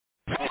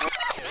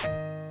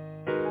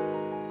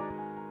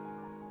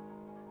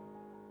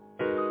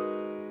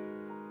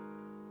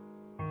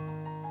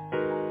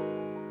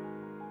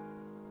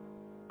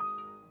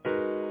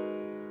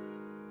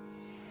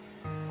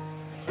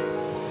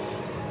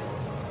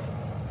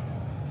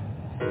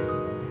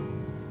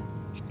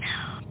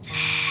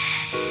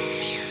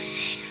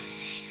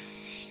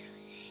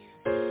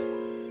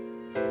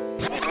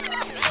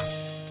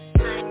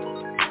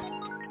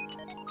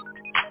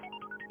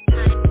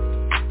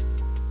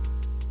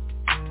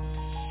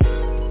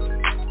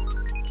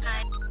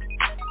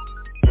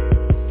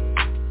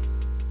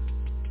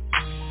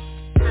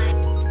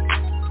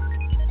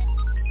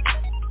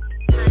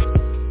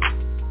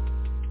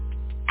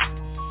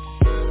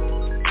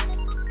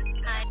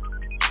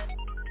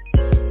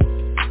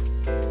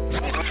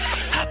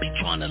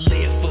trying to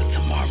live for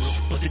tomorrow,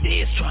 but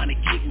today is trying to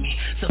get me.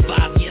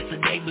 Survived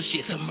yesterday, but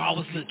shit,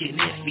 tomorrow's looking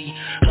iffy.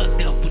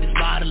 Hooked up with this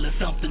bottle of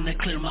something to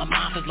clear my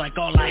mind. Cause like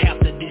all I have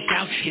to dish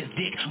out is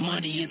dick,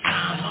 money, and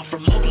time. I'm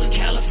from Oakland,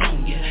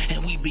 California,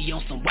 and we be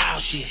on some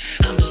wild shit.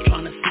 I'm just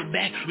trying to sit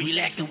back,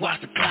 relax, and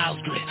watch the clouds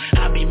drift.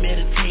 I be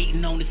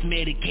meditating on this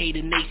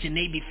medicated nation.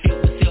 They be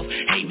filled with self,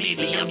 hey,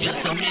 maybe I'm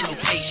just a mental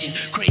patient.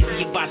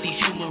 Crazy about these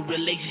human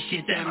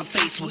relationships that I'm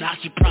faced with. I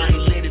should probably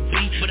let it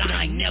be, but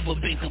I ain't never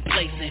been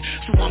complacent.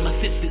 So I'ma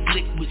sip this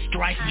liquid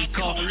strife we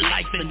call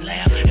life and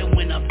laugh. And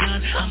when I'm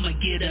done, I'ma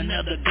get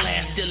another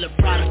glass. Still a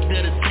product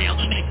of the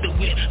sound, make the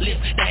whip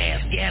lift the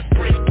ass. Gas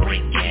break,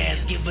 break gas,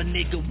 give a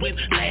nigga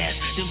whiplash.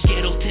 Them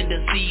ghetto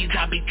tendencies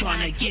I be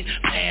trying to get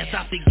past.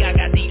 I think I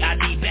got the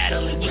ID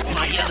battling with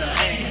my other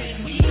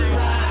half. We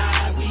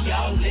ride, we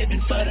all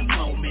living for the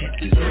moment.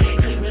 This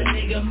regular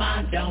nigga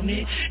mind, don't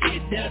it?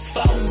 It does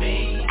for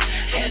me.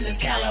 And the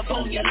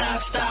California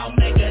lifestyle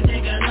make a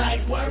nigga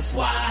life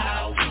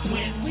worthwhile.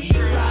 When we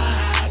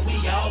ride,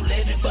 we all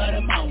living for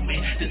the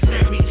moment. This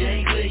Mary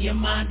Jane, clear your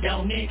mind,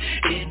 don't it?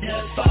 It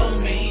does for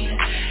me.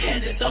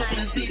 And this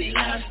Oakland City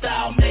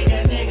lifestyle make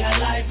a nigga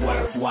life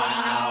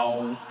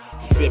worthwhile.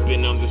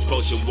 Sipping on this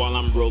potion while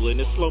I'm rolling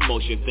in slow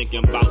motion,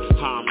 thinking about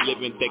how I'm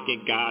living,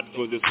 thanking God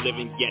for this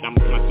living. Yet I'm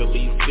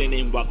constantly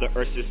sinning while the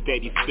earth is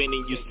steady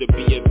spinning. Used to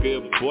be a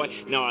good boy,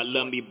 now I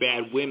love me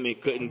bad women.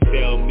 Couldn't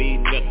tell me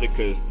nothing,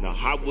 cause no,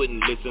 I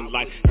wouldn't listen.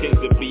 Life tends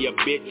to be a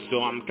bitch,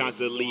 so I'm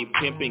constantly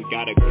pimping.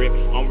 Got a grip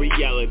on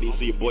reality,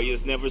 so your boy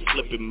is never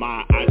slipping.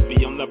 My eyes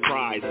be on the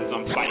prize as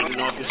I'm fighting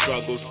all the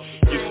struggles.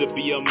 Used to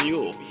be a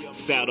mule,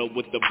 saddle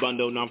with the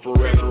bundle, now I'm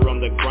forever on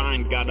the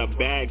grind. Got a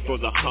bag for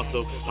the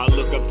hustle. I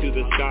look up to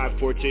the sky,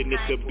 fortunate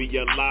to be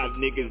alive.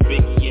 Niggas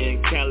Biggie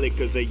and Cali,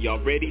 cause they all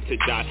ready to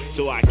die.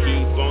 So I keep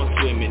on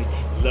swimming,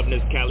 loving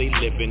this Cali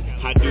living.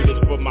 I do this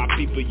for my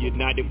people,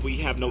 united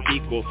we have no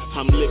equal.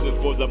 I'm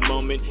living for the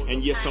moment,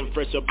 and yes I'm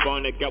fresh up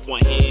on it. Got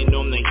one hand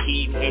on the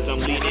heat as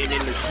I'm leaning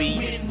in the seat.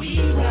 When we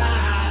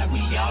ride,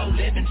 we all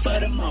living for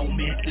the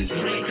moment. This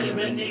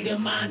regular nigga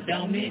mind,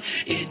 don't it?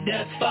 It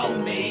does for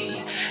me.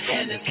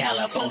 And this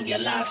California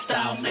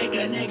lifestyle make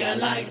a nigga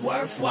life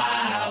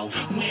worthwhile.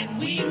 When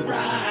we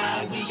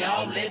ride, we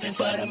all living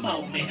for the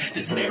moment.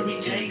 This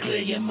Mary Jane, clear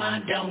your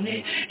mind, don't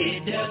it?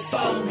 It does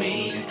for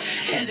me.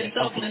 And this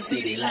Oakland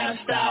City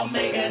lifestyle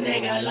make a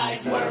nigga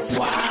life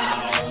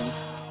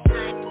worthwhile.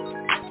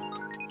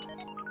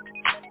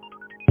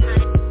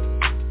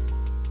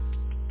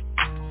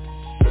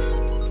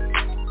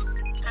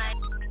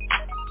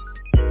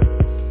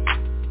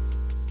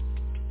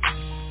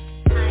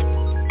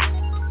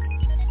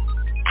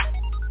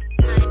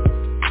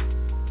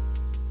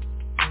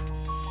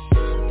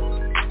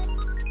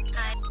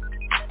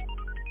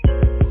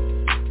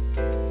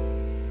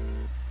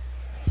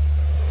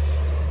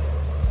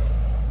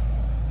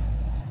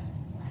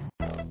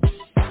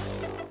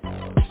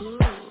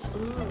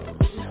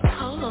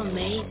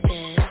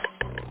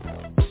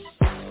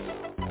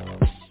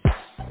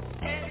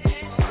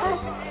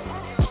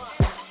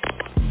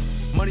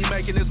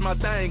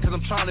 Thing, cause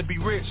I'm trying to be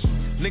rich.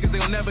 Niggas,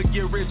 they'll never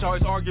get rich,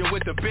 always arguing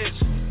with the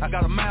bitch. I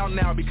got a mile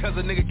now because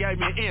a nigga gave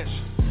me an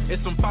inch.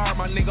 It's some fire,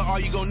 my nigga, all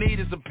you gon' need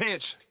is a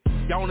pinch.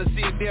 Y'all wanna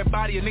see a dead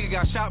body, a nigga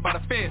got shot by the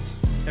fence.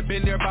 And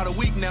been there about a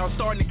week now,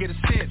 starting to get a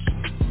stench.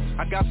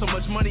 I got so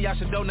much money, I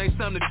should donate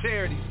some to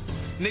charity.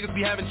 Niggas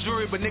be having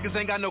jewelry, but niggas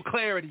ain't got no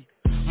clarity.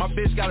 My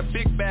bitch got a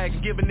big bag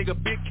and give a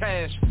nigga big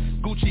cash.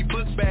 Gucci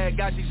book bag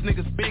got these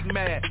niggas big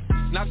mad.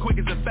 Not quick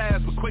as it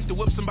fast, but quick to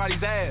whip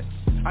somebody's ass.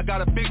 I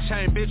got a big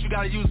chain, bitch, you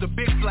gotta use the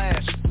big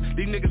flash.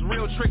 These niggas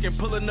real trickin',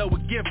 pulling up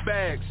with gift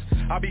bags.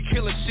 I be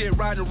killing shit,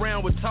 riding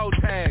around with toe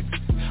tags.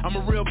 I'm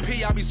a real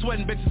P, I be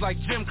sweating bitches like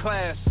gym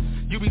class.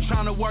 You be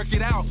trying to work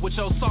it out with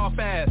your soft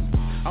ass.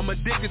 I'm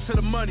addicted to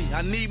the money,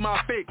 I need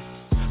my fix.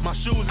 My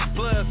shoes is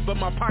Bloods, but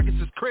my pockets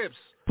is Crips.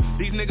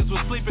 These niggas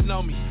was sleeping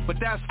on me, but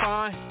that's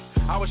fine.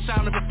 I was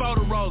shining before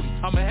the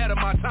rollie, I'm ahead of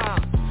my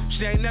time.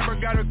 She ain't never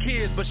got her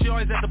kids, but she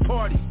always at the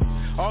party.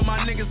 All my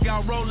niggas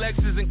got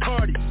Rolexes and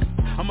Cardis.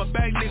 I'm a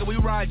bank nigga, we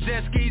ride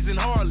jet skis and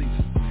Harleys.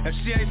 If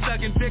she ain't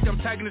sucking dick, I'm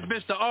taking this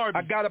bitch to Arby's.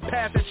 I got a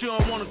path that you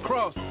don't wanna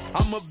cross.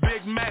 I'm a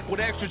Big Mac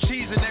with extra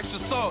cheese and extra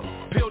sauce.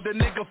 Peeled the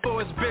nigga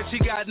for his bitch, he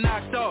got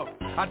knocked off.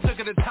 I took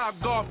her to Top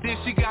Golf, then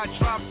she got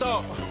dropped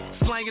off.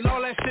 Slanging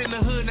all that shit in the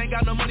hood, ain't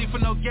got no money for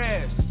no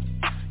gas.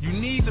 You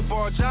need to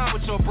borrow a job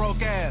with your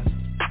broke ass.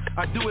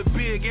 I do it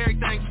big,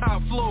 everything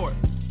top floor.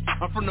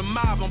 I'm from the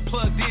mob, I'm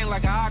plugged in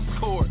like an aux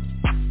cord.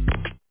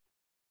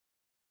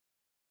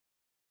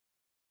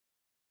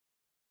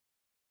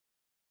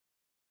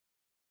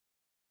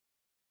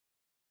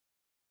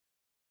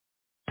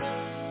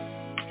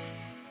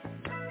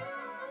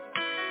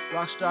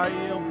 Rockstar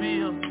ELB.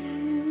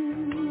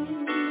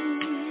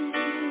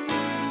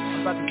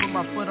 I'm about to put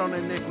my foot on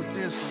their neck with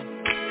this one.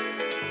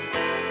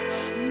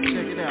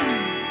 Check it out.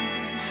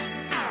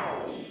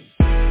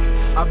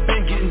 I've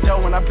been getting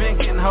dough and I've been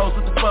getting hoes,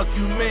 what the fuck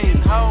you mean?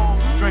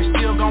 Dre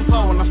still gon'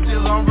 pull and I'm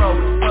still on road,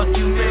 what the fuck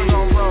you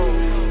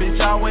mean? Been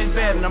bitch always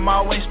bad and I'm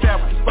always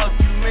strapped. What the fuck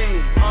you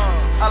mean?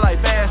 I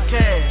like fast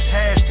cash,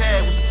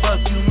 hashtag what the fuck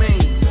you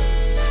mean?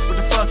 What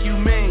the fuck you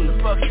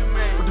mean? What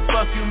the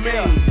fuck you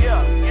mean?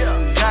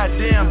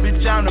 Goddamn,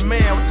 bitch, I'm the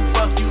man. What the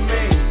fuck you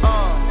mean?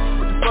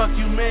 What the fuck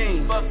you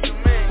mean? What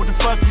the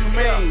fuck you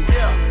mean?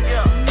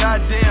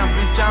 Goddamn,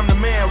 bitch, I'm the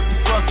man. What the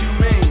fuck you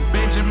mean?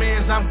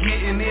 Benjamins, I'm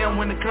getting in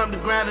when it come to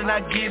grind and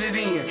I get it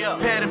in.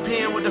 Pad and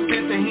pen with the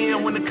fifth of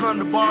him when it come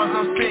to bars,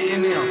 I'm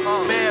spitting them.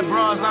 Bad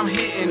bras, I'm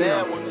hitting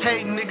them.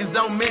 Hating niggas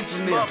don't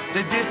mention them.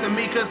 They dissing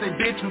me cause they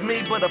bitch with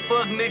me, but a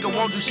fuck nigga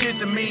won't do shit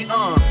to me,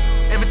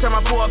 Every time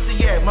I pull off the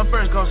yak, my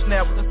first gon'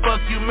 snap. What the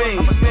fuck you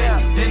mean?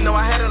 Didn't know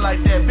I had it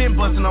like that. Been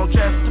bustin' on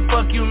tracks. What the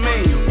fuck you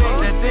mean?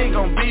 That thing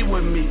gon' be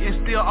with me. It's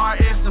still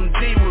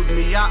RSMD with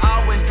me. I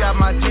always got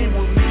my team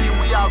with me, and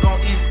we all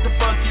gon' eat. What the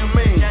fuck you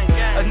mean?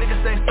 A nigga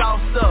say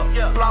sauced up,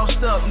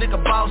 flossed up,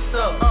 nigga bossed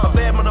up. A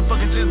bad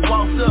motherfucker just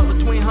walked up.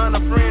 Between her and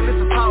a friend,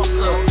 it's a toss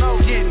up.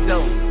 Get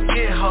dope,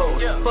 get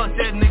hoes. Fuck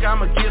that nigga,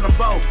 I'ma get them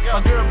both.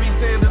 My girl be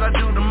saying that I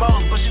do the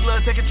most, but she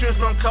love taking trips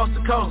from coast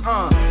to coast.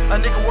 A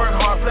nigga work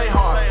hard, play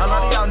hard. A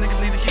lot of y'all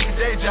niggas need to keep a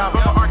day job.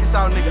 I'm an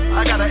Arkansas nigga.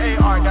 I got an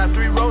AR, got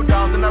 3 road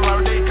dogs, and I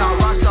ride a day called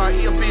Rockstar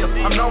EPL.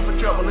 I'm known for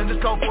trouble, and this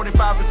code 45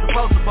 is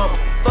supposed to bubble.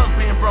 Fuck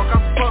being broke,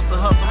 I'm supposed to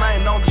hustle. I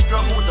ain't known to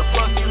struggle. What the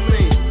fuck you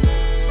mean?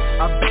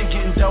 I've been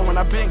getting dough and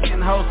I've been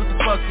getting hoes. What the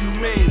fuck you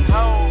mean?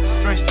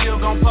 Straight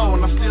still gon' pull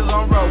and I'm still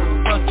gon' roll. What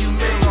the fuck you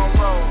mean?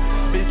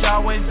 Bitch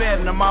always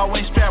bad and I'm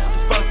always strapped. What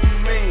the fuck you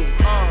mean?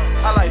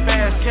 I like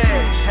fast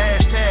cash,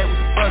 hashtag what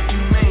the fuck you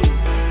mean?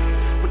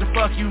 What the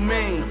fuck you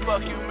mean?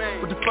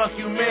 What the fuck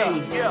you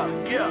mean?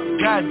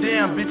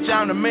 Goddamn, bitch,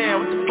 I'm the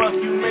man. What the fuck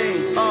you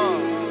mean?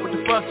 What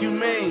the fuck you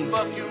mean?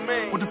 What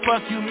the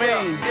fuck you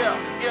mean?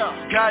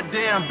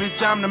 Goddamn,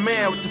 bitch, I'm the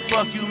man. What the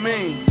fuck you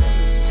mean?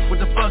 What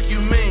the fuck you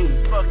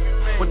mean?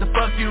 What the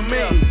fuck you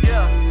mean?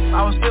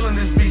 I was feeling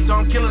this beat, so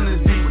I'm killing this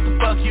beat. What the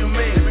fuck you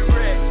mean?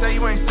 Say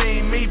you ain't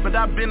seen me, but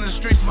I've been in the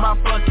streets with my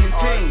fucking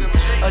team.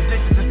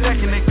 Addicted to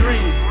stacking that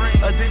green,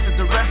 addicted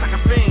to rap like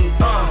a fiend.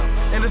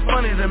 And it's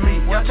funny to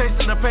me, y'all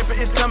chasing the paper,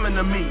 it's coming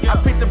to me. I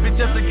picked the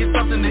bitch up to get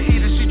something to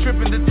eat, and she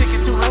tripping the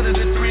ticket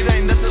 203. That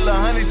ain't nothing, little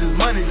honey, just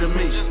money to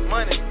me.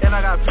 And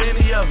I got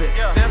plenty of it.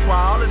 That's why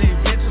all of these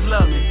bitches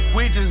love me.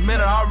 We just met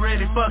her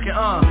already, fucking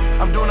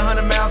I'm doing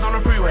 100 miles on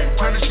the freeway.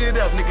 Turn the shit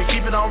up, nigga,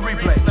 keep it on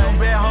replay. 2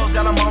 bad hoes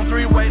got them on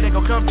 3-way. They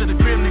gon' come to the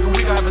crib, nigga,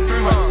 we gon' have a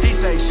 3-way. He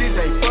say, she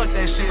say, fuck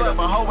that shit.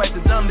 If a hoe act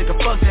the dumb, nigga,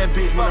 fuck that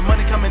bitch. When the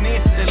money coming in,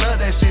 they love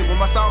that shit. When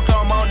my song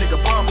come on, nigga,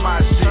 bump my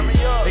shit.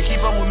 They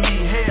keep up with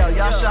me, hell.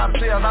 Y'all shop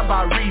sales, I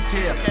buy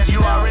retail. You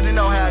already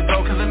know how it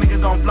go, cause the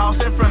niggas gon' floss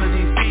in front of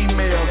these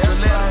females. So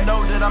let them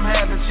know that I'm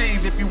having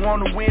cheese. If you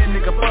wanna win,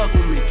 nigga, fuck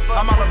with me.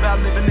 I'm all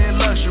about living in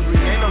luxury.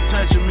 Ain't no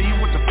touching me,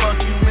 what the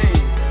fuck you mean?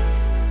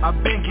 I've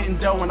been getting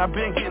dough and I've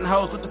been getting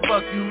hoes. What the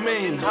fuck you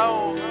mean?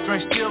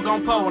 Straight still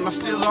gon' pull and I'm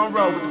still gon'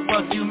 roll. What the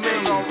fuck you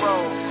mean?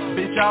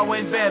 Bitch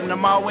always bad and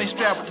I'm always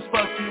strapped. What the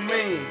fuck you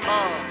mean?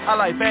 I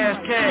like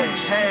fast cash,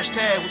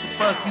 hashtag what the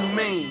fuck you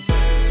mean?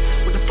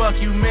 What the fuck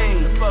you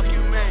mean? What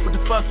the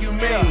fuck you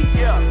mean?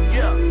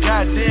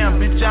 Goddamn,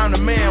 bitch, I'm the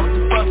man. What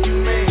the fuck you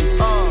mean?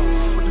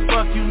 What the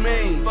fuck you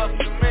mean? What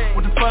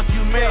the fuck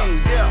you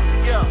mean?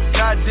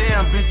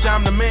 Goddamn, bitch,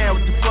 I'm the man.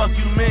 What the fuck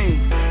you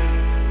mean?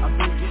 I've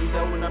been getting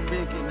dough and I've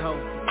been getting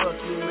hoes. What the fuck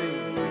you mean?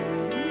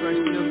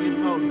 Straight still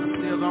getting hoes and I'm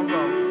still gon'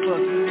 roll. What the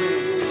fuck you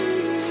mean?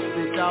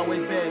 Bitch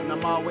always bad and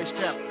I'm always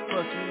strapped. What the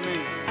fuck you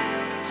mean?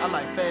 I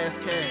like fast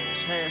cash,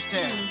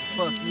 hashtag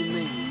what the fuck you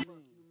mean?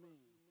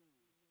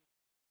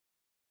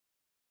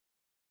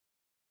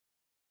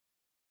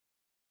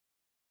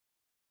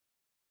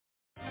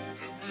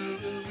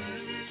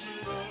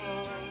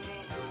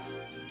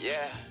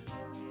 Yeah.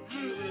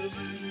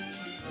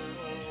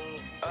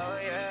 Oh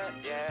yeah,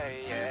 yeah,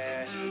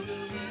 yeah.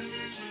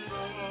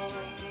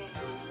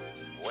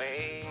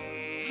 Wake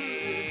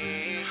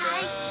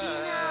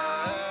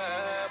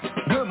up.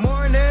 Good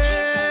morning.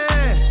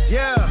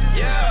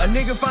 Yeah. A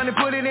nigga finally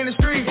put it in the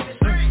street.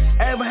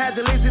 Ever had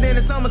to listen in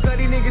the summer, cause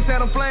these niggas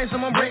set on flames, so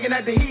I'm bringing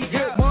out the heat.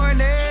 Good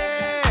morning.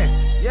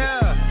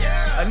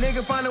 Yeah. A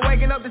nigga finally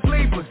waking up the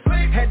sleepers.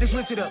 Had to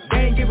switch it up,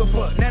 they ain't give a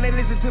fuck. Now they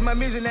listen to my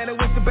music, now they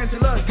wish the best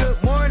of luck.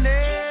 Good morning.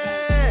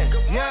 Yeah.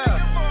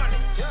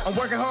 I'm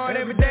working hard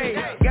every day.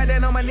 Got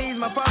down on my knees,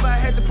 my father, I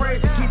had to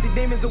pray to keep the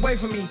demons away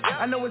from me.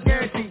 I know it's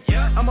guaranteed.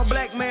 I'm a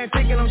black man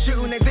thinking I'm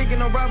shooting, they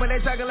thinking I'm robbing, they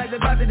talking like they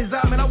about to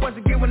dissolve, and I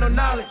wasn't giving no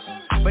knowledge.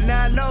 But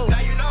now I know,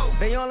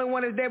 they only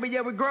want us there, but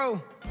yeah, we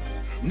grow.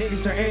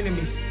 Niggas turn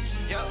enemies.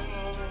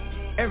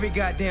 Every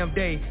goddamn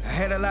day, I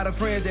had a lot of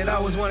friends that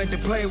always wanted to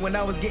play. When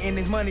I was getting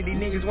this money, these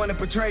niggas wanna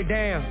portray,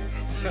 damn.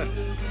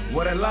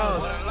 What a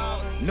loss.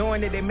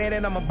 Knowing that they mad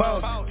that I'm a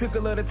boss. Took a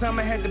little time,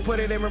 I had to put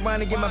it in my mind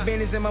to get my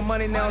business and my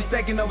money. Now I'm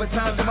stacking over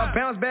time, so my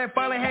bounce back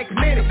falling had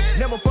committed.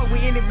 Never fuck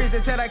with any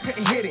business, said I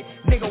couldn't hit it.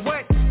 Nigga,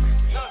 what?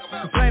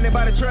 Complaining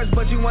about the trust,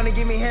 but you wanna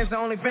give me hands, the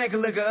only fan can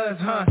look at us,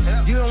 huh?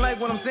 You don't like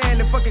what I'm saying,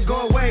 then fucking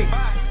go away.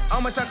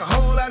 I'ma talk a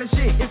whole lot of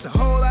shit. It's a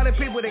whole lot of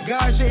people that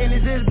God shit in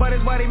his but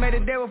it's why they made the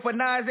devil for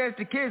Nas as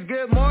the kids.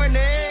 Good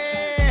morning.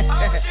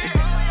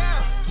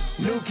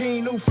 New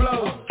king, new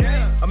flow.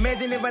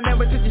 Imagine if I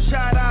never took a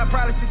shot, I'd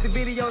probably see the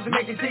videos and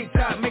make a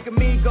TikTok, make a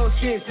me go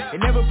shit. It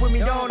never put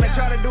me on, I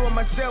try to do it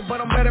myself,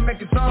 but I'm better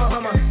make a song.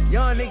 I'm a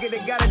young nigga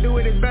that gotta do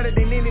it, it's better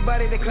than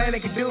anybody that claim they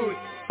can do it.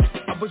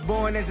 I was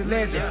born as a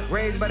legend,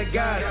 raised by the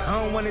God.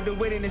 I don't wanna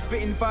do it and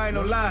spitting fire,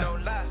 no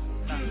lie.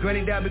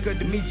 Granny died because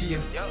Demetria.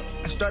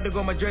 I started to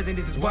go my jersey,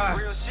 this is why.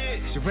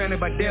 Surrounded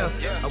by death,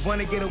 I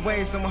wanna get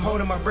away, so I'm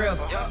holding my breath.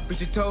 But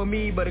you told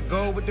me, better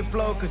go with the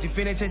flow, cause you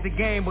finna change the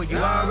game, but you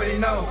already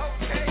know.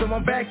 So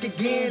I'm back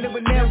again, it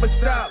would never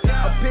stop.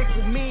 A pick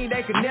with me,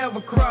 they could never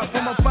crop.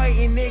 I'm a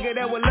fighting nigga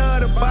that would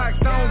love to box.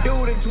 Don't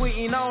do the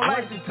tweeting, don't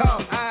like to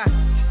talk.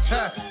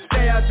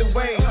 Stay out the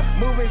way,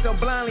 moving so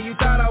blindly, you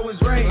thought I was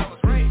raised.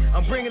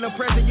 I'm bringing the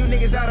pressure, you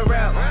niggas out of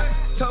rap.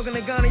 Talking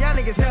the gun, and y'all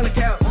niggas hella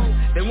cow.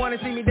 They wanna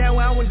see me down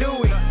where I won't do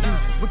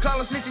it. We call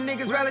them snitching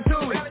niggas, rally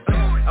to it.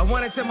 I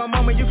wanna tell my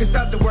mama you can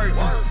stop the work.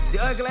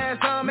 Your ugly ass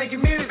son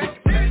making music.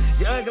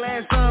 Your ugly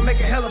ass son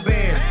making hella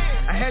band.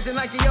 I had to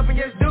knock you up and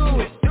just do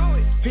it.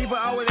 People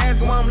always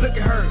ask why I'm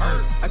looking hurt.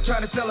 I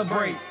try to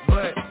celebrate,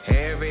 but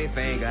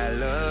everything I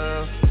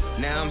love,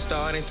 now I'm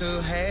starting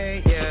to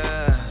hate,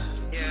 yeah.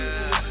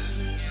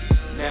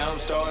 Now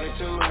I'm starting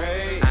to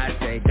hate. I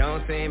say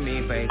don't send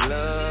me fake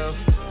love,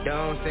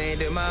 don't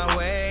send it my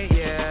way,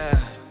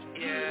 yeah.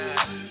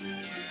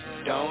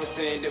 Don't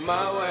send it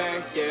my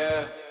way,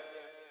 yeah.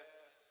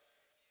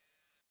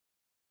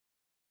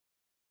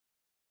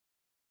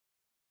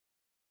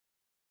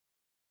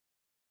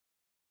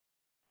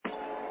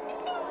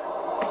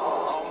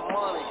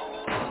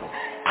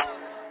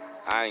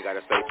 I ain't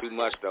gotta say too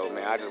much though,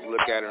 man. I just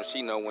look at her and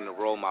she know when to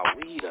roll my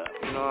weed up.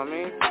 You know what I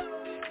mean?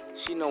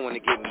 She know when to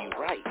get me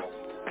right.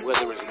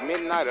 Whether it's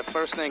midnight or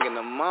first thing in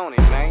the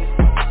morning, man.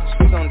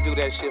 She gonna do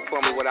that shit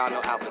for me without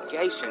no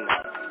obligation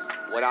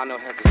though. Without no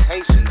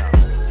hesitation though.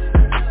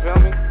 You feel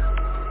me?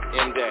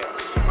 In there.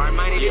 Alright,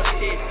 money, this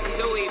shit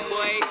Stewie,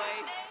 boy.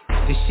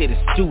 This shit is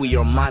Stewie,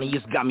 Armani,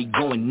 it's got me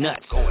going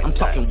nuts. I'm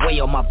talking way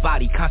on my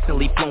body,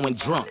 constantly flowing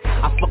drunk.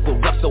 I fuck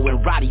with Russell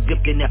and Roddy,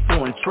 dipped in that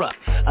foreign truck.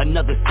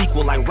 Another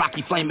sequel like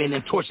Rocky Flamin'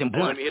 and Torch and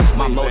Blunt.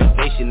 My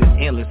motivation is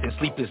endless and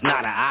sleep is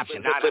not an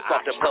option. Flip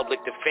off the public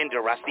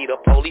defender, I see the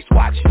police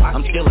watching.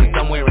 I'm chilling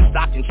somewhere in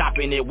Stockton,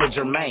 chopping it with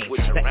Jermaine.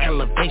 The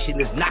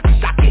elevation is not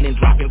shocking and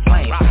dropping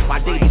flames. My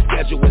daily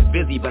schedule is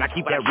busy, but I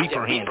keep that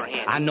reefer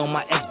handy. I know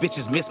my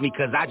ex-bitches miss me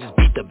cause I just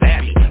beat the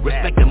baddie.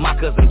 Respecting my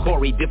cousin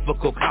Corey,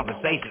 difficult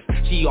conversations.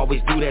 She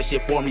always do that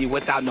shit for me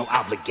without no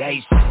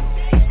obligation.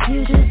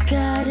 You just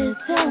gotta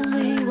tell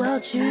me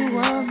what you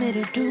want me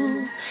to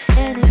do,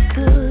 and it's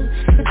good,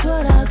 it's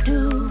what I'll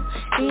do,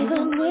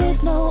 even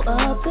with no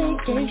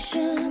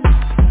obligation.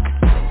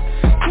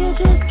 You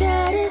just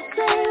gotta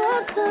say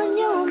what's on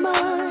your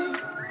mind,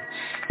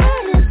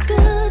 and it's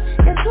good,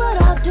 it's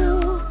what I'll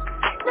do,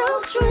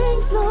 no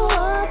strings, no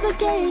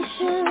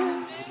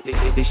obligation.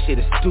 This shit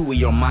is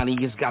Stewie, Armani,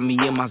 it's got me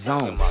in my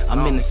zone.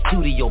 I'm in the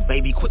studio,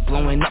 baby, quit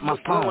blowing up my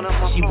phone.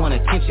 She want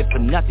attention for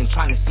nothing,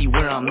 trying to see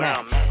where I'm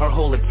at. Her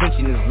whole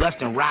attention is lust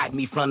and ride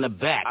me from the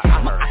back.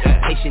 My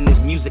occupation is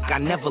music, I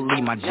never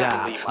leave my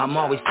job. I'm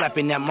always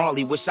slapping that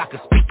Marley, wish I could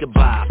speak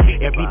about.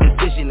 Every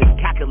decision is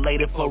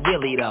calculated for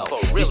really though.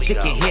 This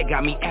chicken here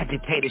got me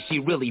agitated, she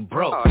really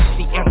broke.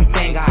 See,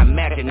 everything I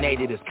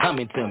imaginated is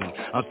coming to me.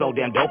 I'm so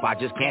damn dope, I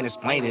just can't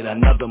explain it,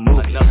 another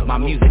movie. My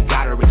music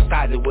got her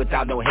excited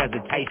without no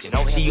hesitation.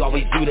 She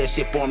always do that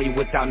shit for me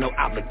without no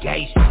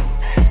obligation.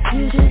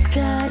 You just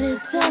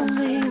gotta tell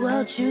me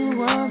what you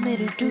want me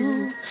to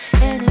do,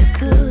 and it's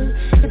good,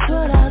 it's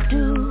what I'll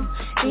do,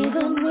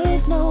 even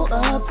with no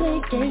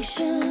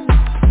obligation.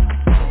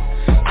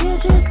 You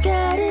just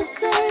gotta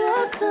say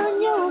what's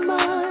on your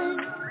mind,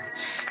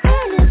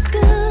 and it's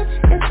good,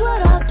 it's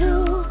what I'll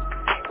do,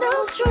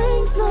 no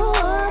strings, no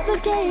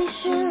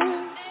obligation.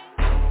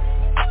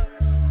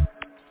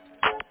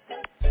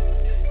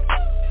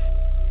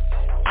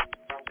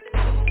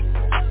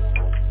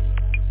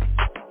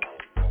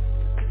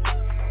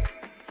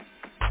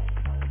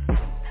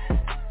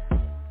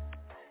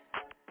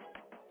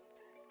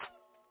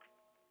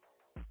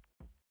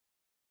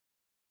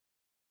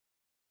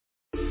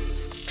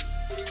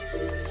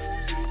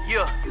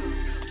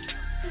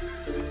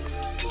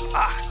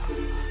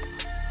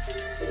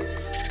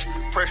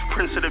 Fresh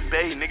Prince of the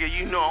Bay, nigga,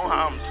 you know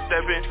how I'm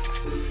stepping.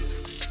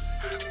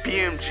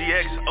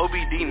 BMGX,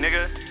 OBD,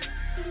 nigga.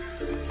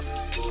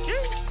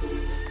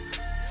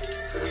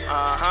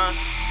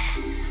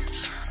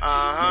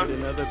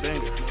 Another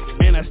banger.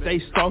 Man, I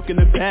stay stalking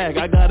the bag,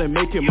 I gotta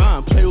make it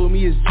mine. Play with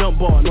me is jump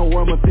ball, no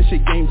warm up, this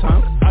shit game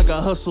time. I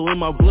got hustle in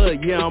my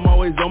blood, yeah, I'm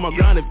always on my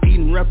grind. If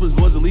eating rappers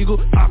was illegal,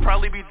 I'd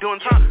probably be doing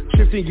time.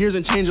 Shifting gears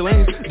and changing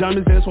lanes,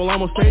 diamonds dance while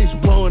I'm on stage.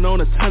 Blowing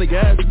on a ton of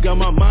gas, got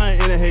my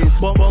mind in a haze.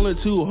 Ballin'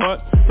 too hard,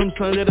 from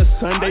Sunday to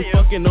Sunday.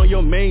 Fucking on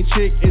your main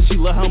chick, and she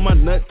love how my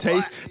nut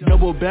taste.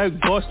 Double bag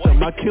Boston,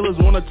 my killers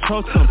wanna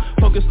talk some.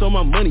 Focused on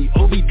my money,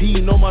 OBD,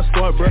 you know my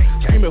squad,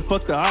 bruh. Came and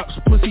fuck the ops,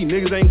 pussy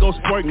niggas ain't gon'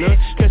 spark none.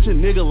 Catch a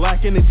nigga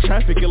locking in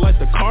traffic and light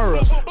the car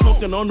up.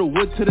 Smoking on the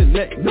wood to the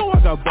neck, no I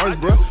got bars,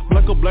 bruh.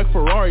 like a black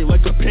Ferrari,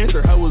 like a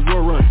Panther, how was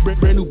war run?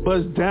 Brand new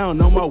buzz down,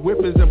 know my whip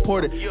is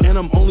imported, and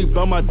I'm only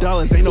about my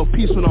dollars, ain't no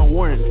peace when I'm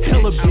worrying.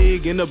 Hella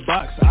big in the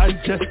box, I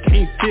just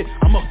can't fit.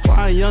 I'm a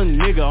fly young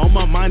nigga, on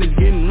my mind is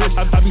getting rich.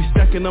 I be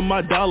stacking up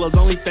my dollars,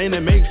 only thing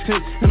that makes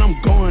sense, and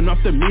I'm going off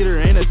the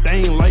meter, ain't a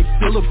thing like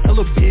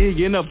hella big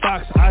in the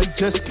box, I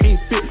just can't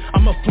fit.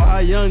 I'm a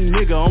fly young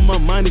nigga, on my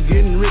mind is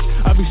getting rich.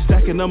 I be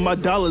stacking up my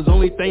dollars,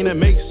 only thing that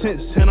makes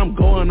sense, and I'm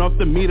going off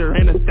the meter,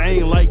 ain't a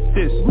thing like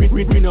this.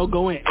 Reno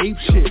going ape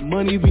shit,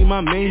 money be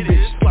my main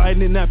bitch.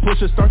 Sliding in that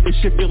pusher, start to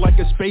shit, feel like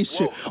a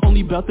spaceship.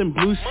 Only bout them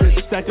blue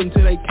strips, stack them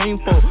till they came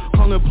for.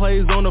 Calling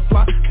plays on the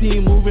fly,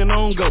 team moving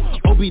on go.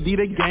 OBD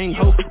the gang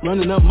ho,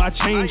 running up my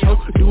change ho.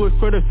 Do it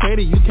for the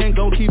fatty, you can't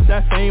go keep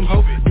that fame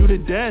ho. Do the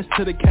dash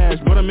to the cash,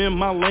 but I'm in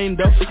my lane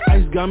though.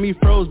 Ice got me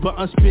froze, but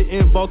I'm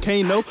spitting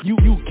volcano. You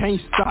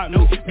can't stop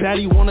me,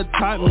 daddy wanna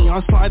top me.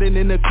 I'm sliding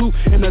in the coupe,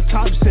 and the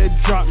top said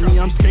drop me.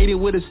 I'm skating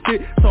with a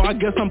stick, so I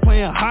guess I'm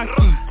playing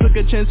hockey. Took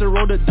a chance to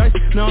roll the dice,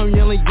 now I'm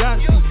yelling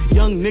Yahtzee.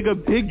 Young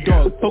nigga, big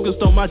dog,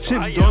 focused on my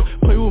chips, dog.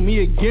 Play with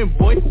me again,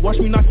 boy, watch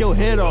me knock your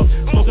head off.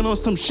 Smoking on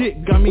some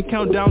shit, got me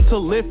count down to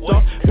lift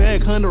off.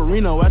 Bag Hunter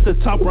Reno at the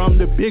top where I'm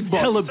the big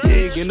boss. Hella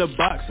big in the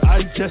box,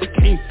 I just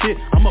can't fit.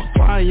 I'm a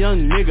fly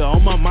young nigga,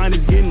 on my mind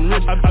is getting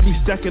rich. I be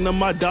stacking up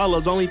my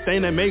dollars, only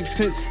thing that makes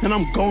sense, and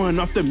I'm going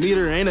off the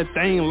meter, ain't a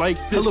thing like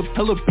this.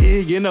 Hella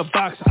big in the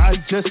box, I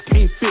just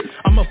can't fit.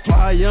 I'm a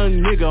fly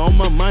young nigga, on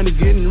my mind is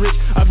getting rich.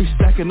 I be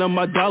stacking up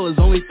my dollars,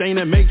 only thing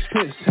that makes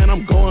sense, and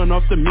I'm going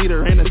off the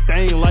meter, ain't a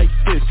thing like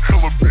this.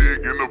 Hella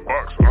big in the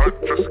box, I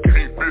just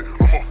can't fit.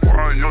 I'm a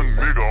fly young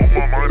nigga, on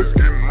my mind is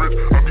getting rich.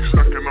 I be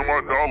stacking up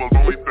my dollars,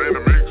 only thing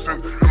that makes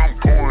sense, and I'm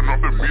going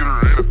off the meter,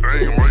 ain't a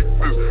thing like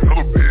this.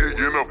 Hella big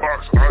in the box,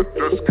 I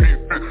just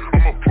can't fit.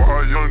 I'm a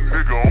fly young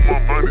nigga, on my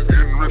mind is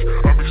getting rich.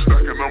 I be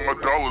stacking up my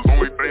dollars,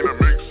 only thing that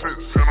makes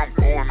sense, and I'm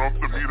going off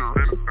the meter,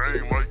 ain't a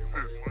thing like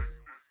this.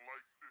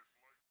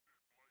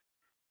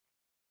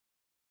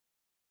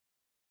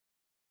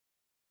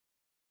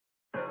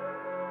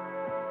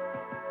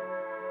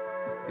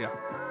 Yeah.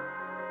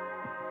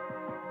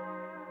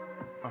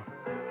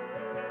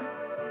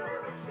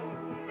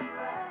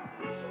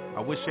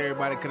 I wish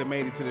everybody could have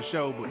made it to the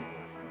show, but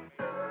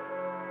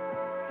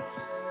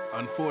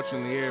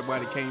unfortunately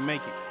everybody can't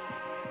make it.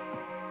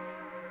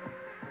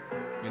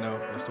 You know,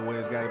 that's the way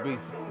it's gotta be.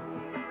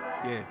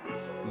 Yeah,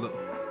 look,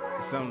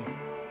 it's something.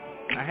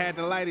 I had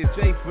the lightest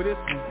J for this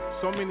one,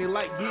 so many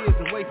light years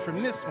away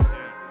from this one.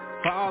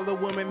 For all the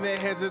women that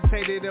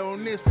hesitated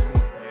on this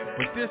one.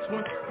 But this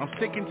one, I'm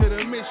sticking to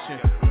the mission.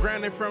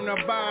 Grounded from the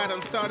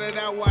bottom, started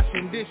out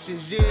washing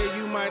dishes. Yeah,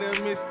 you might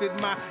have missed it,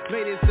 my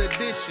latest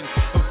edition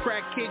of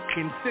crack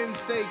kicking,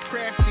 sensei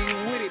crafty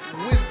with it,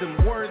 wisdom,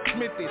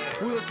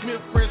 wordsmithy, Will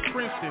Smith, Fresh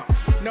Princeton,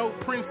 no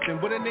Princeton,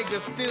 but a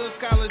nigga still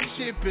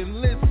scholarship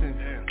and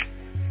listen.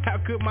 How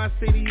could my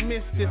city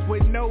miss this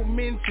with no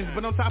mentions?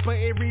 But on top of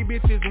every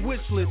bitch's wish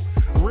list,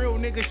 real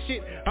nigga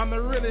shit, I'm the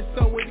realest,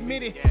 so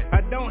admit it. I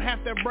don't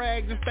have to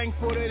brag, just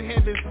thankful that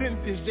heaven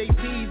sent this.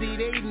 JPZ,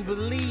 they didn't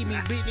believe me,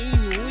 been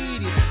eating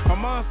weedy. A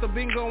monster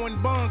been going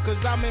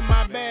bonkers, I'm in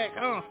my bag,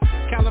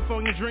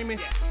 California dreaming,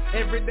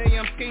 every day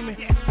I'm scheming.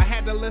 I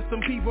had to let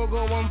some people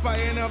go on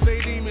fighting up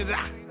their demons.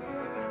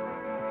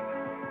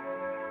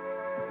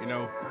 You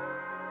know,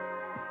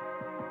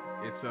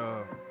 it's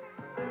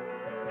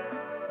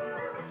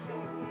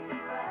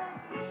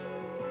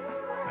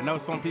I know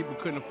some people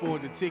couldn't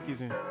afford the tickets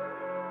and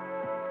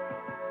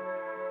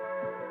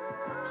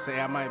say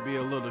I might be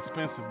a little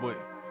expensive, but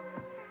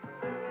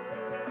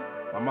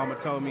my mama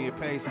told me it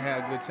pays to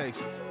have good taste.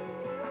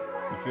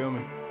 You feel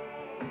me?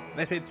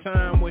 They say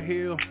time will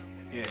heal.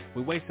 Yeah.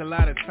 We waste a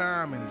lot of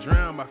time and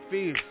drown my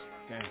fears.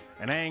 Damn.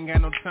 And I ain't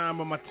got no time,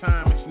 but my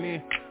time is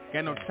near.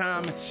 Got no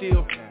time to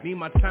chill. Need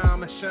my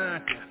time to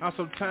shine.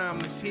 Also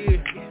time is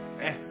here.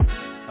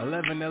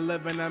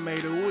 11/11, I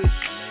made a wish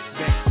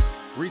that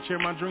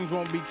reaching my dreams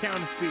won't be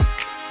counterfeit.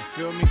 You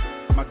feel me?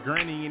 My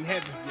granny in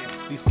heaven.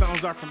 Yeah. These songs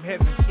are from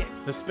heaven. Yeah.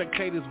 The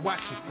spectators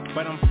watching,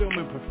 but I'm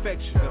filming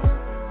perfection.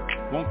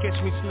 Won't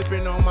catch me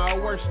slipping on my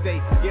worst day.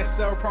 Yes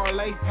sir,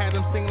 parlay, had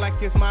them sing like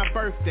it's my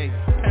birthday.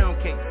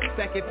 Pound cake,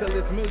 stack it till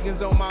it's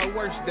millions on my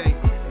worst day.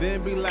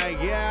 Then be like,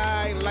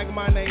 yeah, I ain't like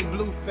my name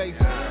Blueface.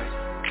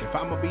 If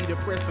I'ma be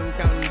depressed, I'm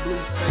counting blue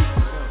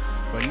faces.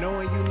 But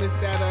knowing you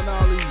missed out on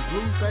all these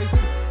blue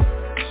faces,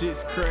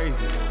 shit's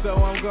crazy. So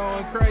I'm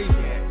going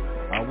crazy.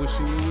 I wish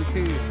you was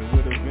here, it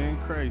would have been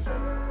crazy.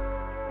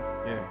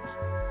 Yeah,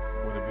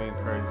 would have been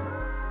crazy.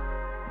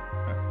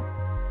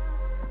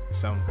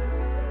 Something.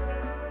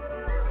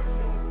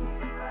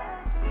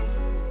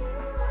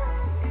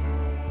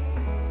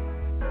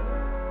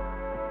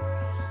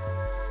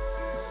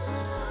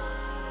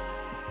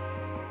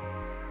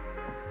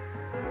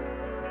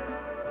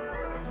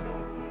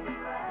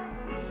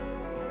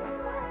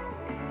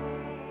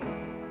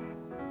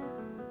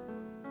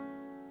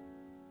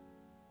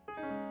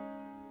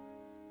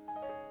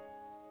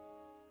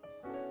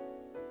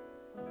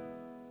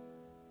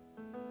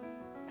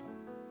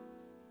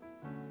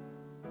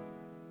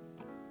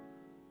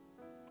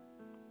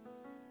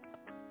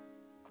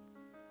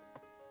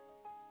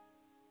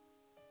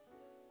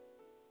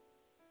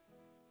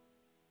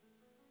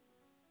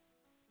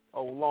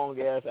 long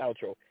ass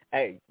outro.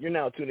 Hey, you're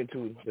now tuned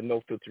into the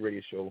No Filter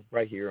Radio show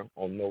right here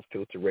on No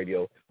Filter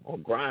Radio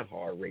on Grind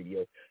Hard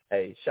Radio.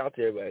 Hey, shout out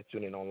to everybody that's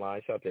tuning in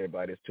online. Shout out to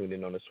everybody that's tuned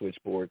in on the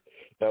switchboard.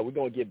 We're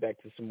gonna get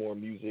back to some more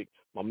music.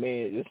 My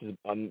man, this is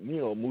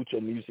Mucho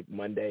Music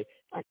Monday.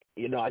 I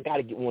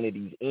gotta get one of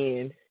these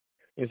in.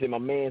 You know, my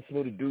man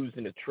Smoothie Dude's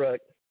in the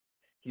truck.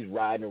 He's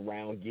riding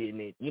around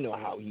getting it. You know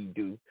how he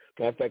do.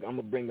 Matter of fact, I'm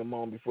gonna bring him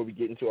on before we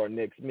get into our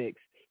next mix.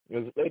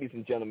 Ladies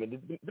and gentlemen,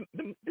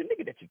 the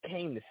nigga that you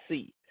came to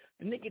see,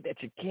 the nigga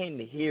that you came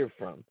to hear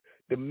from,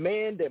 the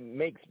man that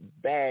makes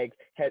bags,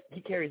 he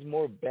carries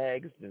more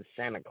bags than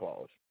Santa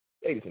Claus.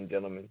 Ladies and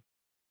gentlemen,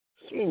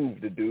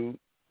 Smooth the Dude.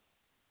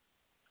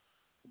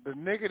 The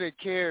nigga that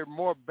carried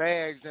more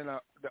bags than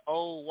the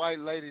old white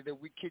lady that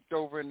we kicked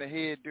over in the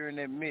head during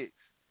that mix.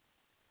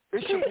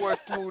 It's your boy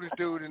Smooth the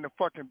Dude in the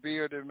fucking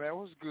building, man.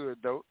 What's good,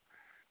 though?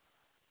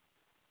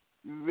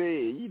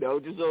 Man,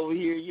 just over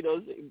here,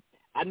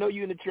 I know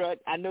you in the truck.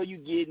 I know you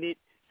getting it.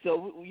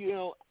 So,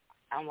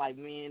 I'm like,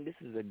 man, this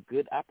is a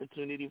good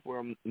opportunity for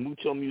a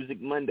Mucho Music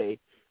Monday.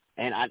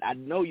 And I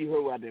know you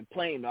heard what I've been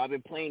playing, though. I've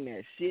been playing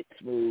that shit,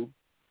 Smooth.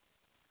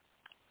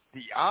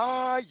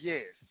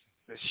 Yes,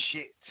 the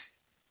shit.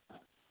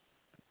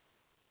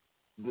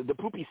 The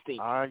poopy stink.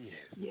 Yes.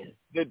 Yes.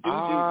 The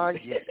doo-doo.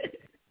 Yes.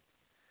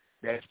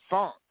 That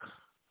funk.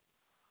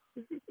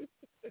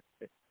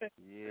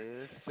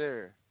 Yes,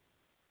 sir.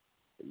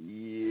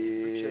 Yeah.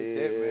 Appreciate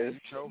that, man. You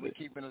sure been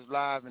keeping us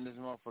live in this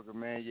motherfucker,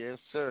 man. Yes,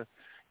 sir.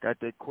 Got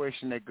that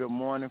question, that good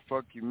morning,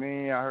 fuck you,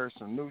 man. I heard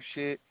some new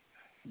shit.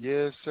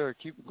 Yes, sir.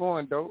 Keep it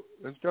going, though.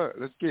 Let's go.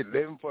 Let's get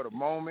living for the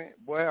moment.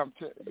 Boy,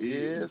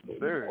 yes,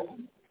 sir.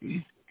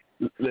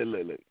 Look.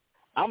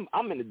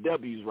 I'm in the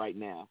W's right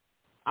now.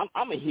 I'm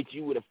going to hit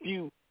you with a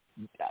few.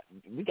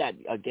 We got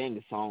a gang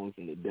of songs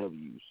in the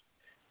W's.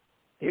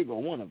 Here go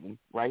one of them.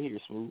 Right here,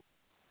 Smooth.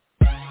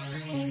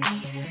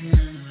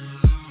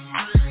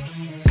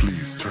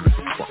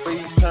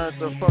 Please turn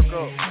the fuck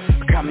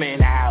up.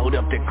 Coming out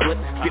of the clip,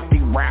 50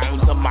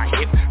 rounds on my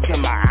hip. Turn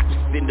my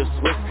ops in the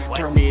Swiss,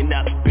 turning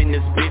up in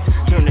this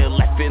bitch. Turning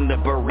left in the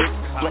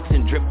Barist,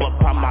 flexing drip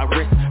up on my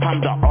wrist.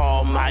 I'm the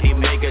almighty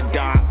Mega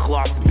Don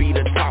Clark, be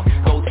the talk.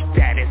 Gold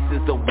status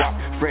is the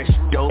walk, fresh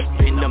dope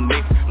in the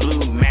mix.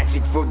 Blue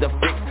magic for the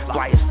fix,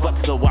 fly as fuck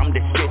so I'm the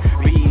shit.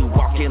 Be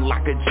walking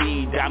like a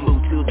G, I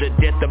move to the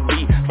death of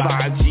me.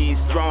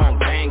 5G strong,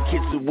 bang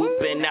kids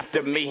whooping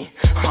after me.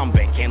 I'm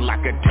banking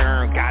like a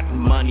turn, got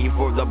money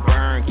for the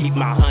burn. Keep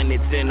my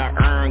hundreds in a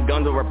urn,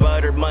 guns over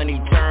butter,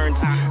 money turns.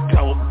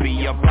 Don't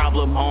be a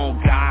problem, oh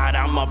God,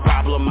 I'm a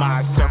problem.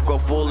 My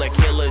circle full of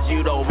killers,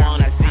 you don't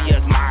wanna see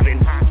us mobbing.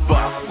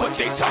 Fuck what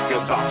they talking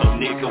about, so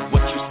nigga,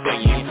 what you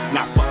saying?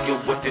 Not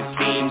fucking with the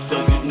team, so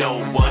you know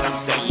what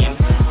I'm saying.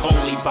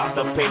 Only about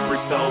the paper,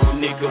 so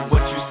nigga,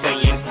 what you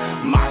saying?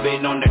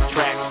 Mobbing on the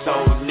track, so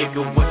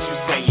nigga, what you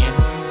saying?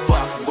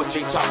 Fuck what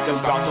they talking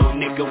about, so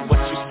nigga,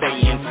 what you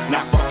saying?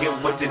 Not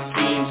fucking with the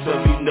team, so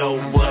you know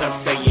what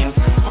I'm saying.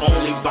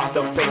 Only about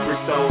the paper,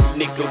 so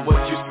nigga,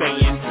 what you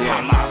saying?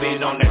 I'm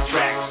mobbing on the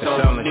track, so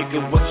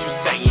nigga, what you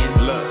saying?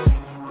 Look.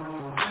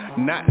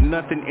 Not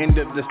nothing, end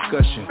of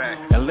discussion.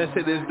 Unless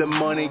it is the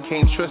money,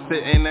 can't trust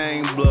it and I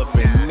ain't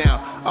bluffing.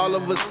 Now, all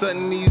of a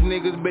sudden these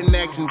niggas been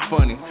acting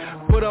funny.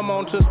 Put them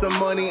on to some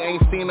money,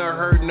 ain't seen or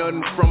heard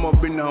nothing from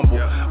them, been humble.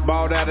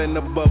 Balled out in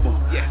the bubble,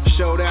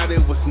 showed out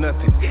it was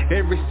nothing.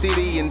 Every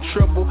city in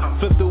trouble,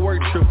 flip the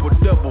work triple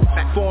double.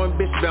 Foreign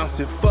bitch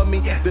bouncing for me,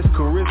 this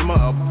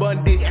charisma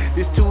abundant.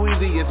 It's too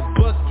easy, it's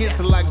buckets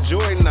like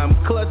Jordan, I'm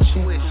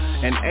clutching.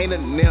 And ain't a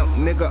nymph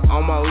nigga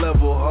on my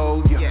level,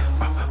 ho,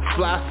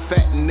 fly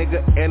fat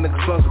nigga and the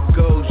closer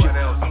goes,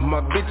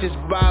 my bitch is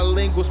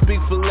bilingual, speak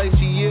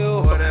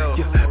fellatio.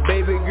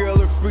 Baby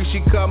girl a freak,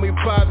 she call me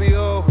Poppy,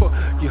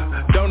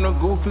 don't know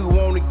goofy,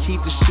 wanna keep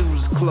the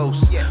shoes close.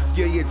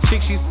 Your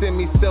chick, she send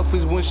me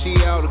selfies when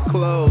she out of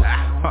clothes.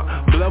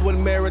 Blood with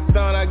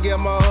marathon, I get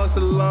my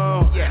hustle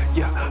on.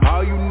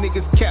 All you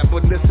niggas cap,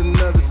 but this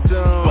another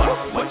song.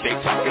 Fuck what they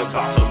talking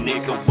about, so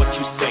nigga, what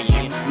you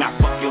saying? Not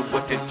fucking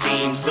with the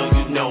team, so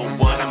you know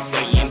what I'm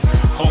saying.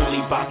 Only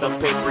about the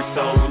paper,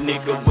 so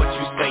nigga, what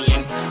you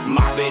saying?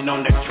 Mobbing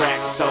on the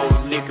track, so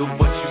nigga,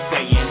 what you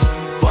saying?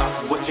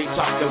 Fuck what you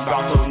talking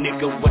about, so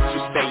nigga, what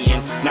you saying?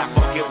 Not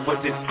fucking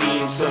with the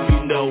team, so you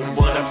know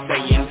what I'm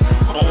saying.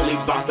 Only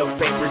about the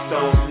paper,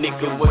 so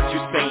nigga, what you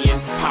saying?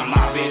 I'm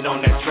mobbing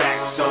on the track,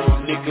 so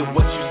nigga,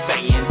 what you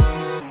saying?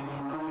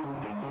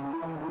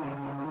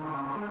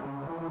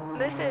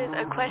 This is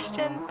a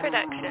Question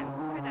production.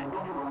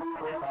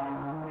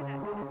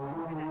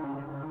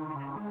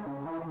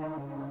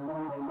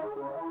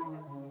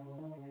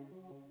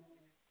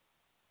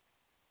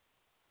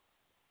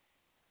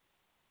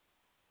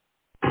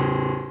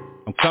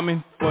 I'm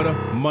coming for the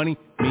money,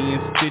 me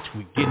and Stitch,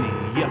 we getting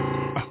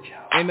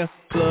it, in a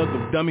plug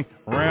of dummy,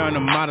 round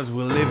the models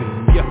we're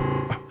living,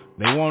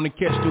 they wanna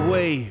catch the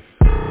wave,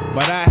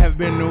 but I have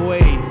been the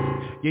wave.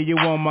 Yeah, you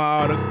want my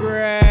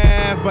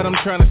autograph, but I'm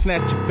trying to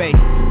snatch your face.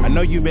 I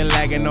know you been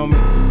lagging on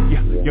me.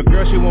 Yeah, your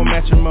girl, she want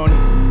matrimony.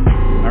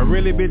 I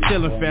really been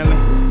chillin', family.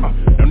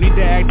 No need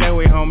to act that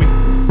way, homie.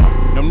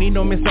 Don't need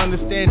no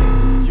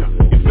misunderstanding. Your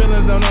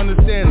feelings don't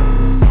understand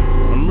them.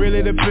 I'm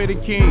really the pretty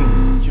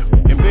king.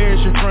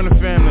 Embarrass in front of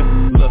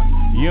family. Look,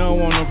 you don't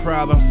want no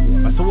problem.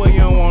 I swear you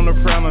don't want no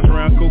problems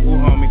around cuckoo,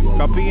 homie.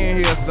 Copy in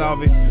here,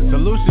 solve it.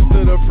 Solutions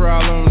to the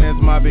problem, that's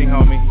my big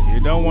homie. You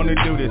don't wanna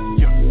do this.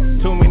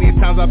 Too many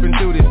times I've been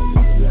through this.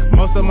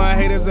 Most of my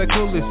haters are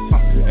clueless.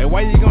 Hey,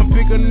 why you gonna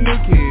pick a new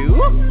kid?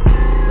 Woo!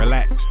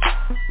 Relax.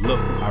 Look,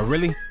 I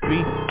really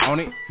be on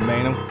it,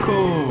 man, I'm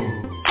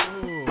cool.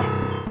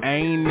 I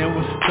ain't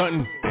never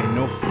stuntin', ain't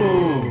no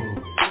fool.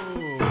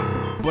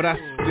 But I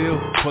still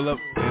pull up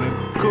in a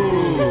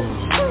cool.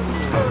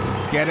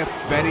 Get a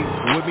fatty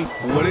with me,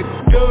 what it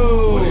do?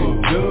 What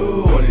it do?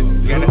 What it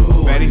get a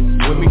fatty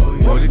with me,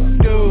 what it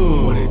do?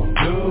 What it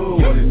do?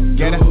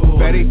 Get a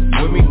fatty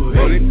with me,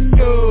 what it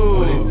do?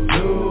 What it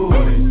do?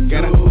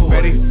 Get a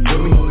fatty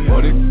with me,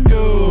 what it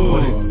do?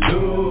 What it do?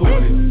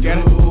 Get a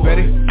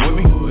fatty with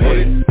me, what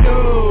it do?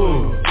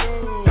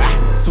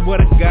 Swear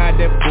to God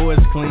that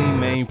boy's clean,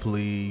 man,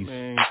 please.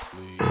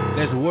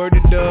 That's word to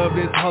dub,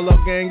 this hollow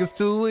gang is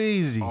too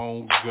easy.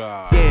 Oh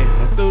God. Yeah,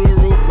 I'm through the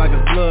roof like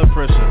it's blood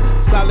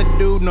pressure. Solid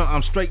dude, no,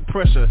 I'm straight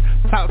pressure.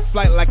 Top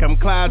flight like I'm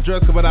Clyde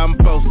Drexler, but I'm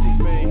posted.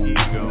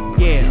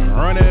 Yeah,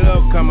 run it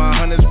up, come on,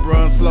 hundreds,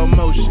 bro, in slow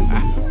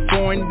motion.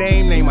 Foreign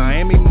dame named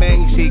Miami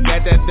Mang, she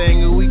got that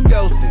thing and we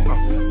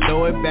ghosting.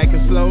 Throw it back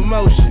in slow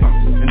motion.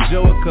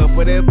 Enjoy a cup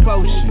of that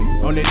potion.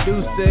 On that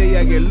deuce day,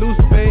 I get loose,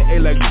 babe, hey,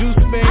 like juice,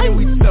 man, and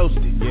we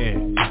toasted. Yeah,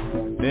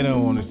 they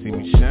don't wanna see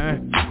me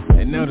shine.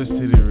 They know this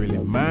city really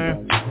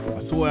mine.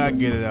 I swear I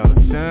get it all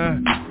the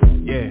time.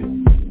 Yeah,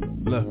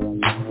 look,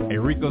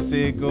 Enrico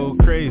said go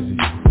crazy.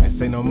 I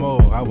say no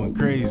more, I went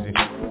crazy.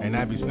 And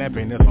I be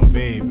snapping, that's my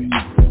baby.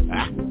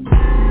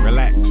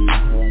 Relax,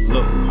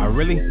 look, I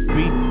really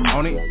be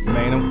on it,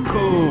 man, I'm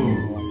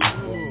cool.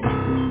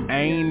 I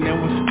ain't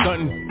never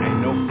stuntin',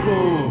 ain't no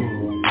fool.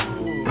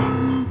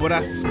 But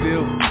I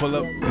still pull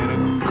up in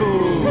a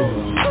cool.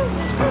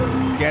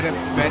 Get a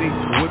fatty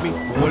with me,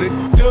 what it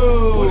do?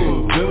 What it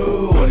do?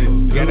 What it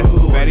get a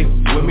fatty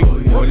with me,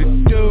 what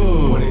it do?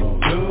 What it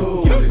do?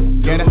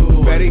 Get a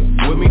fatty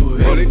with me,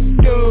 what it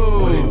do?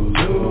 What it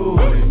do?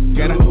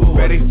 Get a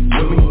fatty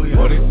with me,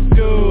 what it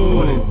do?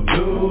 What it do?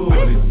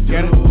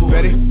 Get a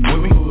fatty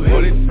with me,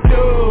 what it do?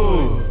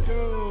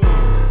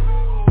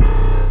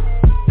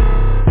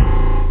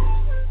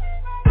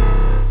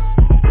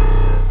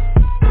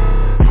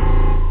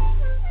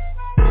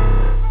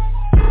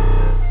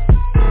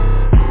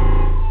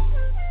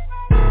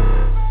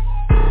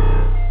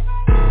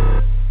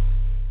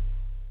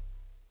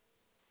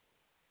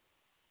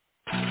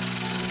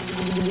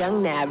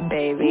 Young Nab,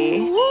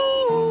 baby.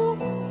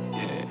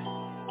 Yeah,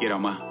 get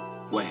on my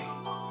way.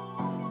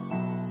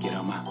 Get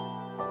on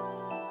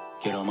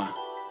my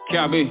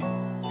Calby.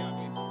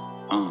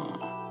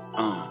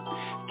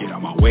 Get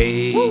on my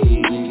way.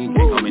 Ain't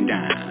coming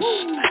down.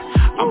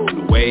 I'm on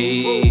the way.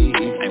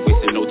 Ain't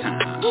wasting no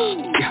time.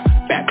 Yeah,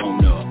 back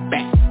on up,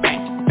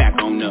 back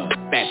on up,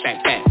 back.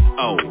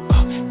 Oh,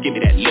 give me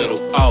that little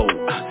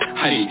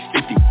I need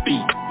 50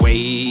 feet.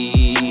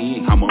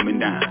 Wait, I'm coming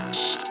down.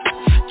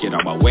 Get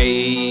on my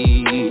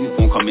way,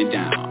 won't coming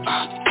down.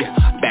 Yeah,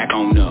 back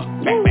on up,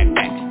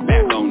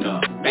 back on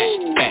up,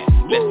 back.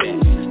 Let's that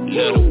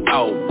little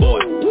boy.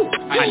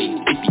 I need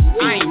 50 feet.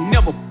 I ain't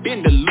never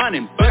been to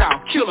London, but I'll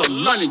kill a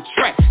London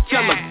track.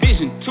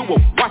 Television to a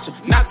watcher,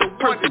 not the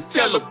person.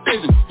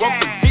 Television, walk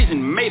the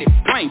vision, made it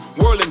plain.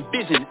 World and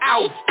vision,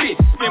 outfit.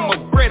 Spend my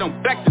bread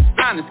on black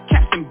designers,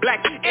 Captain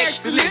Black,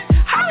 excellent.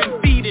 I've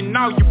been feeding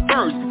all your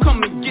birds.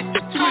 Come and get the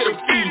Twitter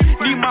feed.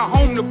 Need my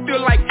home to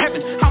feel like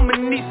heaven. I'ma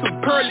need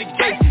some pearly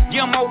gates.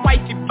 Yeah, my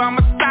wifey by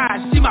my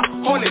side. She my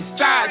holy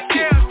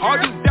sidekick. All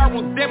these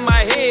arrows in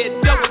my head,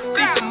 never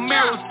see the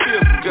marrow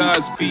still.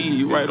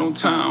 Godspeed, right on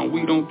time.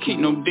 We don't keep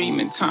no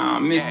demon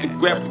time. It's the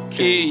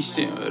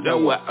gratification. That's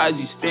what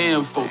IG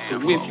stand for. So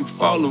if you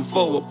falling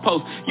for a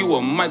post, you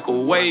a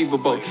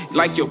microwavable.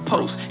 Like your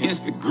post,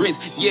 Instagrams,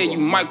 yeah, you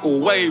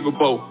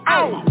microwavable.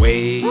 On my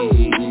way,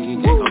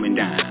 ain't coming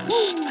down.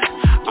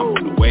 I'm on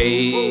the way,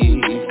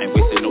 ain't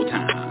wasting no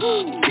time.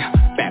 Yeah,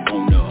 back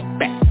on up,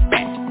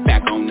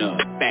 back on up,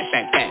 back.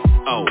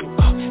 Oh,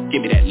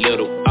 give me that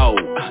little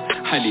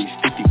I need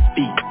 50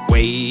 feet.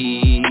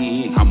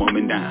 Wait, I'm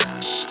coming down.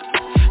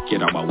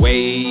 Get on my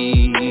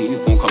way,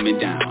 won't coming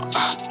down.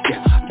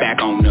 Yeah,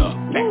 back on up,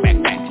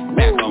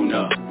 back on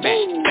up,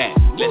 back.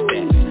 Let's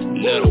that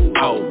little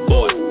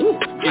boy.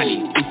 I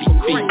need 50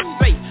 feet.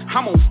 Say,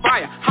 I'm on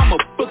fire, I'ma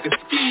book a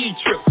ski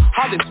trip.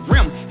 All this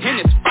rim and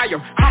this fire,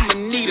 I'ma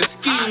need a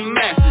ski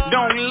mask.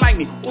 Don't like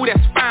me, ooh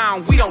that's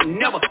fine. We don't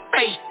never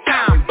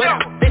FaceTime, but I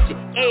bet you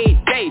every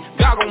day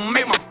God gon'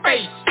 make my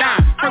face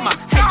shine. Heard my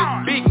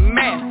haters big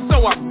mad,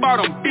 so I bought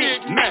them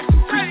big Mac.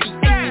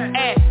 Appreciate the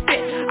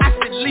asset, I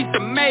should lease a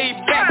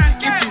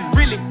Maybach. If you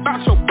really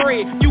bout your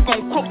bread, you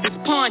gon' quote this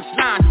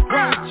punchline.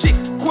 Roll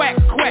chicks, quack,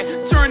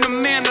 turn the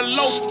man to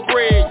loaf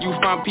bread. You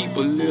find Some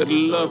people live to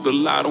love the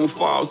lie, don't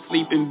fall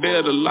asleep in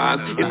bed a lot.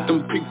 If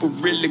them people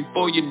really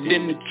for you,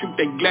 then the truth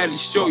they gladly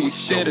show you.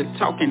 Instead of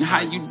talking,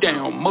 how you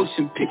down,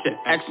 motion picture,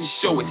 actually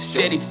show it.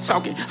 Steady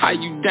talking, how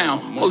you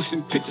down,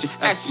 motion picture,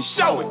 actually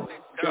show it.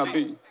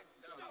 Copy.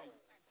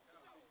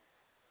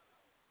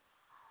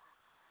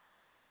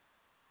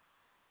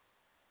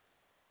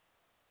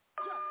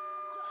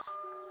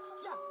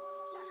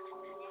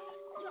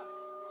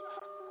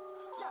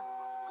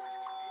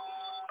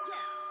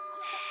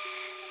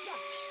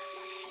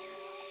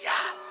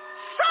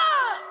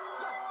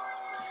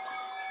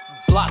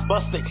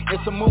 Blockbuster,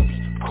 it's a movie.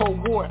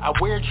 Cold War, I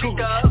wear it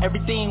truly.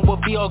 Everything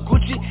will be all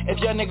Gucci if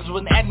y'all niggas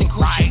wasn't acting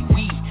Gucci.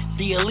 We,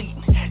 the elite,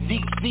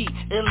 the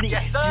elite.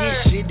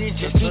 This shit is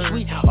just too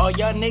sweet. All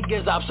y'all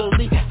niggas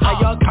obsolete.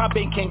 How y'all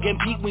comping can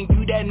compete when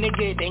you that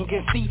nigga then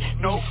can see?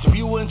 No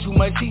spewing too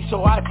much tea,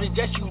 so I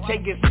suggest you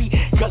take a seat.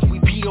 Cause we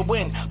be a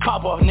win.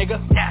 Pop off, nigga.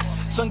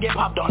 Son get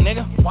popped on,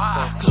 nigga.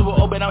 Why? Cause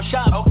we'll open our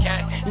shop.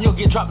 Okay. And you'll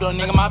get dropped on,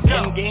 nigga. My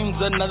pen game's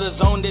another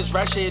zone. This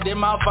rap shit in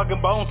my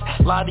fucking bones.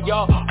 A lot of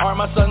y'all are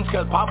my sons,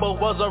 cause Papa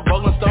was a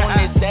rolling stone.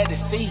 It's sad to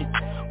see,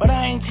 but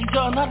I ain't teach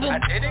y'all nothing. I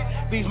did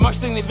it. These much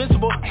things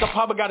invincible, so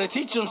Papa gotta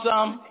teach them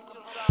some.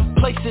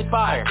 Place it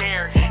fire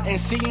and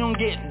see them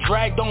get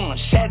dragged on.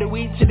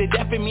 Shadowy to the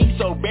death in me,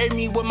 so bury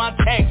me with my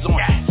tags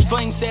on.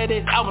 Spling said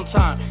it's album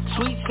time.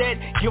 Sweet said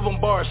give them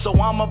bars, so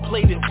I'ma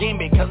play this game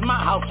because my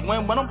house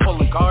win when I'm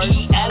pulling cards.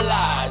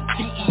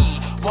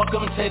 E-L-I-T-E.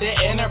 Welcome to the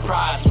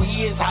enterprise. We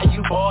is how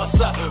you boss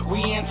up.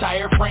 We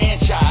entire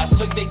franchise.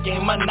 Took the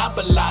game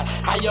monopolized.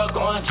 How y'all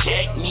gonna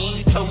check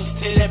me?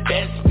 Toast to the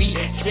best beat.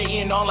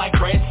 Spitting on like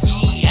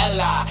Gretzky.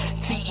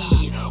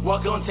 L-I-T-E.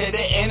 Welcome to the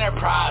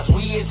enterprise.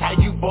 We is how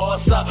you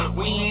boss up.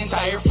 We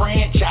entire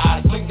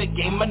franchise. Took the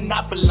game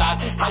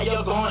monopolized. How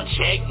y'all gonna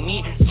check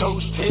me?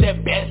 Toast to the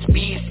best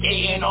beat.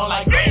 Skating on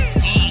like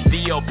Gretzky.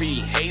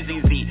 D.O.P.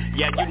 Hazy Z.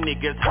 Yeah, you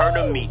niggas heard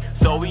of me.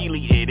 So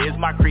elite, it is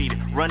my creed.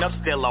 Run up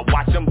still, I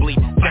watch them bleed.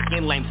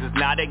 Checking lanes is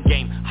not a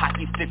game.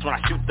 Hockey sticks when I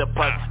shoot the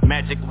puck.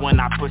 Magic when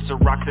I push the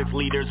rock. 6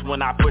 leaders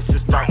when I push the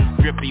start.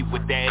 Drippy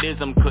with that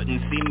ism.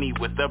 Couldn't see me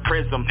with the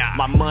prism.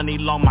 My money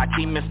long, my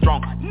team is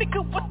strong.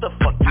 Nigga, what the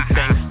fuck you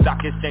saying?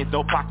 Stock exchange,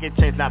 no pocket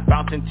change. Not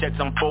bouncing checks,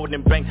 I'm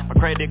folding bank. My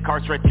credit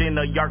card stretch in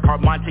a yard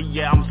card. Monty,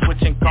 yeah, I'm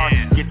switching cars.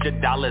 Get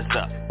your dollars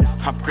up.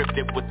 I'm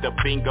cryptic with the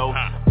bingo,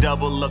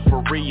 double up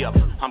for re-up.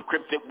 I'm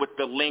cryptic with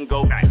the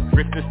lingo,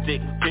 grip the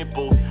stick,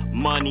 pitbull.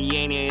 Money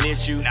ain't an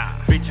issue.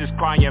 Bitches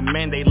crying,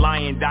 man, they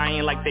lying,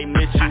 dying like they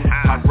miss you.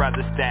 I'd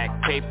rather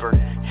stack paper,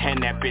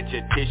 hand that bitch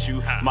a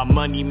tissue. My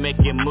money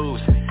making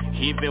moves,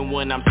 even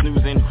when I'm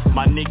snoozing.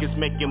 My niggas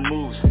making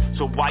moves,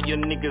 so why your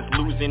niggas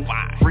losing?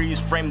 Freeze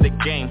frame the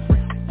game.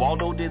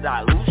 Waldo, did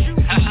I lose you?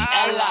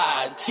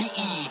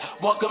 E-L-I-T-E.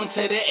 Welcome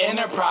to the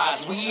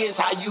enterprise. We is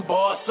how you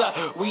boss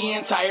up. We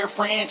entire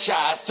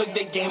franchise. Took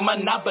the game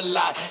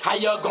monopolized. How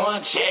y'all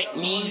gonna check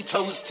me?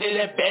 Toast to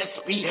the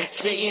best beat.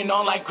 Spitting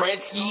on like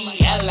Gretzky.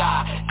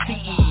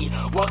 E-L-I-T-E.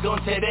 Welcome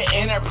to the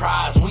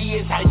enterprise. We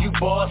is how you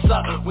boss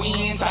up. We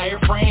entire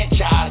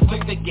franchise.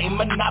 Took the game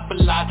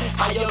monopolized.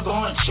 How y'all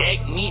gonna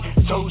check me?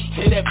 Toast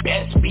to the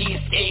best beat.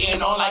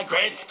 Skating on like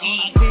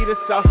Gretzky. See the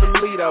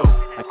Sausalito.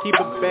 I keep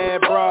a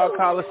bad broad,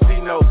 call her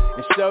C-No,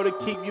 and show to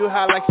keep you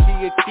high like she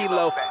a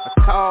kilo.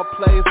 I call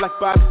plays like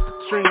Bobby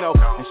Petrino,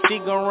 and she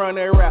gon' run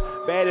that rap.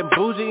 Bad and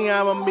bougie,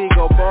 I'm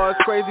amigo. Boys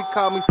crazy,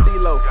 call me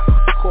CeeLo.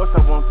 Of course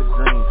I want the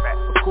dream.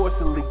 Of course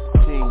the leak the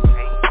team.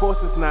 Of course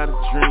it's not a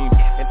dream.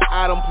 And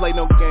I don't play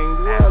no games,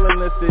 well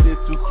unless it is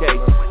 2K.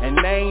 And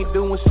they ain't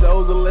doing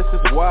shows unless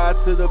it's wide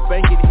to the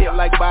bank. It hit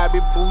like Bobby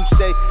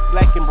Boucher.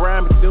 Black and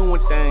brown be doing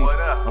things.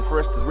 I'm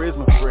fresh,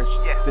 charisma fresh.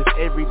 Just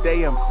every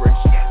day I'm fresh.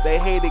 They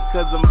hate it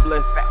cause I'm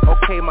blessed.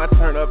 Okay, my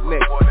turn up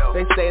next.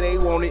 They say they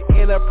want it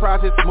in a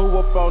process, move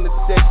up on the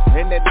check.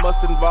 And that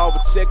must involve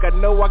a check. I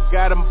know I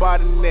got them by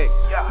the neck.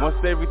 Once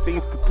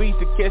everything's complete,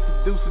 to catch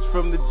the deuces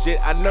from the jet.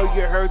 I know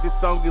you heard this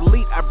song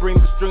elite. I bring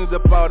the strings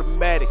up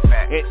automatic.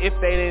 And if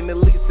they ain't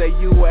elite, say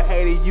you a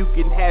hater, you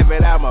can have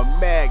it. I'm a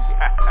magnet.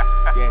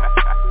 Yeah,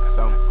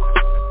 so.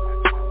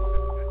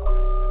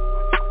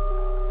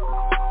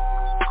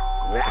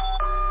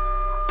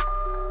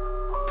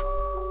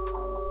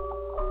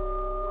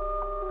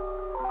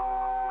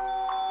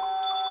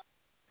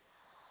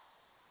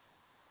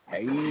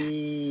 Hey,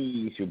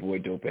 it's your boy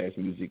Dope Ass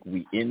Music.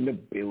 We in the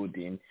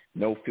building.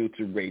 No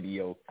Filter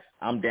Radio.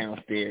 I'm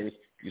downstairs.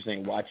 You're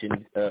saying watching,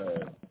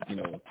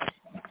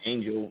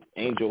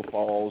 Angel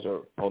Falls,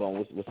 or hold on,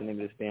 what's the name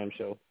of this damn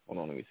show? Hold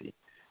on, let me see.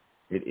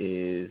 It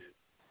is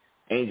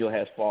Angel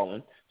Has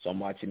Fallen. So I'm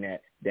watching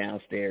that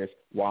downstairs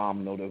while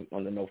I'm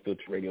on the No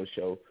Filter Radio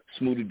show.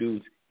 Smoothie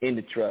dudes in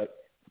the truck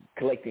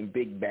collecting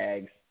big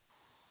bags.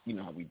 You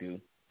know how we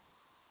do.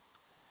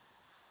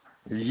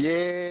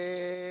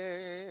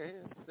 Yes,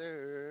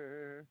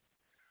 sir.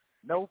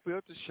 No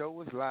Filter show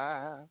is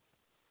live.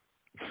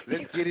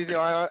 Let's get it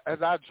on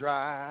as I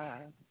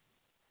drive.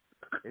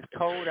 It's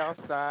cold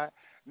outside.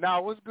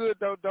 Nah, what's good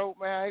though, dope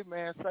man? Hey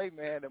man, say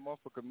man, that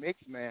motherfucker mix,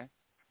 man.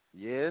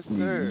 Yes,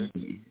 sir.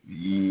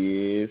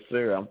 Yes,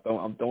 sir.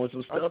 I'm throwing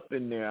some stuff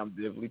in there. I'm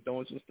definitely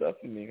throwing some stuff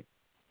in there.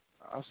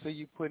 I see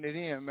you putting it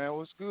in, man.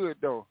 What's good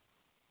though?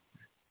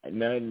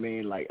 Nothing,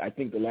 man. Like I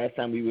think the last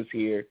time we was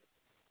here,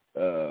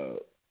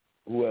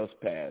 who else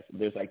passed?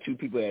 There's like 2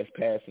 people that's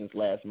passed since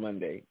last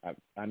Monday.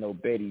 I know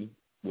Betty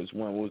was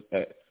one. Was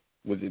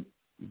it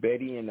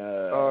Betty and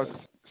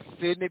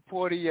Sidney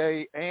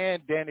Poitier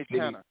and Danny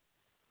Tanner?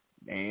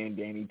 And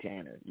Danny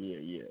Tanner,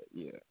 yeah.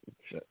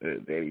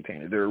 Danny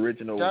Tanner, the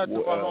original. Shout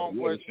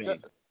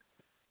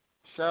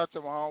out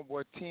to my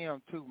homeboy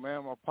Tim too,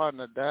 man. My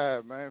partner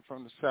died, man,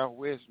 from the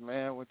Southwest,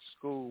 man. Went to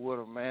school with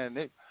him,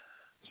 man.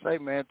 Say,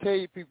 man, tell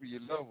your people you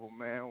love them,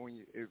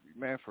 man.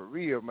 Man, for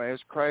real, man,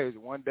 it's crazy.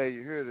 One day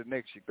you're here, the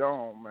next you're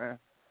gone, man.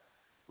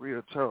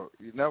 Real talk.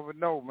 You never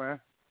know, man.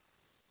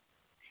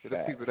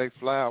 The people, they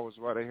flowers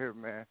while they're here,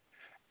 man.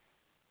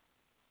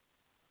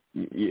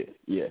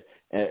 Yeah.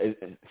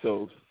 And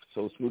so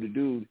Smoothie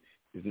Dude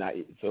is not.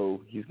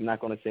 So he's not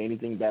going to say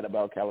anything bad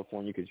about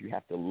California because you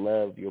have to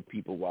love your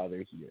people while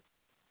they're here.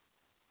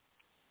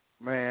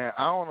 Man,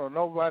 I don't know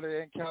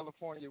nobody in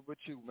California but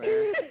you,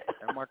 man,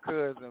 and my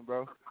cousin,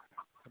 bro.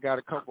 I got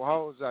a couple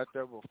hoes out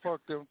there, but fuck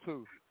them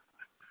too.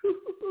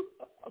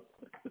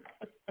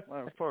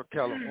 Man, fuck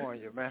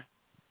California, man.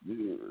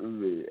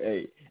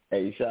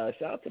 Hey,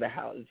 shout out to the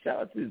house.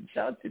 Shout out to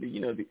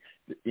the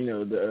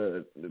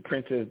the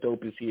Princess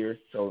Dope is here.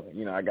 So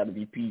I got to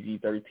be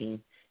PG-13,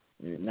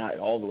 not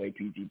all the way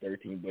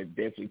PG-13, but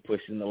definitely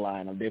pushing the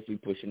line. I'm definitely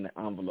pushing the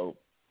envelope.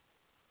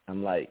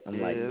 I'm like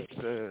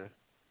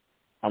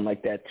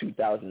that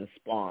 2000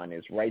 Spawn.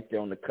 It's right there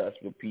on the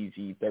cusp of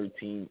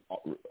PG-13,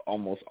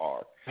 almost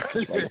R.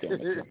 It's right there on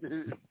the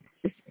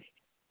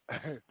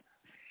cusp.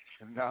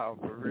 No,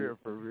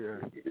 for real.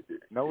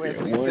 No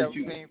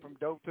NC-17 from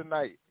Dope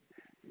Tonight.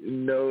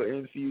 No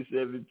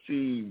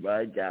NC-17,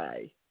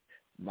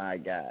 my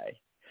guy.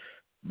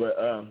 But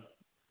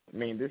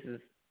man, this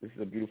is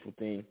a beautiful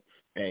thing.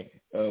 Hey,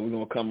 we're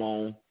gonna come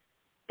on,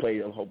 play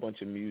a whole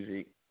bunch of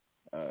music.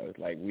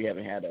 Like we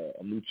haven't had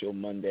a Mucho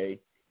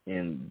Monday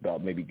in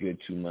about maybe good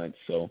 2 months.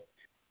 So,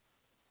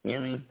 you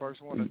know what I mean?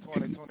 First one of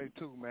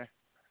 2022, man.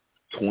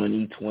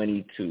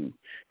 2022.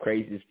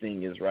 Craziest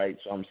thing is, right,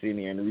 so I'm sitting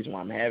here, and the reason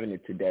why I'm having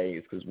it today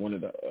is because one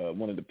of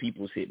the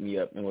peoples hit me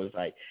up and was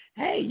like,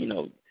 hey,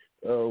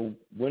 when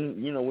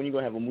you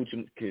gonna have a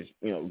mucho, because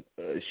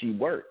she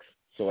works,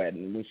 so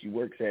when she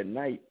works at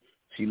night,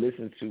 she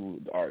listens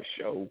to our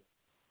show,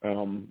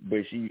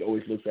 but she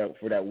always looks out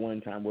for that one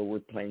time where we're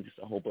playing just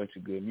a whole bunch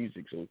of good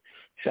music. So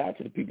shout out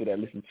to the people that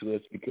listen to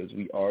us, because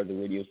we are the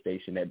radio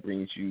station that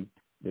brings you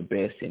the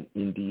best in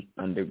indie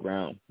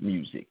underground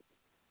music.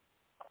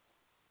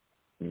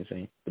 You know what I'm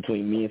saying?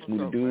 Between me and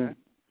Smoothie Dude,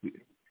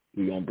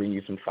 we gonna bring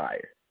you some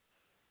fire.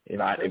 If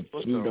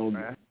Smoothie don't,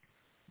 man.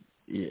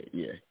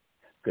 Yeah.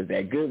 Cause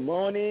that good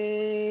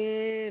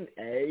morning,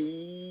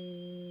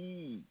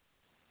 hey.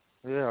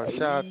 Yeah,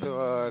 shout out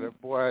to the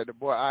boy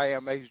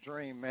IMH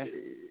Dream, man.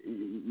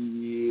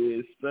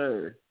 Yes,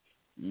 sir.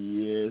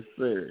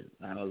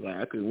 I was like,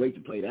 I couldn't wait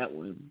to play that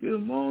one.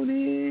 Good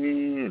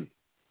morning.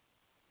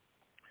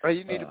 Hey,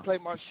 you need to play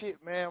my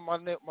shit, man. My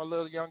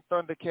little young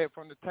Thundercat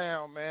from the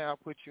town, man. I'll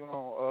put you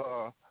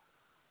on.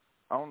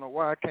 I don't know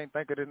why I can't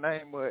think of the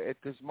name at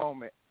this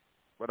moment,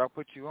 but I'll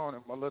put you on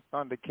it. My little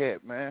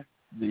Thundercat, man.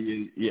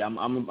 Yeah, I'm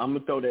gonna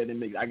throw that in the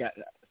mix.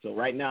 So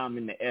right now I'm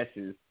in the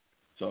S's,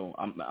 so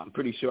I'm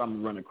pretty sure I'm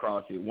gonna run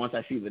across it. Once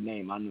I see the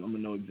name, I'm gonna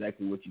know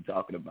exactly what you're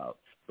talking about.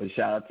 But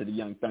shout out to the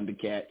young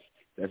Thundercats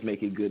that's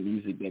making good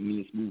music that me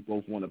and Smooth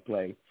both want to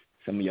play.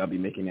 Some of y'all be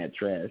making that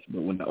trash,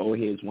 but when the old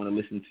heads want to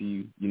listen to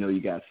you,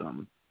 you got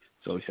something.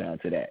 So shout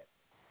out to that.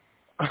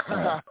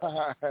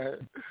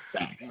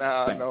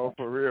 No,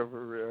 for real.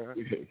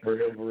 for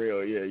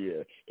real,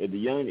 yeah. If the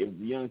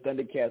young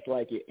Thundercats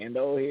like it and the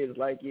old heads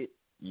like it,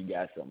 you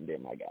got something there,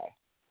 my guy.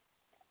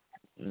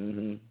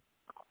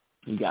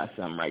 You got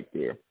something right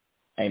there.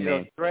 Hey,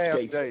 man.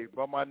 Draft day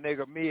by my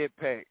nigga Mid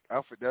Pack.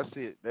 That's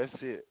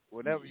it.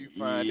 Whenever you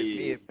find it,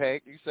 Mid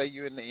Pack, you say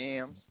you in the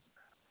M's.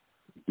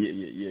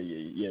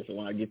 Yeah. So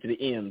when I get to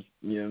the M's,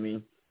 you know what I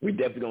mean? We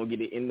definitely gonna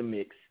get it in the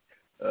mix.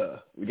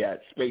 We got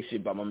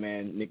Spaceship by my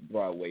man Nick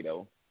Broadway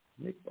though.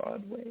 Nick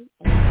Broadway.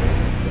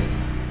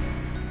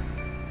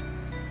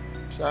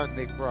 Shout out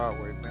Nick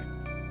Broadway, man.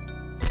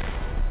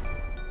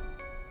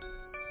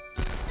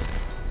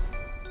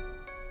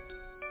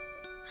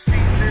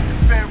 Seasoned the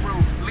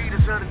Pharaoh,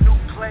 leaders of the new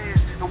class,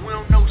 and we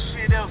don't know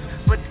shit else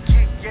but to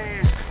kick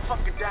gas.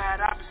 Fucking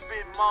died, I been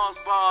spitting Mars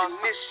bars.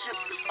 This ship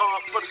is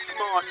art for the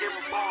smart in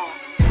my bar.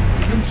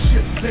 New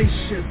ship,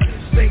 spaceship,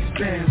 space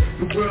down.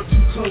 The world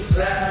too close,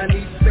 I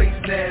need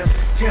space now.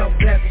 Count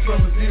back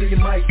from a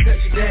zillion might touch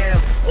you down.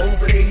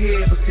 Over their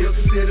head, but still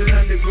considered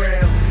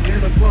underground.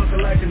 In a bunker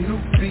like a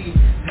nuke beat.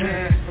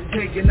 I'm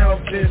taking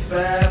off in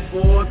 5,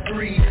 4,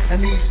 3. I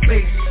need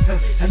space,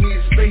 I need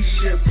a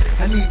spaceship.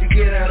 I need to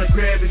get out of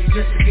gravity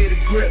just to get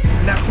a grip.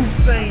 Now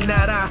who's saying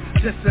that I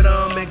just said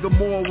and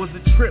Gomorrah was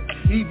a trip?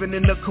 Even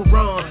in the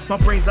Quran, my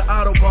brain's an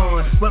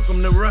Autobahn.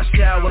 Welcome to rush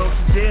hour,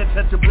 don't you dare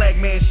touch a black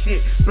man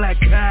shit, black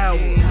power.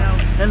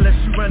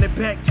 Unless you run it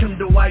back, Tim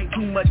the White,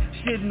 too much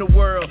shit in the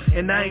world,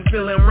 and I ain't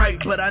feeling right,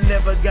 but I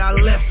never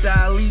got left,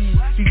 I leave.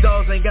 These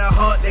dogs ain't got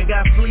heart, they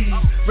got fleas.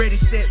 Ready,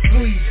 set,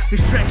 free. This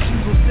track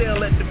shoes will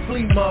sell at the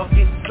flea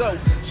market. So,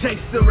 chase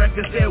the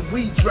records that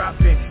we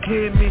dropping.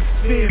 Hear me,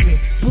 fear me,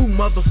 boo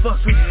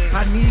motherfuckers.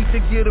 I need to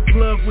get a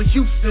plug with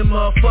Houston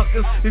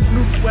motherfuckers. This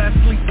new swag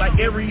sleep like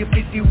Area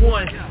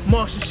 51.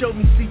 Marshall showed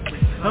me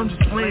secrets, I'm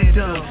just playing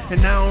dumb.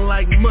 And I don't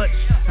like much,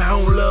 I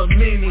don't love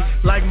many.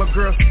 Like my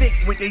girl thick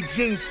with they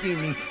jeans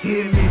skinny.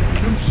 Hear me,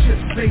 new ship,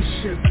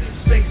 spaceship,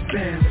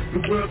 spacebound.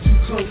 The world too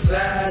close,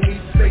 I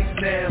need space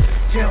now.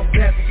 Count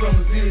back from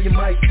a zillion,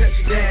 might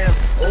touch down.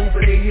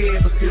 Over their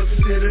head, but still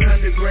considered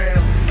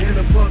underground. In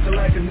a bunker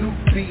like a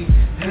nuke beat.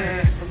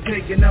 I'm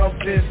taking off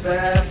in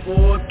 5,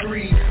 4,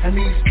 3. I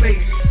need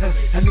space,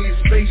 I need a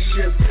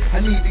spaceship. I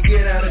need to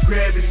get out of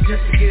gravity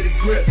just to get a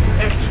grip.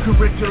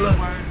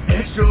 Extracurricular,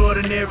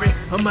 extraordinary.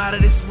 I'm out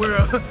of this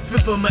world,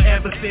 fit for my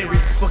adversary.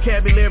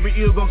 Vocabulary,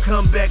 ill gon'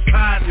 come back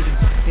positive.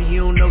 And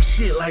you don't know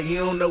shit like you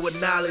don't know what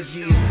knowledge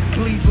is.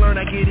 Please learn,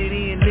 I get it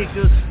in,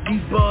 nigga.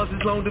 These bars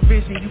is long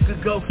division, you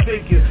could go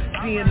figure.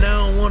 Seeing I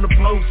don't wanna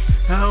boast,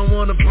 I don't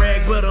wanna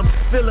brag, but I'm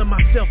feeling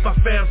myself, I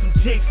found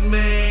some chicks,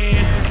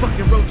 man.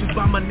 Fucking roaches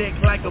by my neck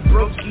like a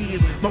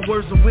broochie. My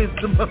words of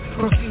wisdom,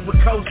 proceed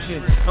with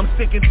coaching. I'm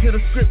sticking to the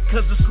script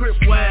cause the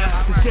script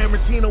wild. The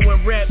Tarantino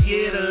and rap,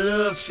 yeah, the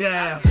love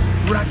child.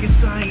 Rocket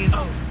science,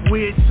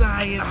 weird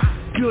science,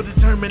 pure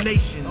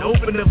determination,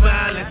 open to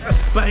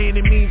violence. By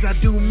any means I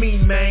do me,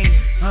 man.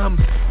 I'm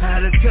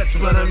out of touch,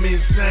 but I'm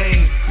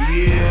insane.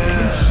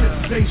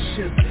 Yeah.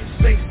 Spaceship,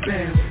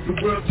 spacebound.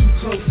 The world too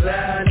close,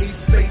 I need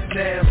space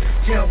now.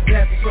 Count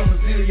back from a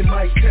zillion,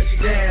 might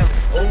touch down.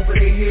 Over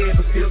their head,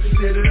 but still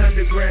considered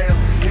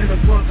underground. In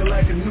a bunker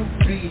like a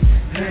nuke beat.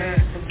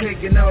 I'm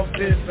taking off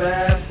in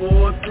 5,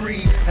 4,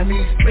 3. I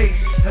need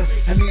space,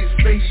 I need a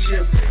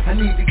spaceship. I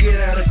need to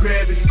get out of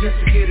gravity just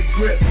to get a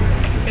grip.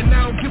 And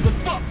I don't give a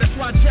fuck, that's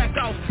why I jack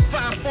off.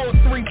 5, 4,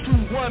 3,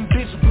 2, 1,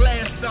 bitch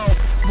blast off.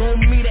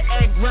 Want me to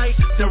act right,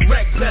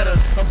 direct better.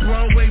 A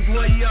Broadway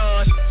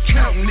voyage,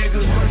 count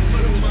niggas. Work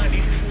for the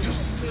money,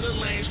 deuces to the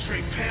lane,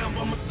 straight pound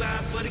by my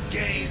side for the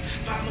game.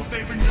 5 my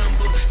favorite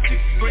number,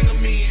 6 bring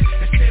them in,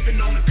 and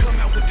 7 on the come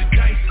out with the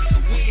dice to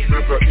win.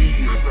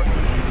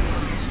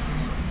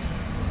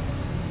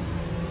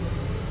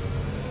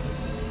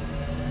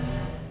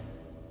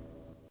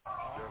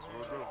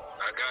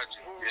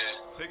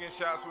 Taking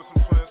shots with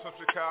some twins from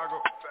Chicago.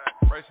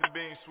 Rice and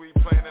beans, sweet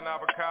plain and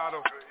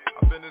avocado.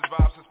 I've been this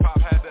vibe since Pop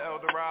had the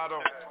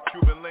Eldorado.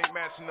 Cuban link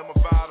matching the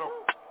Movado.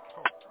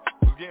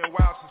 Was getting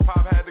wild since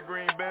Pop had the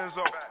green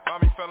Benzo.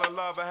 Mommy fell in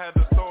love, I had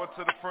to throw it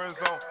to the friend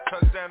zone.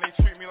 Touchdown, they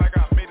treat me like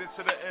I made it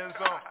to the end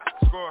zone.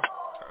 Score.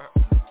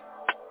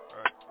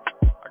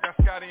 I got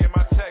Scotty in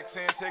my text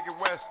saying take it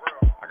west.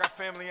 I got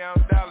family out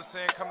in Dallas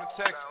saying come to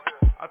Texas.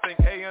 I think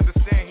A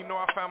understand, he know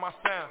I found my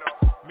sound.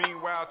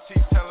 Meanwhile,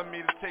 Chief telling me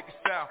to take it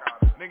south.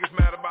 Niggas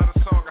mad about a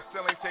song, I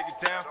still ain't take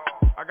it down.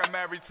 I got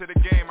married to the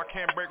game, I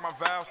can't break my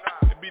vows.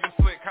 It be them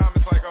slick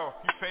comments like, oh,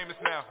 you famous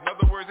now. In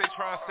other words, they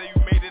try and say you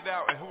made it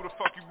out, and who the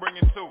fuck you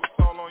bringing to? It's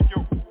all on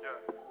you.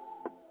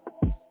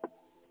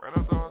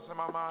 Random thoughts in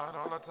my mind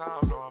all the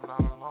time, no, I'm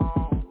not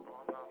alone.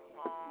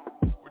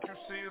 What you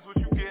see is what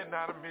you getting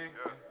out of me.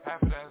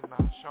 Half of that is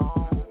not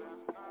shown.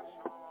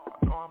 I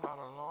know I'm not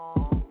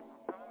alone.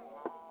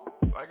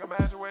 Like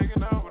imagine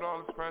waking up with all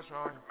this pressure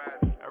on you.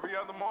 Every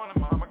other morning,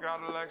 mama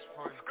got a lecture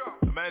for you.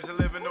 Imagine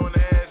living on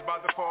the edge,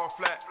 about to fall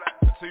flat.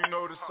 Until you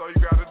notice all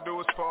you gotta do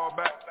is fall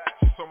back.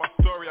 She saw my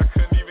story, I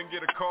couldn't even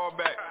get a call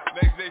back.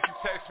 Next day she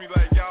texts me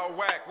like, y'all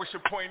whack. What's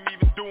your point in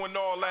even doing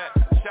all that?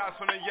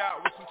 Shots on the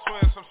yacht with some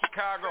twins from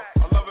Chicago.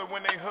 I love it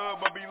when they hood,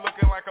 but be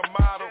looking like a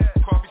model.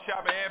 Coffee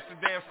shop in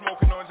Amsterdam,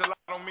 smoking on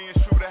gelato. Me and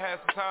Shooter had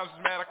some times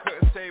was mad I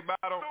couldn't stay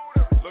bottle.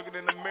 Looking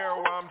in the mirror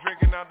while I'm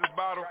drinking out this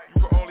bottle.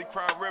 You can only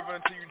cry river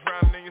until you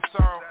drowning in your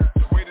sorrow.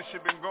 The way this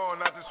shit been going,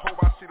 I just hope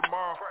I see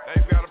tomorrow.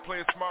 Now you gotta play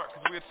it smart,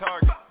 cause we a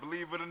target.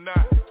 Believe it or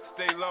not,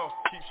 stay low,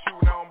 keep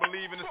shooting, I don't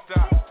believe in the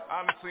stop.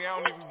 Honestly, I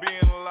don't even be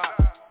in a lot.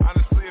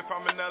 Honestly, if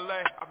I'm in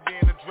LA, I be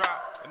in the drop.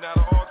 And out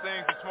of all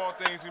things, the small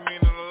things you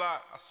mean a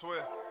lot, I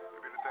swear. It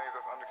be the things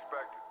that's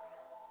unexpected.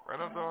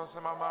 Random thoughts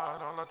in my mind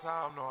all the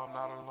time, no, I'm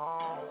not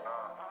alone.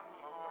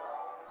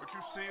 What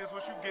you see is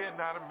what you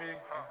getting out of me,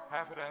 and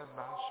half of that is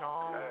not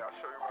shown. Hey, I'll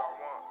show you what I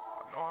want.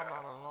 I know I'm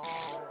not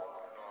alone.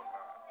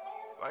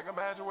 Like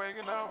imagine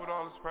waking up with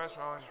all this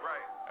pressure on you.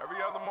 Every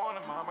other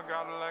morning, mama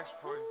got a lecture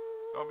for you.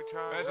 Don't be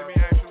trying. Imagine me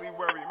actually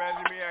worried.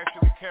 Imagine me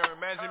actually caring.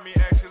 Imagine me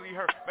actually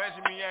hurt.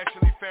 Imagine me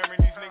actually fearing.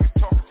 These niggas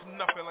talking for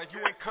nothing. Like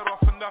you ain't cut off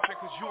for nothing.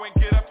 Cause you ain't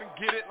get up and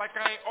get it. Like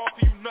I ain't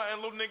offer you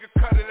nothing. Little nigga,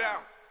 cut it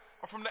out.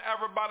 I'm from the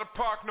era by the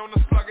park, known to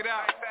slug it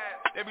out.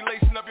 They be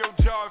lacing up your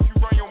jaw if you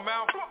run your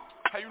mouth.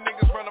 How you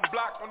niggas run a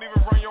block, don't even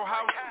run your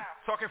house.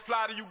 Talking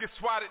fly to you get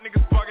swatted,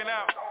 niggas bugging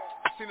out.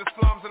 I seen the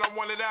slums and I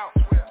wanted out.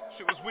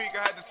 Shit was weak,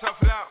 I had to tough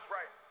it out.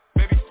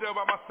 Baby still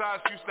by my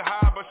side, she used to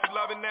hide, but she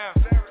love it now.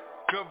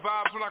 Good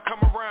vibes when I come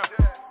around,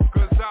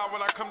 good time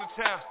when I come to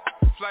town.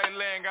 Flight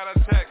land, got a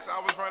text, I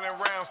was running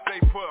around,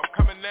 stay put, I'm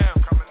coming down.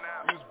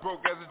 You was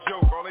broke as a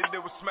joke, all they did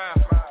was smile.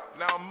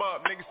 Now I'm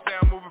up, niggas say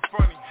I'm moving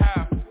funny,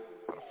 how?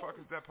 How the fuck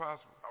is that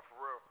possible?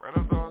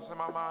 Random thoughts in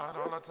my mind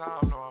all the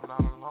time, no I'm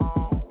not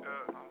alone.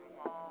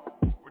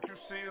 What you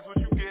see is what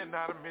you getting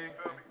out of me,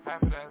 half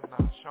of that's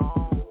not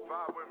shown.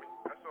 Vibe with me,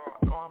 that's all.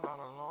 I know I'm not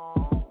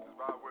alone. Just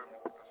vibe with me,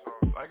 that's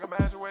all. Like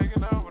imagine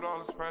waking up with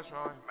all this pressure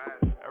on you.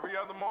 Every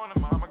other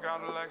morning, mama got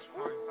a lecture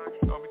for you.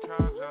 Don't be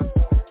trying to judge.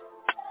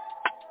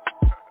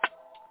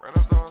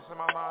 Random thoughts in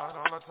my mind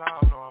all the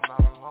time, no I'm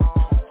not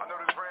alone. I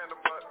know this random,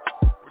 but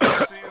what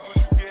you see is what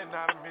you getting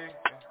out of me,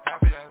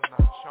 half of that's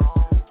not shown.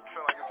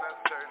 Feel like it's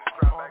necessary to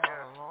drop back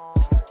in.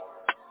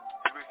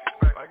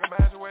 Like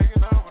imagine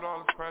waking up with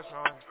all this pressure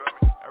on you.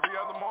 Every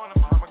other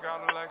morning, mama got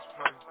a lecture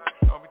for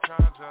you. Don't be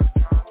trying to judge.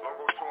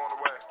 Logo 2 on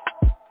the way.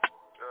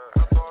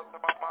 Random thoughts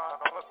in my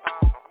mind all the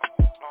time, no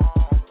I'm not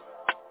alone.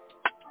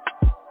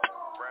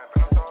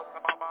 Random thoughts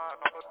in my mind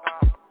all the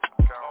time.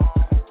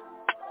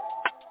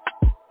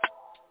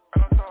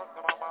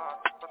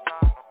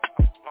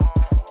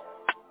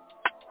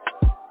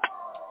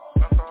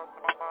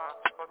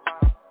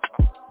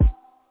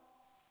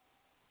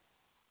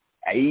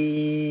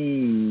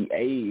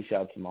 Hey,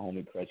 shout out to my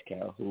homie Crush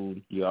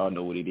Calhoun. You all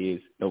know what it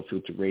is. No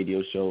Filter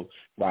Radio Show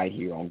right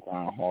here on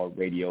Grind Hard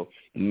Radio.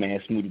 And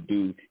man, Smooth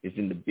Dude is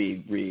in the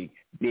big rig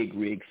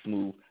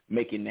Smooth,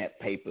 making that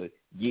paper,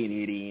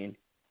 getting it in.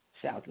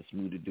 Shout out to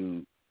Smooth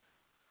Dude.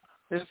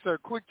 It's a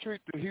quick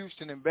trip to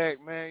Houston and back,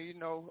 man. You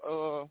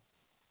know,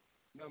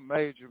 nothing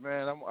major,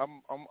 man.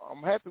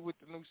 I'm happy with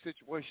the new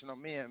situation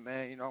I'm in,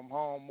 man. You know, I'm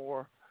home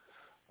more,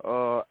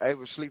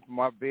 able to sleep in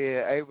my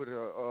bed, able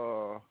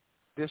to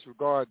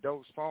disregard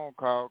those phone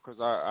calls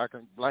because I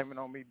can blame it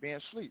on me being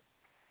asleep.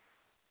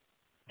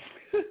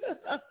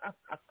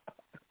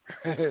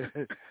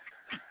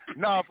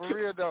 Nah, for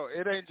real though,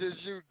 it ain't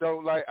just you though.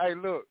 Like, hey,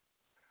 look,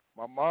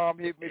 my mom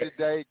hit me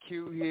today.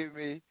 Q hit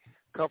me.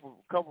 Couple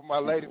of my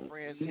lady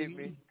friends hit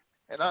me,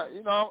 and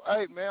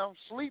hey man, I'm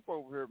asleep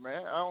over here,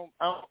 man. I'm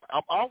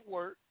off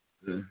work.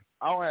 I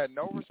don't have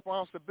no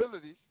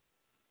responsibilities,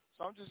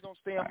 so I'm just gonna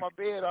stay in my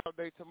bed all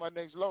day till my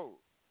next load.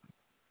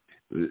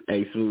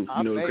 Hey, Smooth,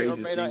 you know the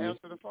craziest thing I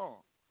answer the phone.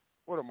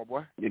 What up, my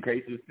boy? The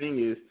craziest thing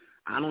is,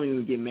 I don't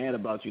even get mad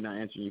about you not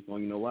answering your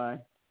phone. You know why?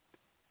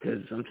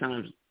 Because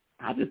sometimes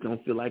I just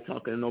don't feel like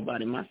talking to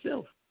nobody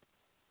myself.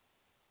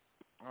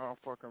 I'm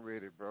fucking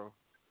ready, bro.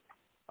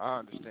 I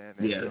understand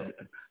that.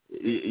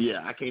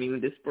 Yeah, I can't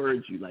even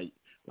discourage you. I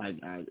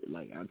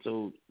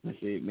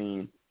said,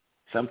 man,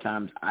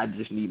 sometimes I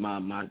just need my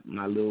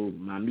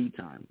me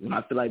time. When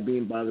I feel like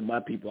being bothered by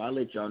people, I'll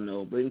let y'all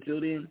know. But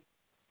until then,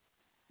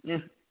 yeah.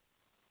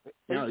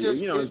 You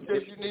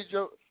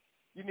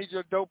need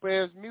your dope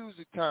ass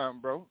music time,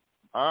 bro.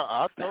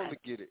 I totally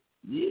get it.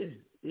 Yeah.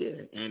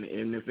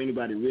 And if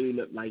anybody really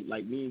look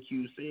like me and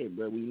Q said,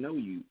 bro, we know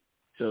you.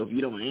 So if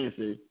you don't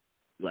answer,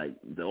 like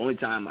the only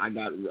time I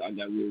got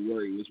real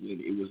worried was when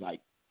it was like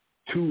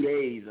 2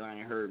 days I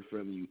ain't heard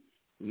from you.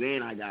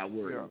 Then I got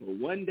worried. Yeah. But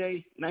one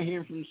day not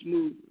hearing from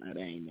Smooth, that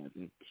ain't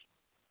nothing.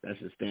 That's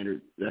the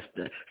standard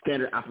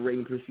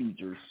operating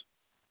procedures.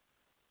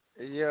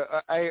 Yeah,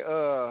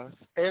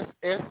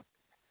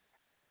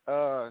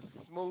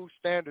 Smooth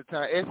Standard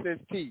Time,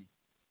 SST.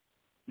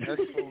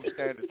 That's Smooth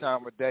Standard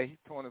Time a day,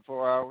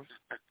 24 hours.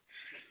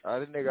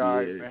 This nigga all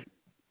right, man.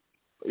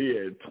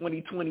 Yeah,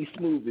 2020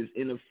 Smooth is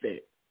in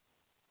effect.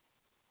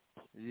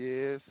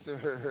 Yes,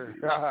 sir.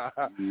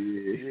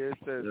 Yes,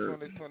 sir.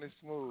 2020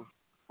 Smooth.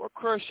 What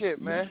Crush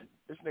it, man?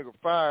 This nigga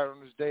fired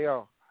on his day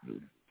off.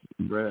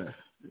 Bruh,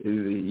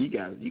 you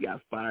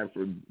got fired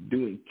for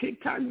doing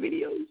TikTok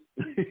videos?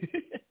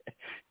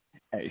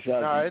 Hey,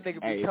 that nigga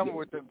be coming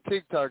with them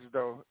TikToks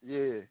though.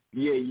 Yeah.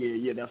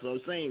 That's what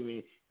I'm saying,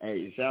 man.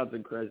 Hey, shout out to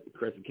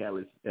Crescent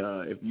Catalyst.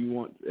 If you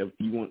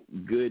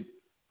want good,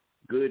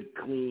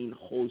 clean,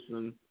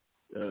 wholesome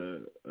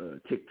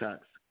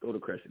TikToks, go to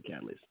Crescent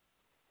Catalyst.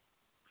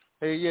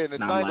 Hey, yeah. The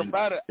thing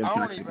about it, I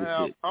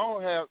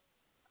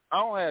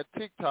don't have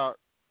TikTok,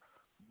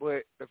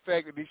 but the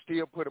fact that he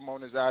still put him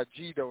on his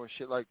IG though and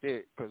shit like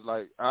that, because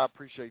like I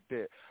appreciate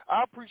that.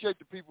 I appreciate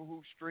the people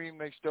who stream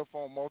their stuff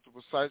on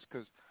multiple sites,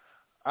 because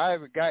I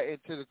haven't got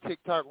into the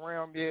TikTok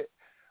realm yet,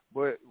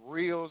 but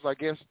Reels, I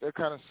guess they're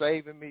kind of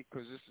saving me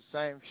because it's the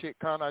same shit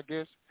kind of, I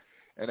guess.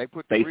 And they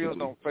put the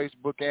Reels on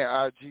Facebook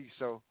and IG,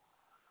 so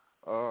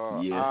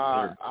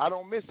I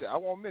don't miss it. I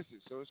won't miss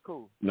it, so it's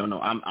cool. No,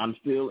 I'm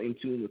still in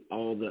tune with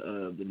all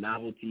the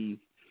novelties.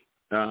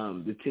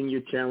 The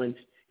 10-year challenge.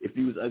 If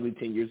you was ugly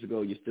 10 years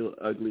ago, you're still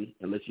ugly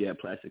unless you had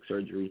plastic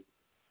surgery,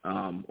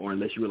 or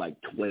unless you were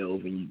like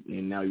 12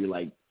 and now you're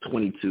like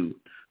 22.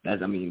 But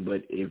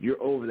if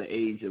you're over the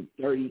age of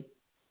 30,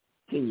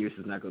 10 years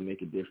is not going to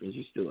make a difference.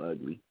 You're still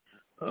ugly.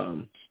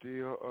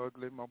 Still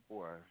ugly, my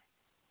boy.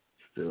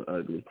 Still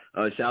ugly.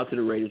 Shout out to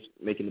the Raiders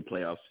making the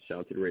playoffs.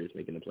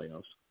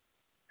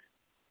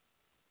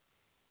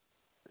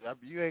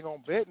 You ain't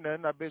gonna bet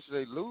nothing. I bet you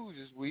they lose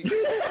this week.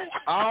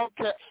 all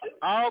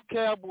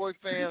Cowboy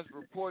fans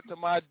report to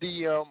my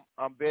DM.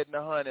 I'm betting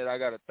 100. I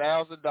got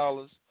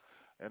 $1,000,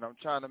 and I'm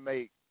trying to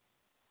make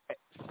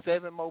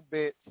 7 more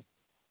bets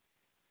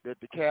that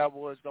the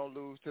Cowboys gonna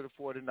lose to the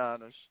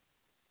 49ers.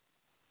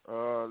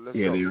 Let's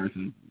go.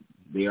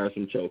 They are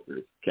some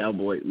chokers.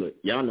 Cowboy, look,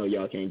 y'all know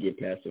y'all can't get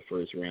past the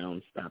first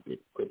round. Stop it.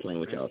 Quit playing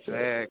with yourselves.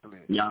 Exactly.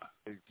 Y'all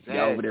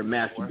over there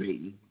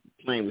masturbating,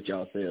 playing with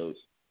yourselves.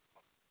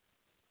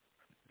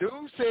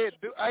 Dude said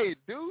I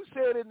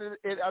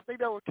think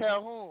that was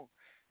Calhoun.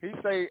 He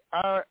say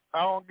I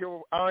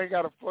ain't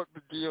got a fuck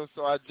to give,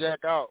 so I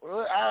jack out.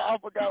 I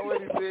forgot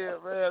what he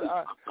said, man.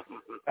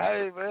 I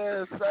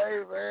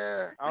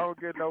don't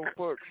get no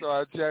fuck, so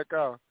I jack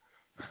out.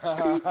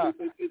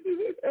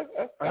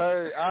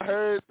 Hey, I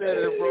heard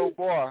that in Bro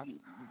Boy.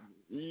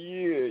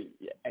 Yeah.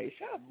 Hey,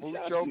 shout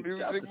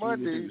Music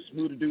Monday.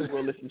 Smooth Dude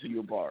will listen to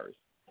your bars.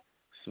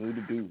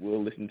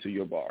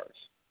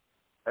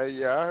 Hey,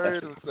 yeah, I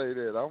heard him say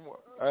that. I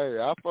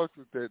fucked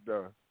with that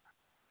though.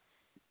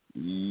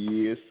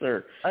 Yes,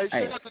 sir. Hey,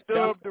 shout out to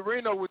Dub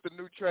Dorino with the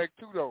new track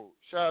too, though.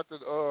 Shout out to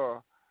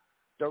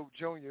Dope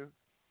Jr.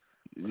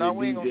 No,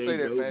 we ain't gonna say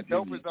that, man.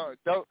 Dub is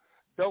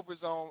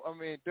on,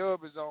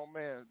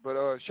 man.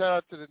 But shout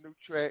out to the new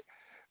track,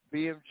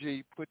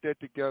 BMG. Put that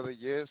together,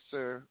 yes,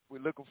 sir. We're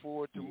looking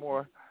forward to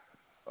more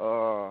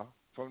from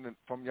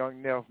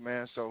Young Neff,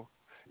 man. So,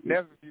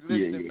 Neff, if you're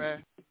listening,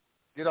 man,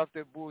 get off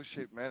that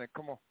bullshit, man, and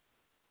come on.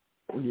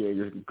 Yeah,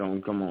 just come on,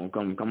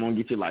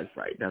 get your life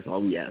right. That's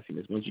all we asking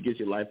is once you get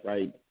your life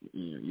right,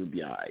 you'll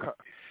be all right.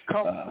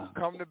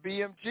 Come to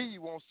BMG.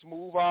 You want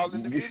smooth all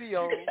in the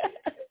video.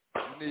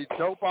 You need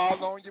dope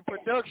all on your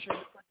production.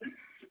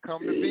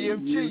 Come to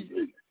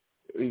BMG.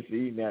 You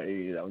see, now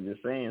I'm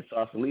just saying,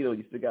 Sausalito,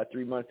 you still got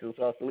 3 months till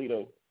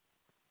Sausalito.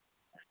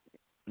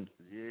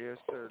 Yes,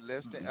 sir.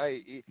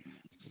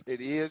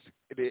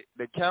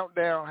 The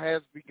countdown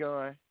has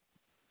begun.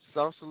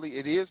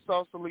 It is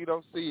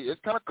Sausalito season. It's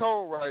kind of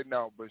cold right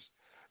now, but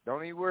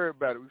don't even worry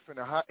about it. We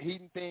finna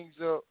heating things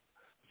up.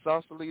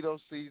 Sausalito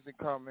season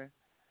coming.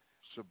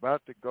 It's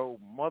about to go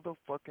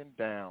motherfucking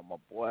down, my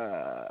boy.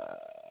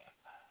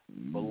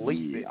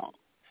 Believe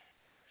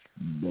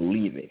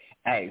it.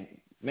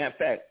 Hey, matter of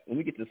fact, when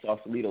we get to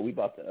Sausalito, we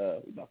about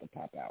to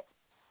pop out.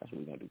 That's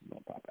what we're gonna do. We're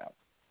gonna pop out.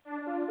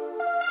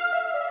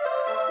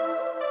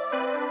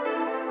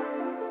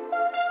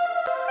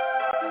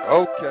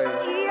 Okay.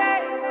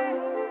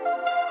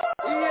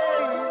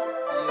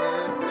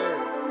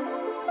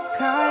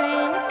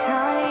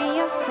 Calling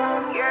your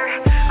phone.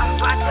 Yeah, I'm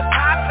about to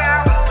pop out.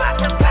 Yeah, I'm about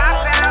to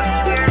pop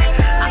out.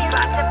 Yeah, I'm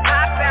about to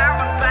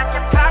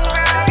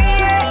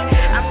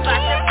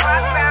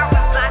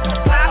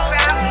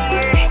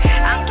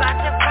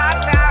pop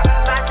out. Yeah, I'm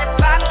about to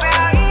pop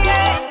out.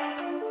 Yeah.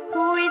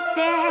 Who is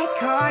that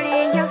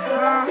calling your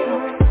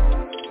phone?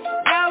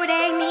 No, it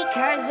ain't me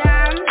 'cause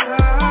I'm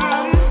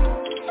home.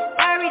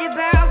 Worried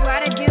about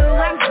what I do,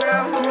 I'm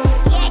grown.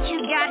 Yet you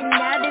got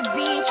another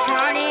bitch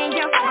calling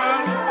your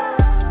phone.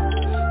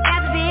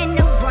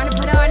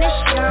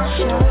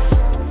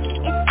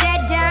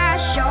 Instead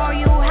I'll show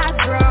you how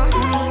grown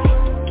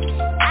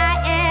I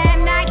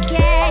am. I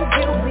can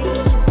do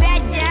it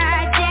better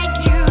than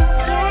you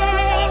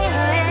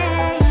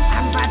can.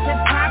 I'm about to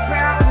pop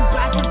out. I'm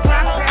about to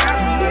pop out.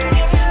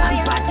 I'm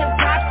about to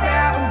pop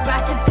out. I'm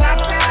about to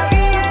pop out.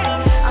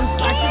 I'm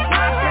about to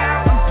pop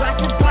out. I'm about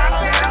to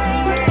pop out.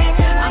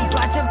 I'm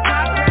about to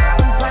pop out.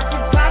 I'm about to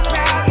pop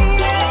out.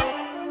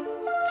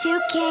 You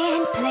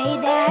can't play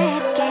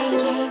that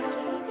game.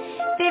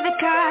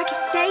 Vivica,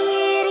 just say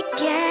it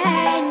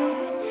again.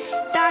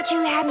 Thought you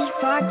had me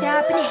fucked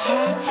up in the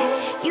head.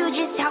 You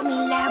just helped me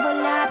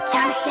level up,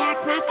 time to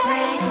stack my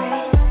bread.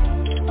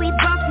 We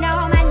both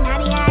know my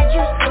nanny had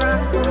you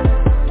sprung.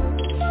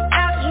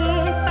 Out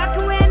here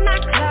fucking with my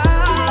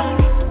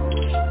clothes.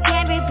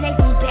 Can't replace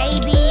me,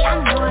 baby,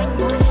 I'm one.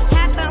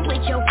 Have fun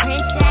with your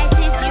princesses,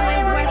 you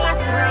ain't worth my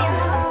throne.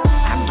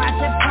 I'm about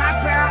to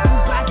pop out,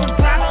 I'm about to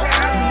pop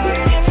out.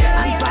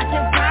 I'm about to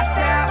pop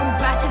out, I'm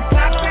about to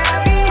pop out.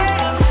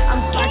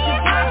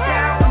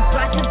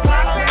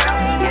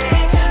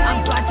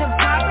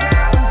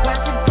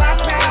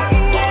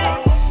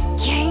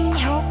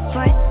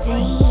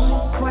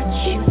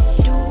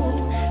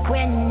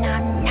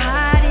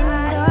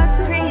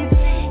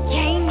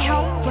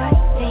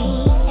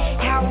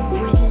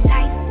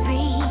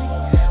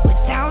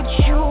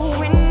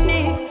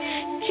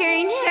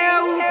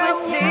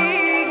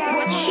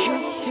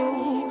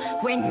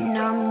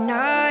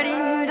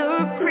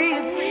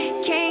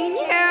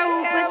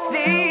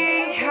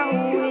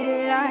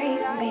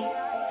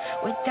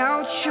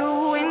 Without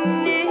you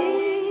in it.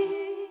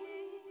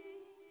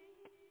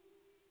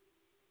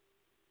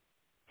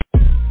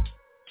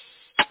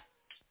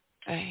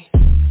 Hey.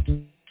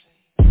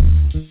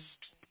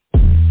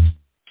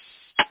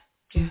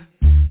 Yeah.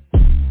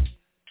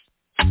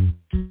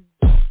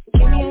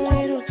 Give me a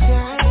little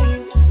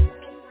time.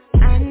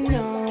 I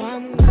know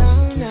I'm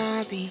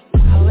gonna be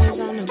always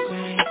on the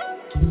grind.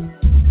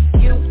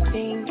 You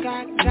think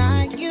I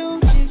got you,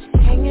 just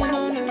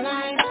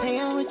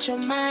out your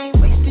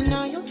mind, wasting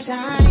all your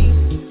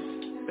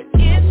time. But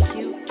if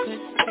you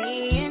could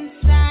see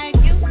inside,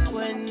 you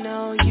would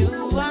know you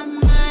are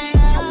my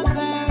lover.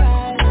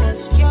 I love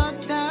you're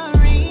the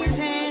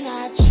reason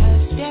I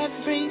trust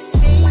every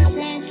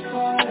season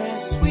for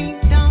us. We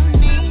don't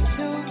need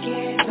to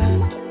give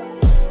up.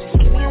 Just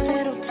give me a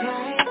little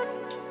time.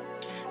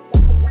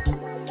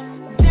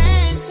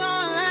 That's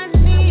all I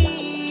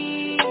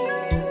need.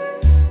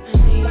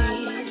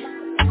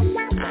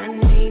 I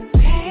need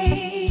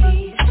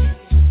patience.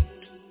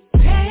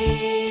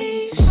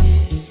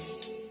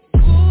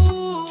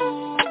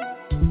 Ooh.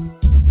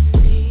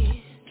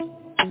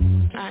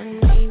 I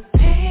need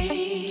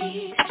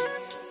patience.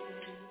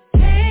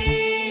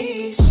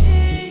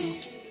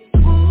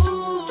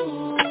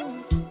 Ooh.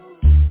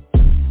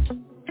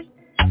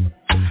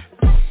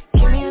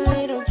 Give me a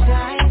little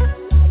time.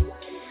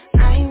 I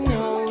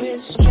know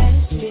it's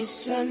stress,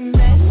 it's a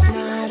mess,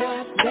 not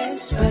our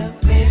best, but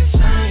we're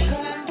fine.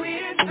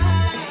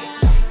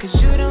 'Cause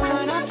you're the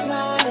one I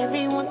want,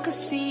 everyone could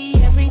see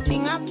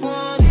everything I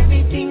want,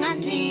 everything I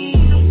need.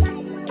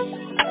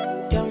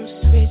 Don't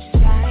switch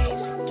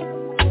sides.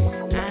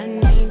 I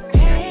need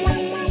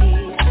patience.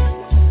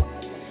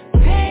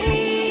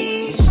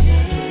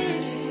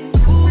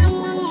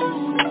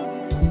 Ooh.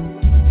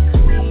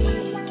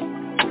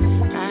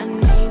 I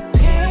need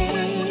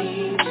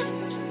patience.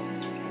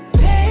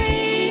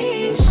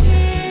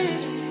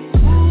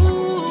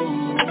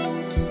 Ooh.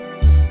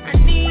 I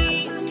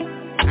need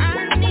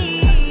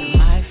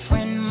my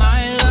friend,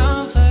 my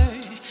lover.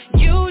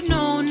 You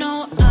know no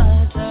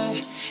other.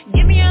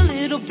 Give me a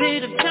little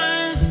bit of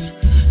time.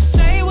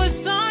 Say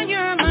what's on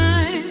your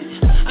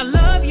mind. I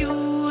love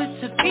you,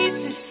 it's a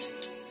pieces.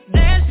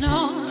 There's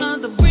no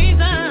other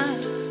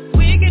reason.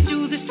 We can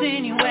do this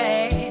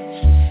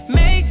anyway.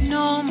 Make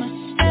no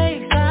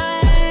mistakes. I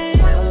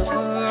love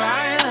her,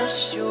 I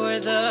love you're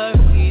the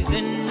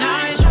reason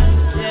I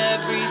trust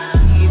every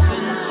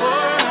season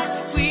for us.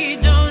 We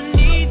don't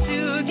need to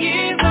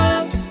give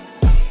up.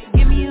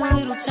 Give me a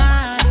little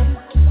time.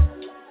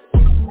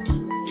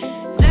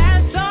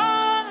 That's all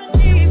I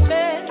need,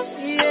 baby.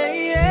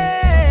 Yeah.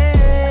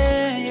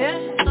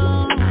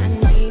 I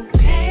need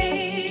patience.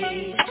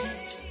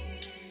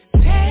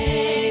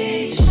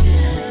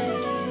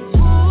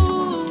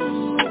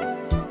 Ooh.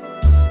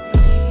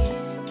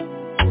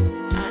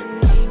 I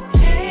need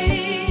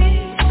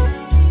patience.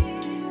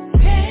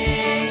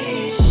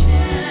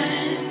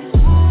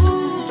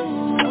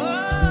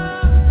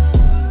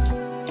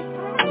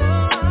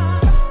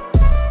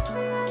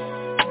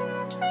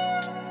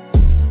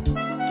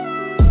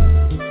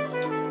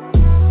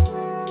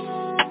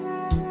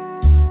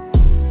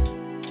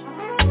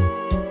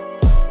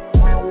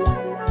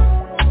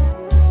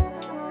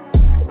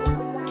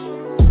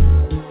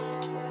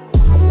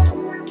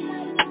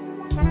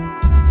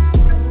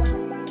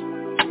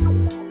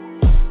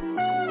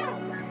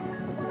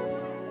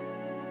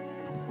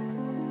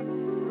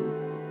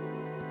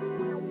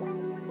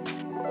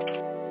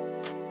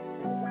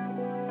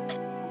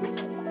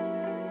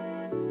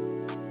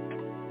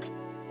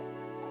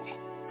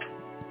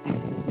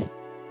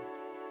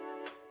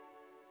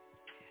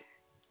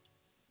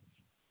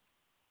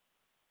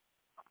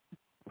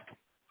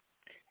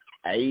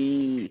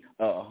 Hey,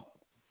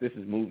 this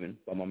is Moving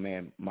by my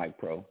man Mike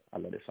Pro. I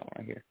love this song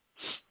right here.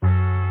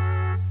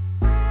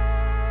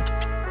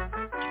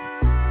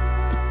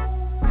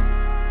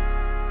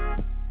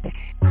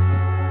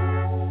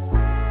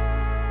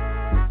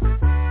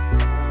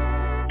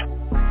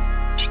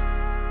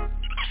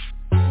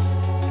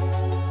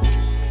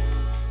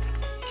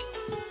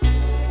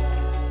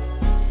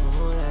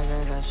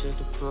 Shit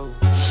to prove.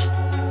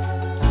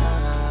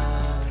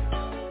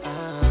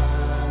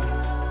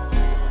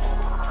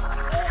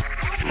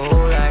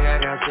 Move like I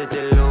got shit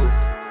to lose.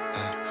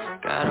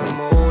 Gotta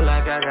move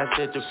like I got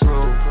shit to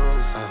prove.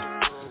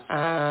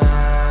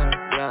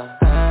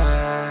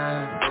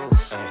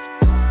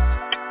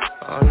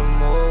 On the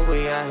move,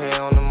 we out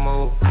here on the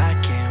move. I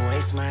can't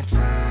waste my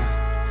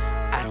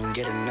time. I don't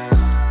get enough.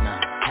 No,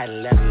 had to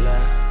level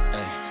up.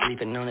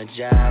 Sleeping on a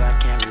job, I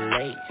can't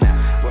relate.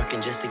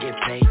 Working just to get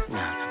paid.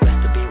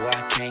 Blessed to be where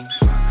I came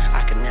from.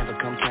 I could never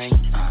complain.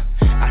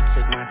 I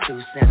took my 2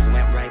 cents and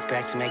went right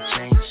back to make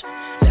change.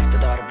 Left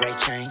with all the brake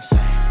chains.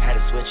 Had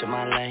to switch on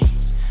my lane.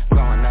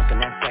 Growing up in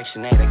that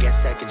section 8, I guess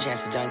second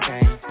chances done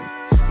came.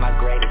 My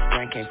greatest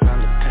strength came from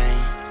the pain.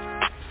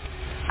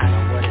 I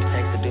know what it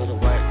takes to do the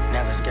work.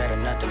 Never scared of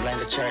nothing,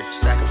 blame the church.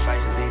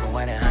 Sacrifices even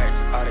when it hurts.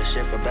 All this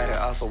shit for better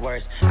or for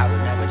worse. I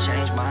would never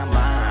change my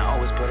mind.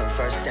 Always put them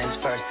first things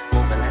first.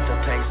 Moving at the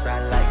pace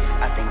I like.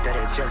 I think that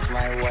it just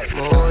might work.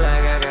 Move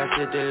like I got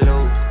shit to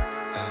lose.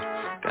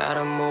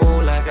 Gotta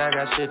move like I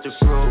got shit to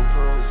prove.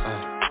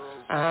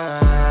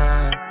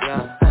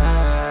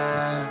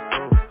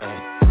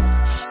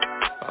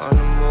 On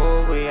the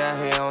move, we out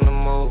here on the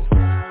move.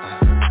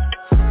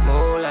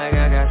 Move like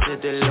I got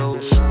shit to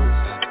lose.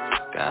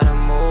 Gotta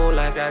move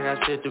like I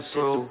got shit to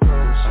prove.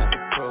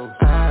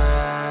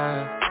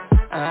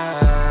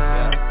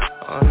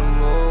 On the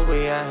move,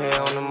 we out here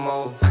on the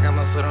move. I got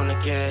my foot on the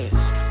gas.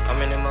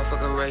 I'm in that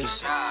motherfucker race.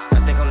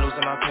 I think I'm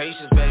losing my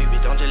patience, baby.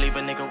 Don't just leave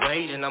a nigga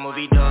waiting. I'ma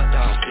be dog,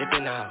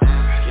 dipping out.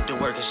 Get to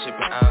work and ship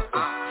it out.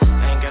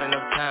 I ain't got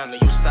enough time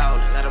and you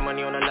stalling. A lot of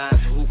money on the line,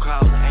 so who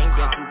callin'? I ain't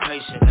been too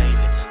patient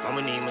lately.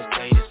 I'ma need my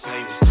status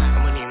papers.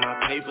 I'ma need my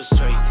paper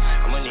straight.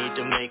 I'ma need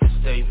to make a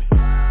statement.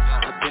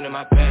 I've been in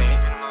my bag.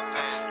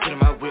 Get in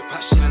my whip,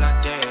 I shit and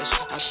I dash.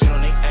 I shit on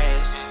they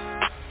ass.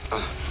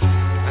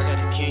 I got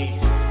the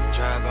keys.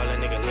 Drive all a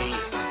nigga need.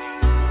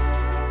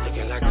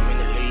 Looking like I'm in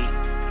the league.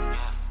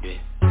 Yeah.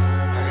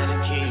 I got the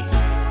keys.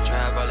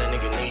 Drive all a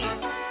nigga need.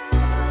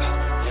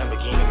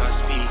 Lamborghini my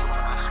speed.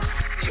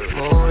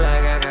 Move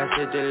like I got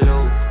shit to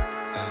lose.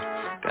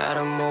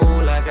 Gotta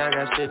move like I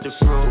got shit to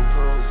prove.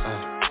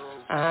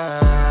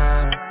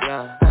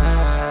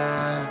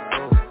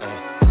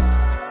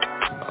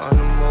 On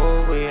the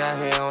move, we out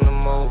here on the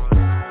move.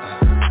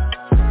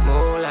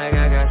 Move like I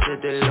got shit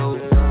to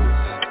lose.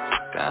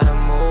 Gotta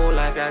move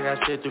like I got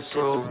shit to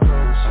prove.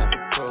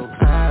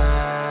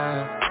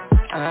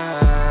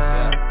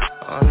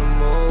 On the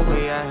move,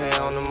 we out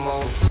here on the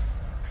move.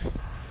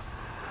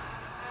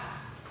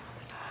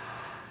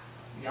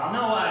 Y'all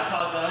know why I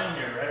called y'all in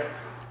here, right?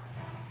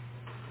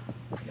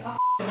 Y'all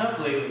f***ing up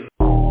lately.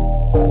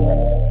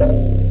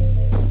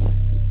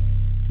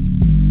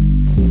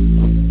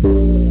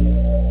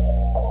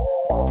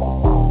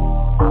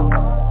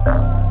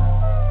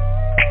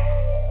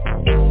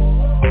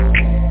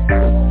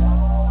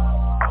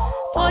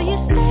 Boy, you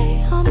stay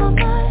on my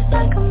mind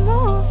like a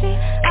movie.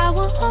 I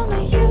want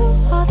only you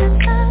all the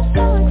time,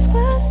 so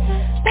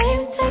exclusive.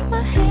 Baby, take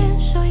my hand,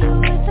 show you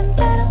everything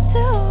that I'm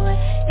doing.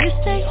 You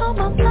stay on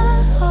my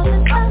mind all the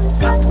time,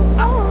 it's like a movie.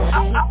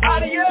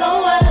 So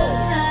what?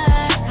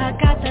 I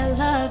got that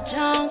love,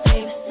 Jones,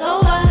 baby, so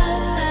what?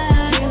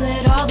 Feel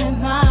it all in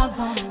my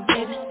bones,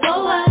 baby, so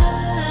what?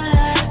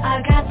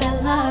 I got that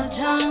love,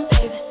 Jones,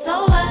 baby, so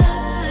what?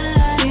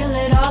 Feel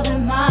it all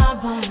in my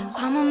bones.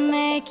 I'ma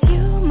make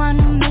you my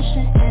new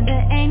mission, and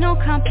there ain't no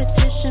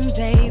competition,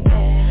 baby.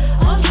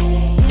 Oh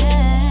yeah.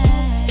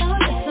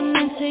 Yes, I'm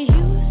into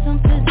you, some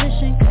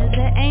position, cause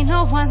there ain't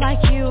no one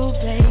like you,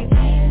 baby.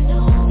 No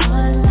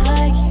one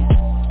like you.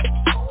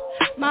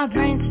 My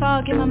brain's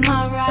fogging, my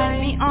mind right.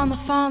 Me on the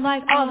phone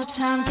like all the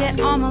time. Get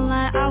on my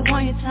line, I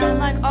want your time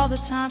like all the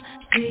time.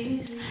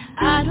 Please,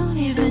 I don't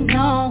even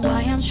know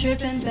why I'm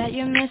tripping. Bet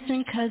you're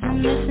missing, cause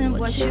I'm missing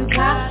what you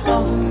got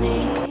over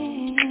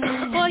me.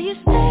 Boy, you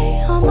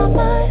stay on my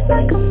mind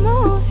like a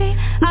movie.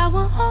 I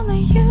want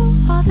only you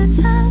all the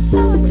time,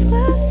 so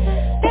exclusive.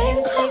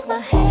 Baby, take my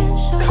hand,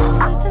 show you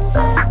everything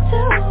that I'm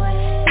doing.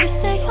 You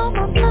stay on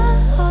my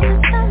mind all the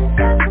time, it's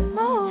like a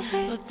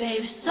movie. But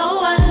baby, so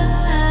what?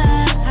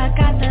 I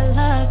got that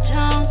love,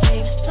 Jones,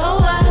 baby, so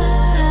what?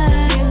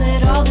 Feel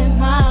it all in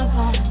my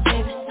bones,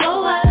 baby, so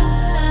what?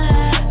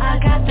 I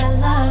got that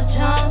love,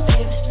 Jones,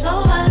 baby, so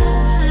what?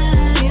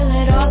 Feel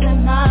it all in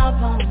my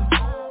bones.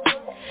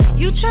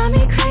 You drive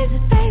me crazy,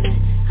 baby,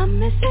 I'm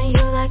missing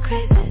you like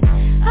crazy.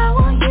 I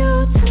want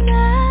you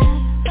tonight,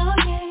 oh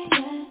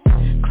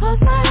yeah. Close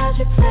my eyes,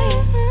 you play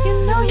it, you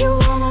know you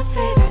are my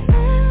favorite.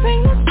 Bring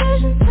this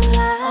vision to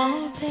life,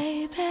 oh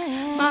baby.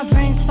 My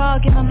brain's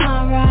fogging, my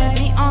mind right.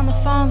 Me on the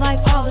phone like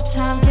all the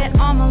time. Get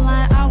on my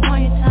line, I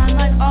want your time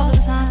like all the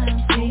time.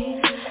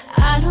 See,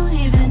 I don't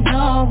even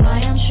know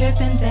why I'm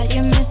tripping. Bet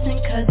you're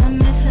missing, cause I'm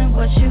missing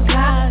what you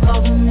got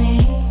over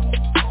me.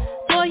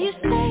 Boy, you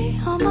stay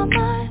on my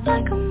mind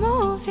like a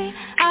movie.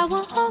 I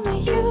want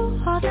only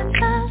you all the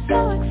time,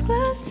 so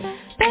exclusive.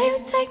 Baby,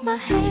 take my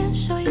hand,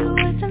 show you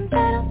everything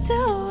that I'm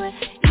doing.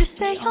 You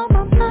stay on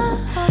my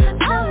mind all the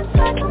time, it's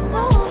like a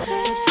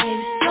movie.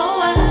 Baby, so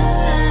what?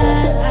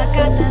 I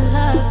got that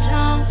love,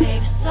 Jones,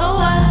 baby, so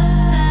what?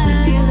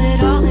 Feel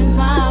it all in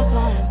my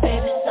bones,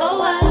 baby, so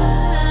what?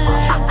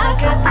 I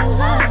got that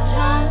love,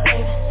 Jones,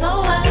 baby, so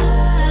what?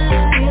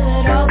 Feel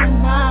it all in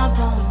my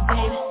bones,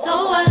 baby, so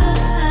what?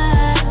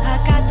 I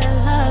got that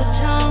love,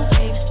 Jones,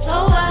 baby, so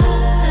what?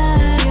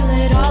 Feel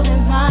it all in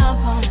my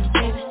bones,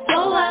 baby, so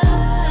what?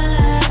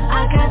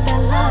 I got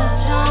that love,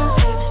 Jones,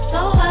 baby,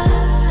 so what?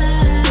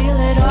 Feel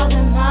it all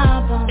in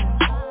my bones.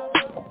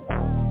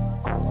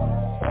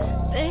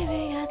 Baby,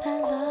 got that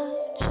love,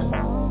 Jones.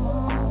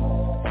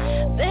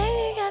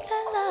 Baby, got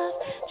that love,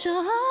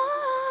 Jones.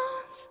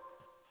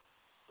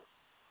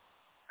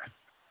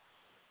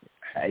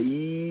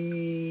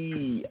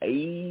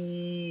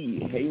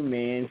 Hey,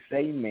 man,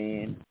 say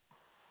man.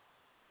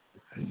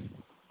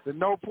 The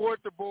No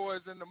Porter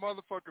boys in the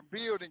motherfucking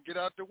building. Get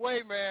out the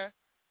way, man.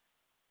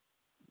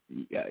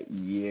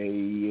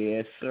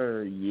 Yes,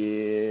 sir.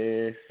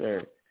 Yes,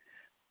 sir.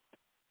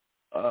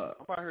 I'm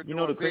out here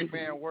doing the big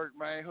crazy man work,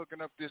 man,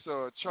 hooking up this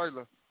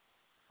trailer.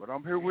 But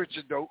I'm here with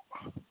you, dope.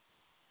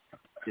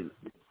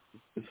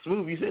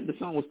 Smooth, you said the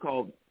song was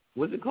called,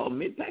 was it called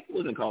Mid-Pack? It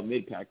wasn't called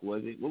Mid-Pack,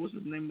 was it? What was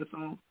the name of the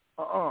song?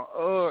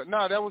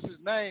 No, that was his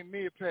name,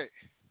 Mid-Pack.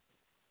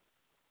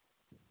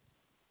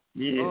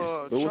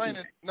 Yeah.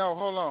 Training. No,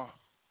 hold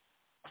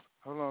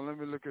on. Let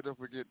me look it up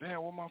again.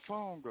 Damn, where my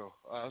phone go?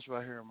 Oh, it's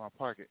right here in my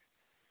pocket.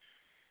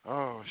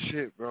 Oh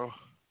shit, bro.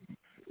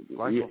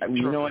 You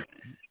know what?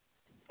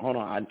 Hold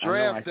on. I know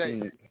I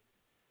seen it.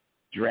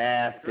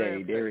 Draft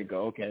day. There we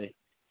go. Okay.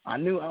 I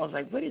was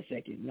like, wait a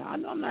second. No,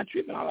 I'm not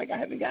tripping. I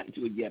haven't gotten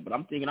to it yet, but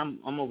I'm thinking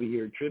I'm over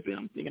here tripping.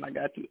 I'm thinking I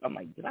got to. I'm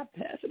like, did I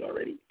pass it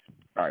already?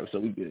 All right, so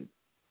we good.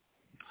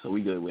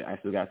 I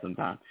still got some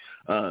time.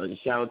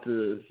 Shout out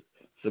to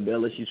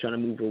Sabella. She's trying to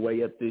move her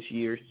way up this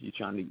year.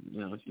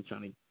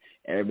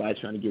 Everybody's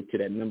trying to get to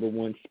that number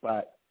one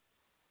spot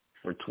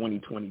for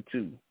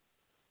 2022.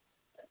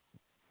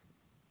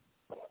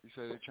 You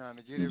say they're trying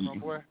to get it, my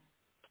boy?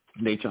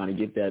 They trying to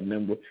get the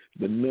number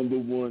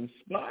one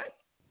spot,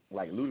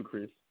 like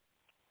Ludacris.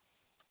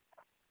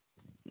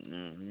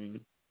 Mm-hmm.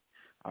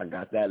 I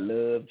got that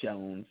Love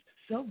Jones.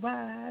 So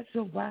why?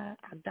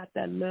 I got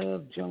that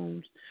Love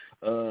Jones.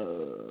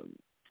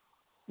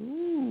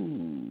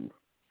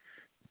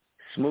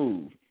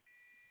 Smooth.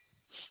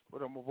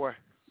 What up, my boy?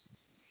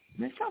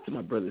 Man, shout out to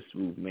my brother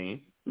Smooth, man.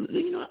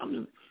 You know,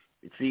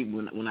 see,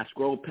 when I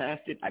scroll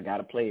past it, I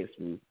gotta play it,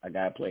 Smooth. I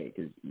gotta play it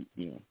because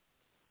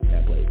I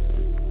gotta play it.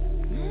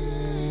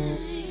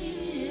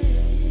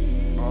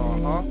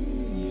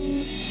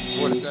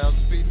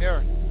 40,000 feet in the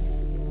air.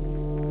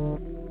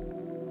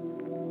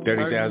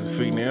 30,000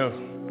 feet in the air.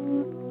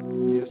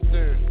 Yes,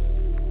 sir.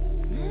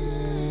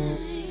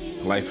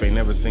 Life ain't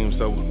never seemed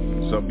so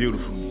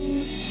beautiful.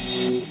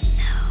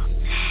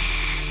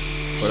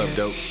 What up,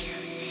 dope?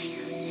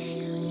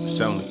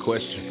 It's on the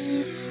question.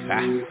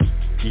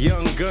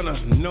 Young gunner,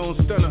 known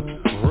stunner,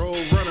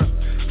 road runner,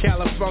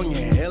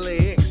 California,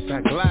 LAX,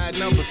 I glide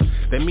numbers.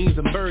 That means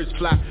them birds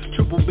fly,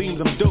 triple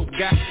beams, I'm dope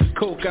guy.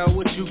 Coke out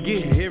what you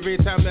get every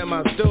time that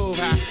my stove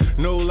high.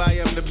 No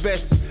lie, I'm the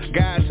best.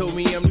 God told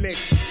me I'm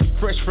next.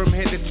 Fresh from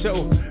head to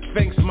toe.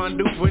 Thanks, my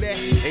dude, for that.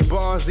 They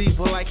bars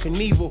evil like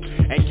Knievel.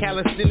 And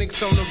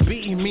calisthenics on the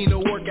beat mean the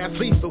workout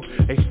lethal.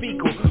 They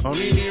fecal on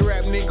any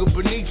rap nigga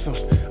beneath them.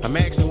 I'm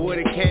asking where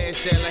the cash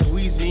at like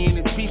Weezy and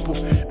his people.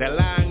 That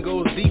line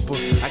goes deeper.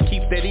 I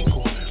keep that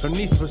equal. No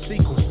need for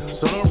sequels,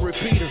 so don't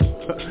repeat them.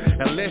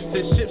 Unless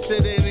the ship's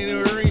set in the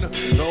arena.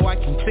 No, I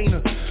can see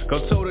them.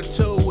 Go toe to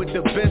toe with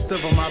the best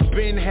of them. I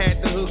been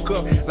had to hook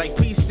up like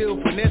P still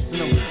finessing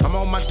them. I'm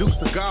on my Dukes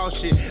of Gall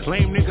shit.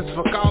 Lame niggas,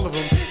 fuck all of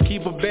them.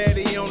 Keep a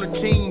baddie on the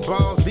team.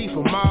 Balls deep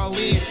from all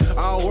in.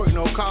 All work,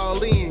 no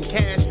call in.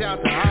 Cash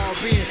out to all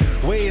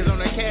Ben. Waves on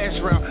the cash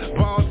route.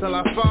 Ball till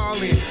I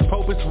fall in.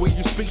 Hope it's when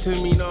you speak to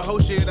me. No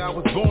whole shit, I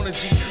was born a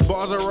G.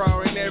 Balls are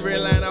raw in every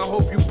line. I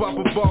hope you pop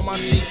a ball my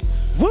G.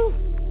 Woo!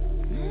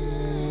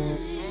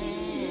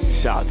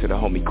 Shout out to the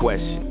homie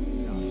Question.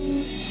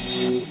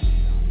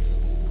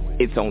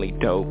 It's only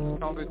dope.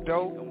 Only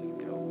dope.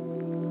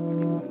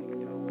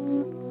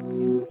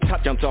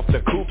 Top jumps off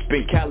the coop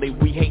in Cali,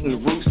 we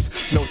hating roots.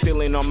 No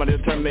ceiling on my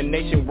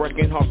determination,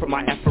 working hard for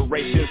my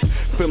aspirations.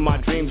 Feel my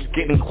dreams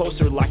getting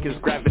closer like it's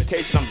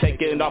gravitation. I'm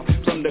taking it off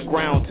from the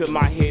ground till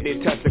my head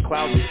it touch the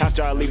clouds.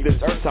 After I leave this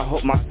earth, I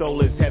hope my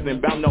soul is heaven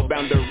bound. No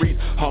boundaries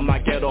on my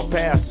ghetto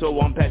path, so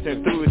I'm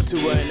passing through it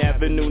to an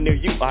avenue near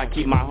you. I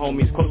keep my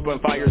homies close,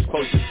 but fire's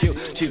close to you.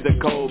 She's a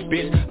cold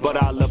bitch, but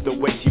I love the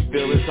way she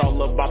feel. It's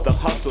all about the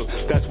hustle.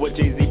 That's what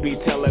Jay-Z be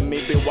telling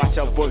me. Be watch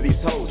out for these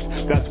hoes.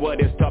 That's what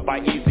it's taught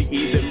by Eazy-E.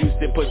 The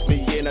music puts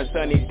me in a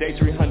sunny day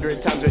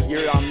 300 times a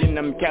year. I'm in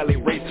them Cali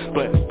race,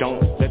 but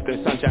don't let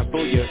the sunshine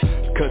fool you.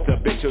 Cause the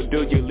bitch will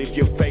do you, leave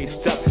your face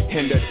up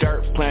in the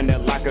dirt.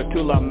 Planet like a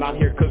tool, I'm out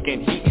here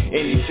cooking heat. In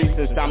these streets,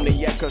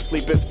 insomniac, cause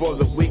sleep is for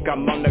the weak.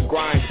 I'm on the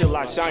grind till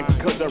I shine,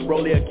 cause I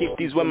roll here, keep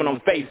these women on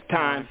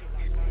FaceTime.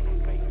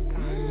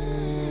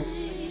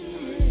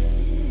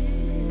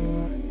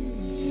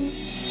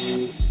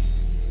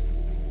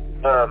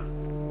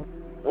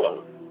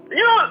 Well,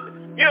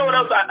 you know what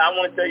else I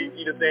want to tell you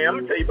to say? I'm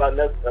gonna tell you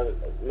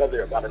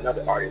about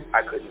another artist.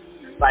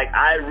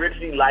 I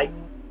originally liked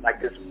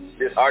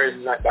this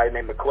artist by the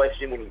name of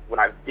Question when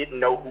I didn't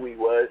know who he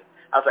was.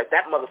 I was like,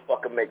 that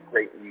motherfucker make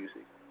great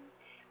music.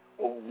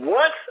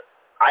 Once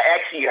I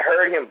actually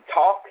heard him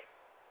talk,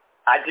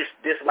 I just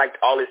disliked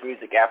all his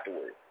music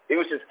afterwards. It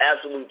was just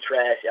absolute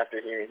trash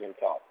after hearing him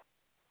talk.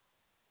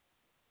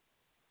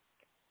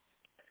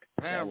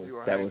 That was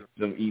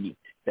some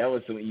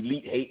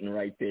elite hating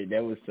right there.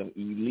 That was some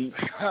elite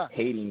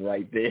hating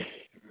right there.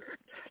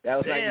 That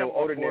was like no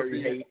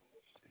ordinary hate.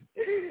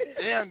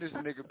 Damn, this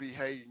nigga be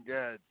hating,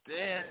 god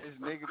damn, this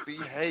nigga be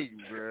hating,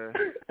 bruh.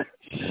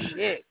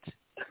 Shit.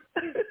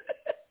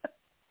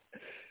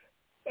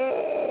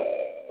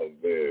 Oh,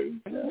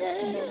 man.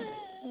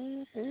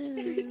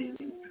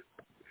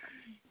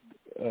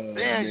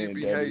 Damn, you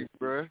be hating,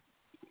 bruh.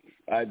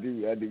 I do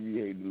be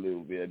hating a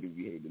little bit.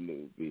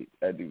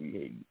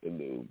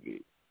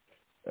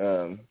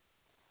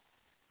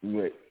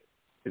 But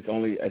it's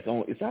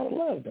out of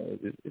love though.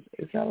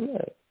 It's out of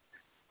love.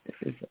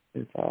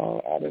 It's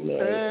all out of love.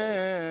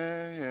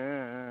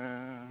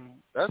 Yeah.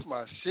 That's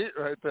my shit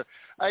right there.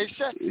 Hey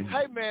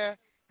man,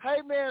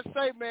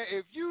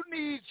 if you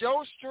need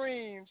your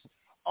streams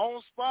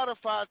on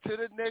Spotify to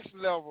the next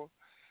level,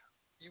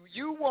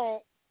 you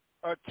want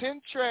a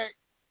 10-track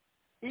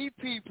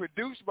EP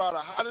produced by the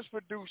hottest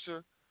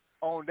producer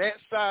on that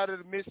side of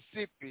the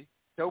Mississippi,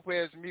 dope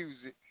ass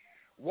music.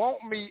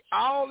 Want me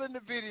all in the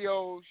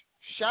videos,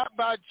 shot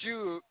by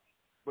Jug,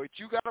 but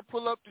you got to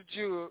pull up the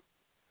jug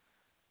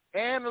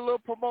and a little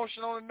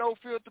promotion on the No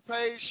Filter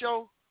page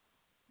show.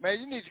 Man,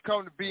 you need to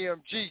come to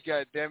BMG,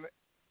 goddammit.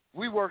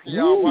 We working,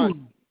 y'all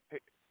watching.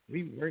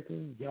 We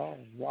working, y'all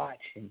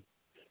watching.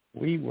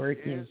 We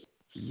working,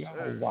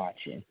 y'all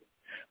watching.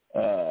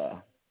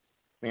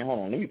 Man, hold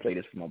on. Let me play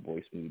this for my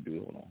boy Smooth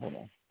Dude. Hold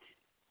on.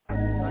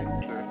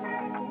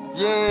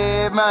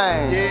 Yeah,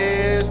 man.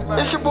 Yes, man.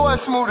 It's your boy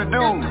Smooth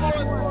Dude.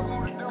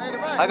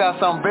 I got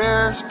something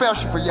very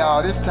special for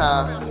y'all this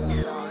time.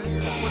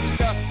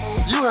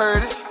 You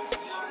heard it.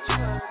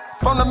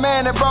 From the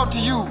man that brought to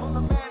you,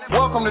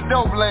 Welcome to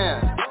Dope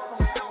Land.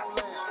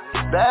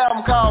 The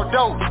album called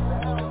Dope.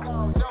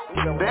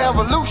 The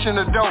evolution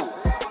of dope.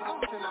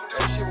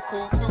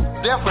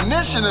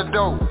 Definition of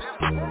dope.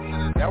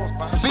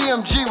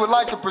 BMG would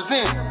like to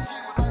present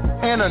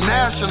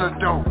International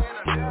Dope.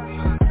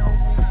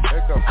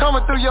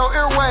 Coming through your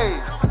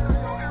airwaves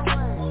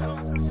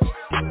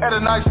at a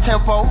nice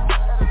tempo.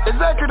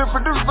 Executive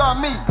produced by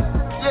me.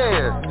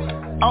 Yeah,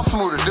 I'm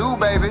Smooth Dude,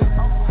 baby.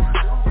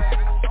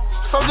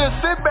 So just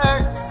sit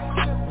back,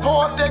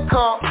 pour up that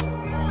cup,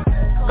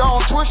 go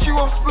on twist you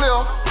a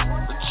spliff,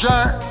 a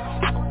joint,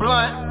 a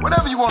blunt,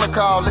 whatever you want to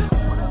call it.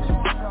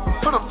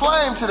 Put a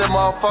flame to that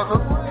motherfucker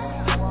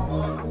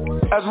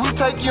as we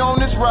take you on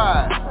this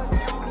ride.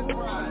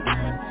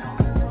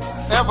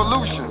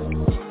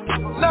 Evolution.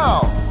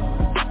 No.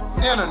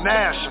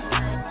 International.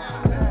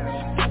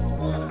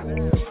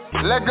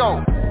 Let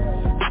go.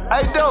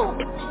 Hey, Dope.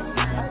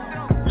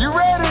 You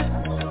ready?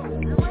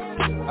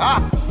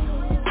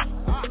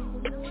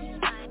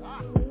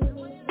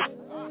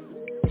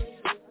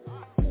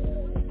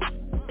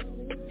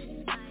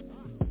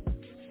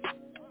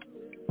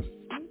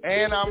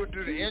 And I'm going to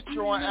do the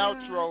intro and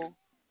outro.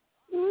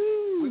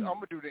 I'm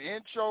going to do the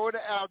intro and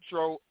the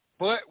outro,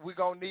 but we're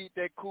going to need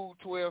that cool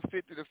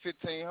 1250 to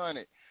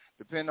 1500,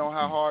 depending on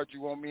how hard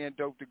you want me and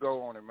Dope to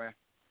go on it, man.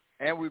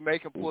 And we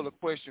make him pull a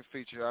question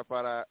feature up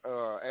out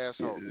our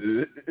asshole.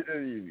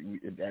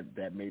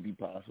 That may be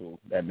possible.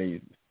 That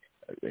may,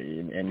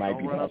 it might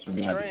be possible.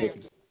 Yeah,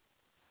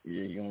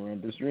 he's going to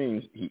run the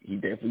streams. He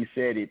definitely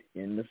said it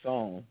in the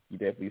song.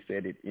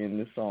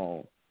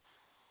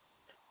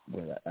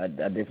 But I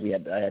definitely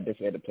had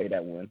to play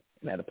that one,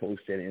 and I had to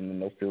post it in the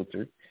No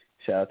Filter.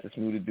 Shout out to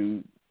Smooth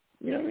Dude.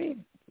 You know what I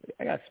mean?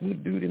 I got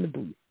Smooth Dude in the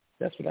booth.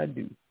 That's what I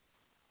do.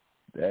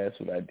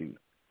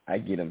 I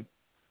get him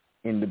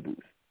in the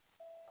booth.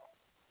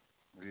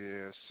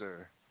 Yes,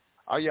 sir.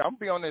 Oh yeah, I'm gonna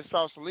be on that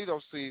Sausalito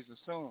season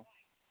soon.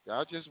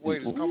 Y'all just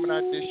wait. It's coming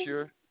out this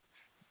year.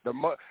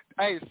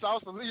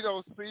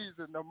 Sausalito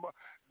season,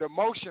 the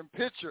motion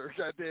picture.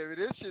 Goddamn it,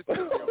 this shit's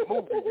gonna be a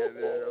movie.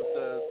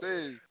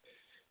 Goddamn,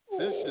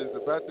 this shit's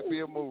about to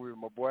be a movie,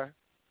 my boy.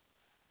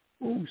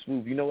 Ooh,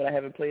 Smooth. You know what I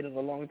haven't played in a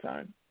long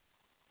time?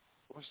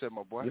 What's that,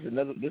 my boy? This is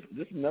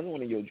another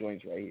one of your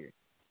joints right here.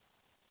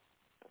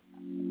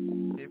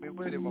 Hit me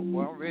with it, my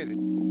boy. I'm ready.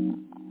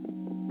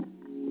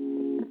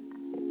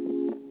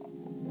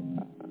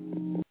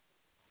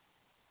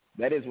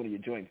 That is one of your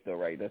joints, though,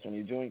 right? That's one of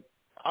your joints?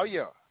 Oh,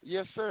 yeah.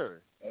 Yes,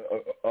 sir.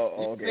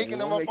 Okay. Sneaking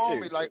them up on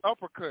me like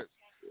uppercuts.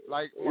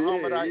 Like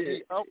Muhammad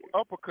Ali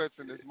uppercuts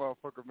in this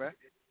motherfucker, man.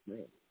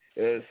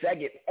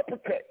 Second,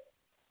 uppercut.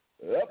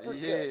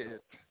 Yeah.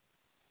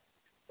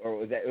 Or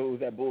was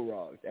that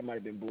Bullrogs? That might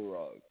have been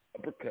Bullrogs.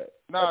 Uppercut.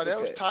 No, that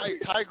was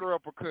Tiger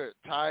uppercut.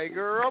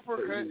 Tiger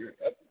uppercut.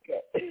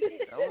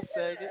 That was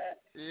second.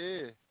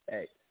 Yeah.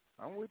 Hey.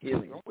 I'm with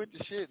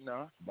the shit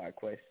now. By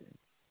question.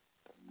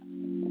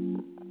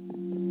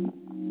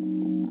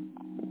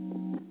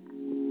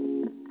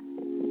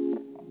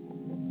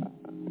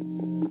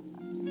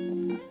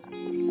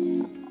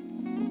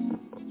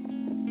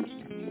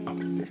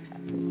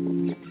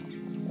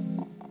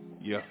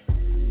 Yeah.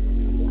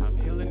 I'm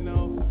healing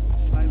though,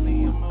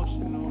 slightly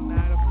emotional,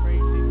 not afraid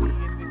to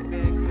be in this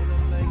bag, till the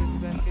legs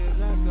back as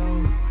I go.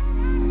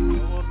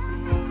 Go up the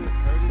road and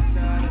hurt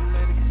inside and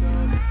let it go.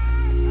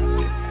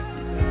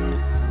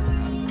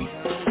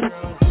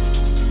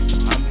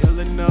 I'm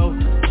healing though,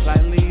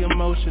 slightly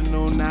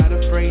emotional, not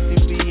afraid to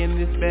be in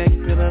this bag,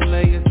 till the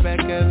legs back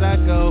as I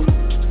go.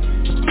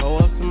 Go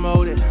up the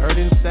road and hurt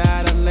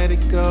inside and let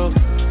it go.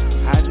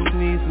 I just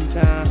need some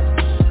time,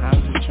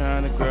 I'm just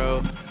trying to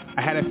grow.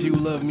 I had a few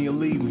love me or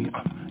leave me,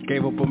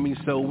 gave up on me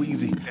so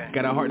easy.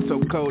 Got a heart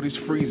so cold it's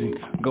freezing,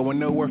 going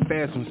nowhere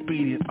fast, I'm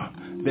speeding.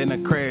 Then I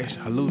crash,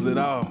 I lose it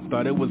all.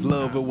 Thought it was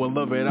love, it wasn't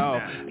love at all.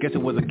 Guess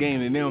it was a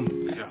game to them.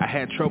 I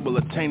had trouble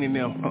attaining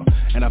them,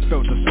 and I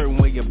felt a certain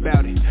way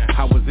about it.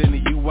 I was into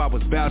you, I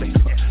was about it.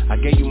 I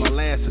gave you my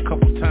last a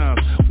couple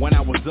times. When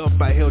I was up,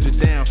 I held you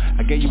down.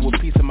 I gave you a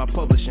piece of my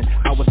publishing.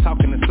 I was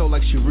talking to soul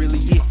like she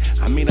really is.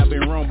 I mean, I've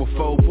been wrong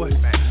before, but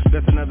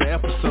that's another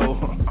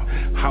episode.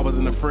 I was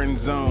in the friend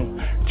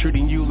zone,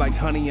 treating you like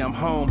honey, I'm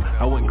home.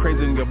 I went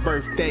crazy on your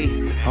birthday.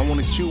 I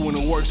wanted you in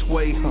the worst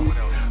way,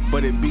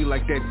 but it be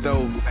like that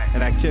though.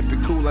 And I kept it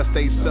cool, I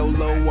stayed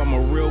solo. I'm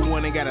a real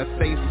one, ain't gotta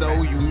say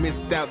so. You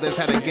missed out, that's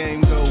how the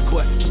game go.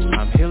 But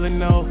I'm healing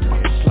though,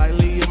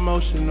 slightly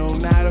emotional,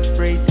 not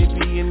afraid to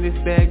be in this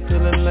bag till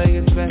the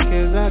legs back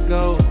as I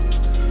go.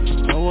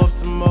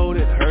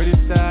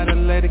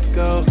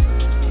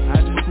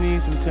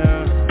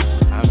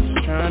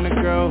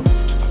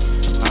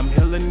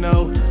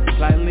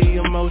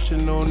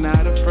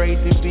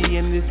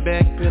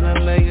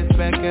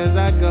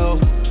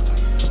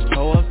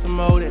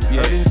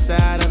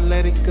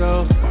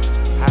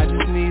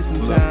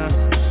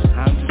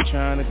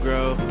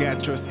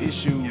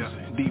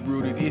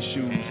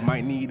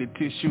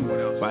 tissue.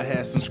 If I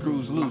had some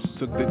screws loose,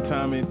 took the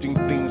time and think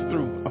things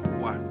through.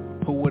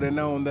 Who would've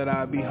known that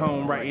I'd be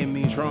home right in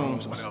these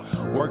rooms?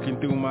 Working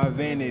through my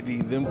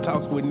vanity. Them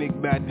talks with Nick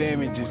about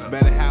damages.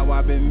 Better how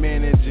I've been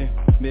managing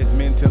this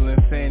mental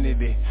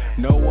insanity.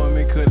 No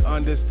woman could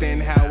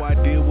understand how I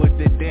deal with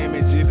the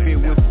damage. If it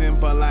was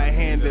simple, I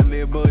handle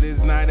it. But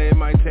it's not, it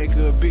might take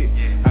a bit.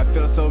 I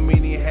felt so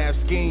many half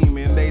scheme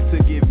and they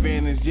took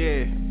advantage,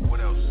 yeah. What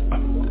else?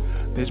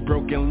 This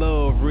broken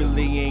love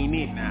really ain't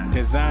it.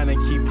 Designed to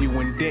keep you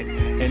in debt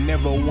and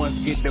never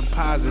once get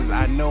deposits.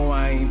 I know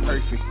I ain't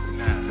perfect.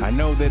 I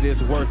know that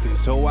it's worth it,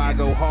 so I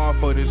go hard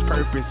for this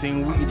purpose.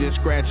 And we just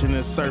scratching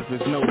the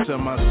surface. Note to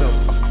myself,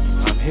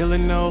 I'm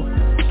healing though,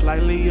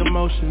 slightly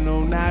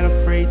emotional. Not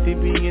afraid to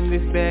be in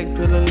this bag,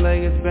 till the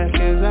layers back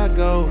as I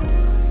go.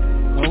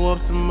 Go up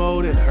some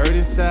more that hurt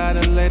inside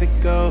and let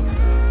it go.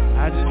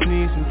 I just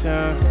need some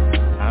time,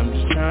 I'm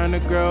just trying to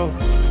grow.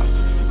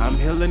 I'm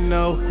healing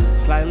though,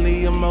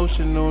 slightly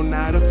emotional.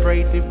 Not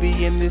afraid to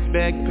be in this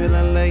bag,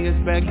 peeling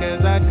layers back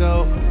as I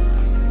go.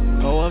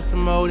 Go up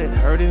some more that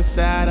hurt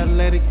inside, I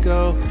let it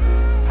go.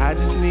 I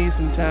just need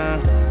some time,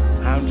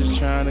 I'm just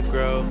trying to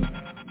grow.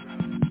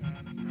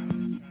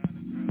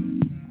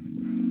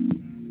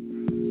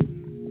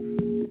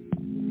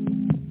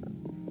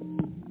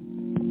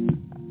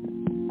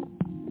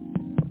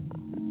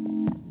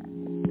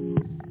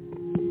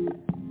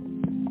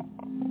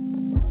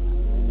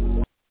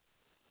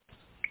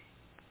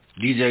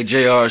 DJ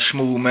JR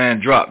Smooth,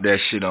 man, drop that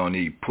shit on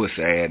these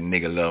pussy ass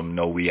nigga. Let them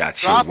know we out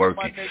here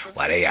working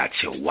while they out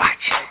here watching.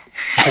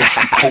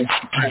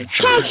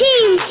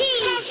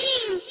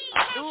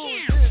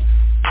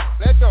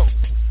 Let go.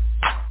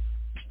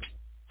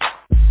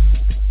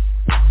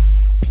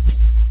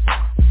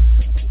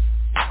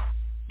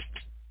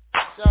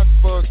 Shout the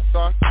bug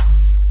star.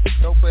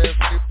 Dope ass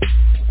people.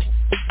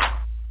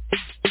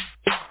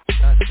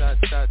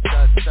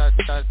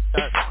 Shot.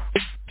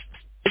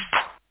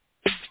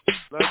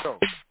 Let's go.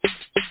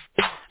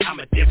 I'm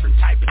a different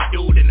type of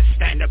dude than a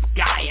stand-up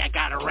guy. I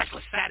got a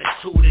reckless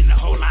attitude and a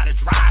whole lot of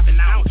drive. And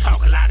I don't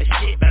talk a lot of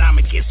shit, but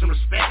I'ma get some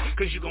respect.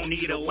 Cause you gon'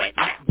 need a wet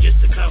nap just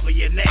to cover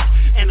your neck.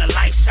 And a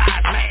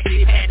life-size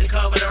magazine had to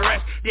cover the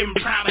rest. Them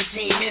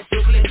Primatine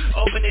instantly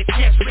open the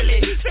chest,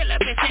 really fill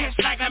up his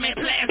chest like I'm in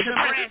plans to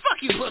breast. Fuck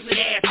you pussy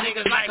ass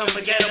niggas like I'm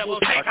forgettable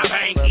fake.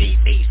 I ain't leave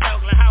these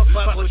Oakland house.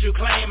 Fuck what you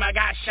claim, I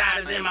got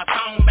shotters in my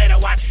phone. Better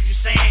watch what you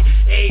saying.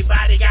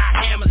 Everybody got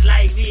hammers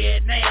like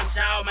Vietnam. So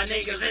all my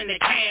niggas in the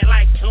can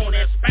like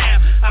tuna spam.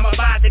 I'm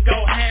about to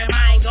go ham,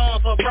 I ain't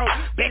going for broke.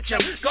 Bitch,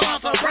 I'm going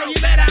for broke.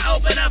 You better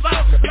open a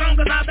vote. Long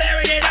as I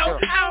buried it out,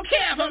 I don't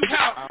care if I'm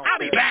talk. I'll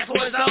be back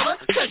before it's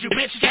over. Cause you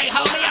bitches can't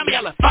hold me, I'm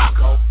yelling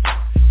fuck em.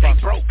 They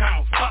broke,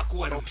 I don't fuck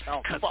with them.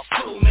 Cause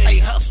too many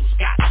hustles,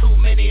 got too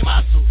many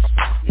muscles.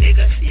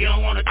 Nigga, you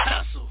don't wanna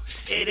tussle.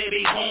 It'll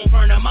be home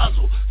from the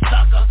muzzle.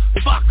 Sucker,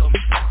 fuck em.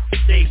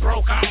 They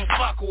broke, I don't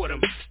fuck with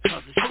them.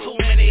 Cause there's too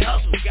many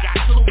hustles,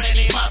 got too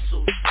many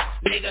muscles.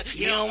 Nigga,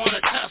 you don't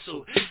wanna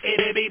tussle.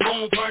 It'll be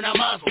boom for the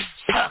muzzle.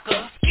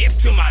 Sucker, skip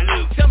to my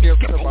loop. Tell me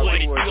skip it, what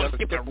it do. I'm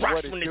skipping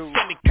rocks when it's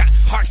semi-cut.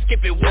 Heart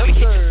skip it, when we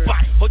hit the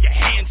spot. Hold your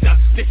hands up,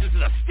 this is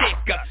a stick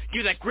up.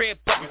 Use that grip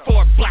up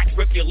before black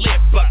rip your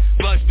lip up.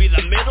 Bugs be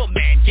the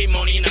middleman, get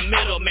money in the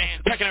middle, man.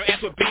 Packing her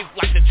ass with beef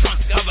like the trunk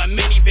of a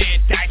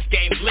minivan. Dice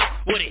game lit,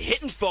 what it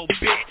hitting for,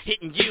 bitch?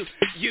 Hitting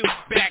you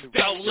back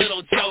though,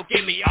 little Joe.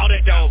 Give me all the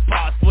dough,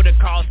 boss. For the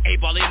calls,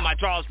 A-ball in my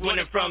drawers.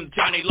 Winning from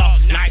Johnny Law.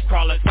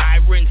 Nightcrawler,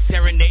 siren,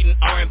 serenading,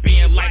 R&B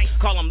and light.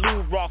 Call him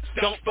Lou Rock,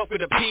 don't fuck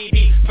with a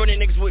PD. Burning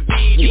niggas with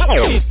BD.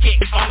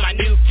 Kick on my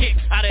new kick,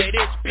 out of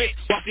this bitch.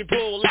 Watch me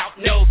pull out,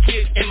 no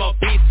kids.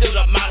 MOB, still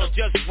the model,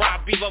 just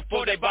rob B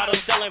before they bottle.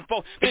 Selling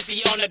for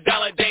 50 on the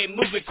dollar day.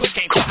 Moving quick,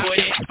 can't fuck with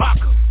it. Fuck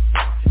em.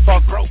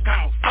 Fuck broke,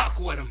 I don't fuck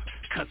with them.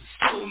 Cause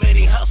there's too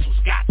many hustles,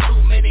 got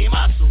too many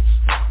muscles.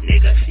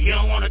 Nigga, you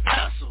don't wanna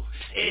tussle.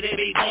 It'll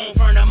be boom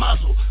from the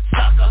muzzle.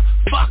 Sucker,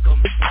 fuck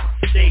em.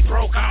 They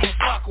broke, I don't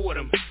fuck with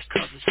them.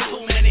 Cause there's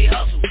too many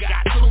hustles,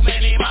 got too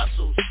many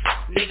muscles.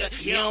 Nigga,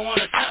 you don't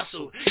wanna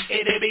tussle.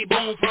 It'll be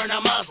boom from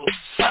the muzzle.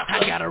 Sucker.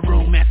 I got a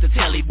room at the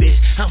telly, bitch.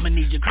 I'ma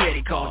need your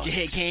credit card. Your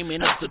head came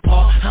in up the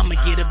paw. I'ma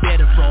get a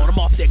better fraud. I'm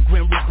off that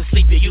Grim Reaper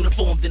sleeping,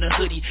 uniformed in a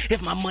hoodie.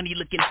 If my money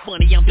looking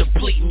funny, I'm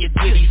depleting your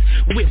goodies.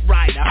 Whip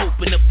ride, I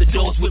open up the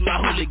doors with my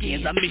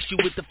hooligans. I miss you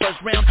with the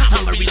first round,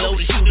 I'ma reload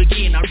and shoot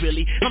again. I'm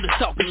just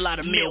talking a lot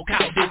of milk,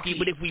 cow dookie.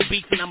 But if we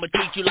beefin', I'ma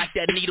treat you like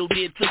that needle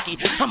did Tookie.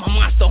 I'm a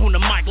monster on the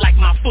mic like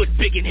my foot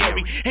big and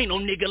hairy. Ain't no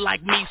nigga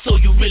like me, so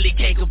you really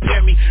can't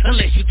compare me.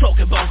 Unless you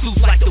talking about Zeus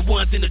like the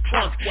ones in the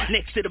trunk.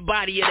 Next to the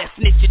body of that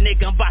snitchin'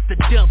 nigga I'm about to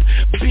dump.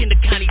 Been to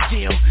county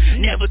jail,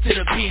 never to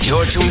the pen.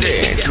 You're tuned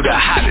in to the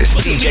hottest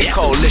DJ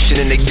coalition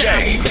in the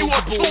game. You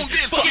are tuned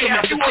in, fuck him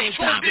at the same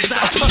time as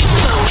I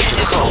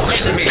Cold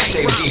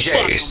mixtape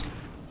DJs.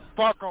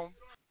 Fuck em.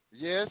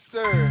 Yes,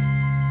 sir.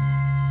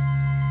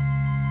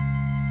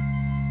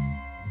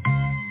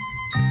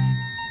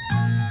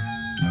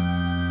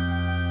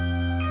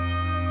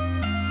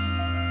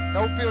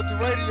 No Filter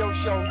Radio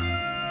Show.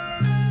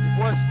 Your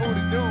boy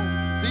Spooty Dude,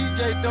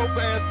 DJ Dope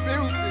Ass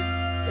Music.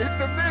 It's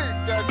the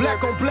mix.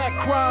 Black on black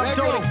crime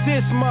don't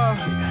exist, ma.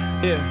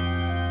 Yeah.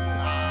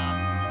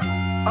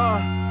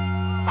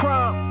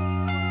 Crime.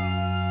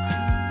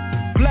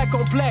 Black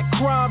on black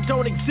crime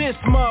don't exist,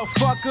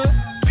 motherfucker.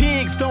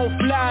 Pigs don't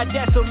fly,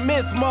 that's a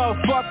myth,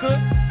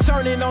 motherfucker.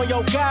 Turning on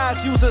your guys,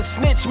 use a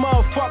snitch,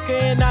 motherfucker.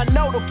 And I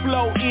know the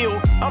flow ill.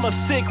 I'm a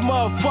sick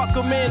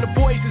motherfucker, man, the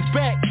boys is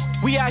back.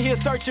 We out here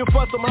searching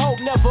for some hope,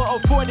 never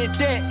afforded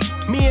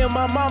that. Me and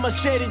my mama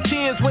shedding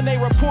tears when they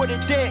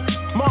reported that.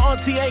 My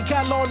auntie ain't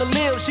got long to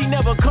live, she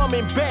never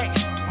coming back.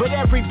 But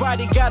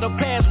everybody got a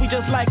pass, we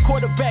just like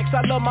quarterbacks.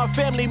 I love my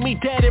family, me,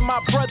 dad, and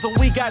my brother,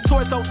 we got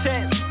torso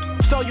tats.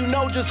 So you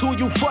know just who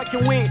you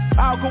fucking with.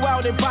 I'll go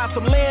out and buy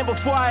some land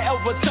before I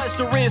ever touch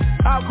the wrist.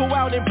 I'll go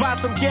out and buy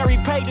some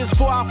Gary Paytons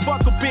before I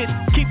fuck a bitch.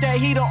 Keep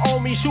that heater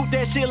on me, shoot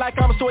that shit like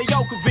I'm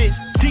Stojakovic.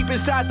 Deep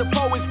inside the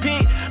poet's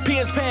pit,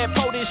 pins pad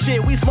potent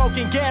shit. We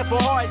smoking gas for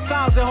hard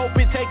times and hope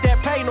it take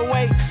that pain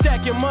away.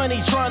 Stacking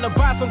money, trying to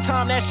buy some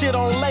time, that shit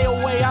on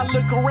layaway. I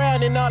look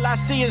around and all I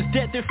see is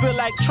death, it feel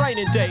like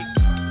training day.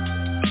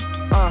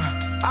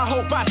 I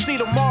hope I see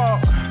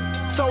tomorrow.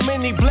 So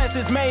many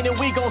blessings made and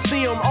we gon'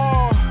 see them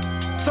all.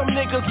 Some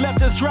niggas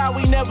left us dry,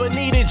 we never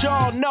needed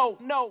y'all. No.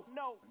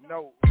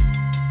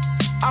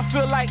 I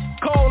feel like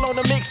Cole on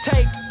the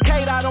mixtape,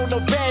 Kate out on the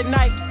bad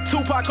night,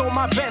 Tupac on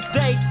my best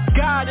day,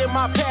 God in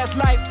my past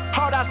life,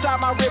 heart outside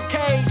my rib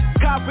cage,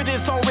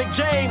 confidence on Rick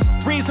James.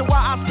 Reason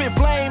why I spit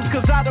flames,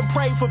 cause I done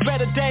prayed for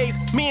better days.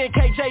 Me and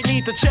KJ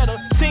need the cheddar,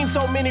 seen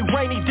so many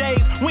rainy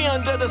days. We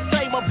under the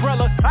same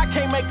umbrella, I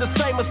can't make the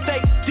same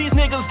mistake. These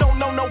niggas don't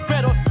know no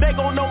better, they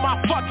gon' know my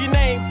fucking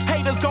name.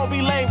 Haters gon'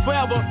 be lame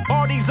forever,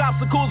 all these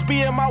obstacles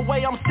be in my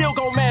way, I'm still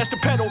gon' mash the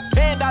pedal.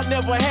 And I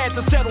never had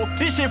to settle,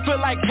 this shit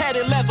feel like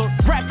padded leather,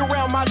 wrapped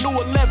around my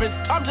new 11s.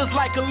 I'm just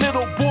like a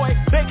little boy,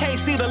 they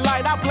can't see the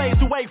light, I blaze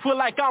the way, feel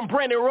like I'm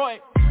Brandon Roy.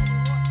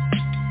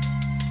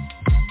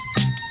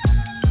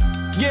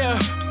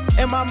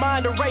 Yeah, in my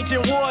mind a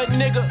raging war,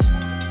 nigga.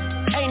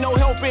 Ain't no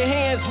helping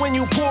hands when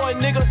you poor,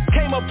 nigga.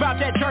 Came about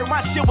that dirt,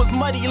 my shit was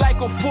muddy like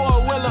a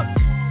four-wheeler.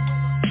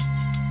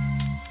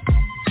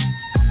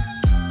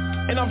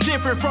 And I'm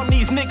different from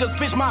these niggas,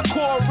 bitch, my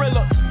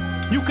gorilla.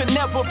 You could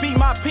never be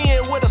my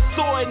pen with a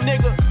sword,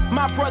 nigga.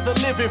 My brother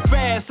living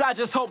fast, I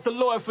just hope the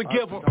Lord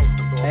forgive him.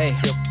 Hey,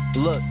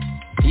 look,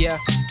 yeah.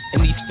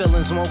 And these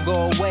feelings won't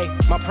go away.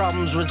 My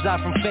problems reside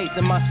from faith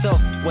in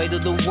myself. Weight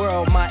of the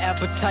world, my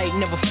appetite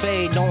never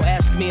fade. Don't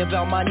ask me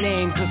about my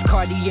name, cause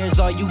Cartier's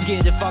all you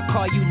get. If I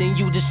call you, then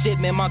you the shit,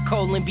 man, my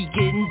colon be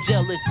getting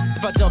jealous.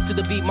 If I jump to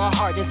the beat, my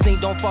heart instinct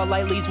don't fall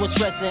like leaves when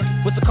stressing.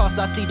 With the cost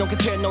I see, don't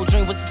compare no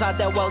dream with the side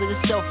that wallet is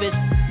selfish.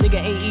 Nigga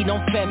ain't eat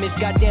no famished,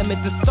 goddamn it,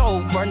 the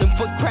soul burning,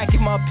 foot crack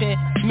in my pen.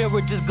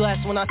 Mirror just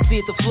glass when I see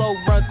it, the flow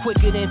run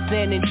quicker than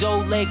sand. And Joe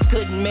legs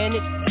couldn't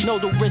manage,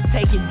 know the risk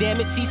taking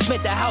damage. He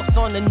spent the house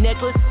on the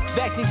necklace,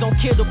 vaccines don't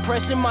kill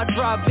depression. My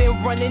drive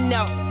been running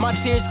out, my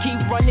tears keep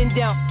running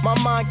down, my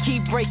mind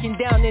keep breaking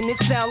down. And it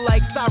sound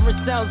like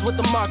siren sounds with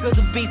the mark of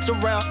the beast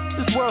around.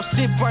 This world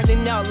shit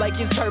burning out like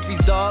it's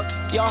herpes, dog.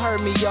 Y'all heard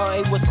me, y'all,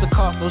 hey, what's the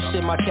cost? Oh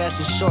shit, my cash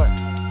is short.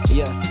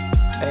 Yeah,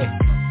 hey.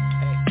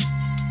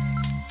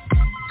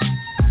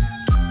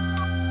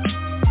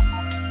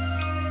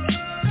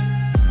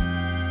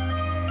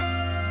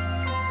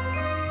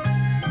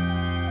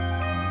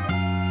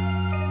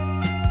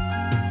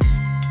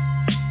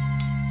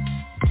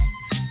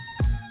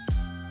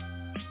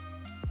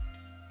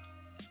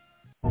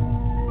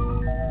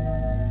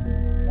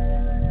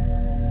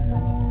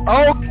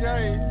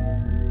 Okay.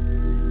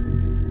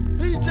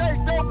 DJ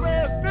Dope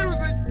Ass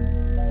Music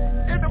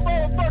in the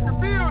motherfucking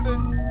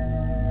building.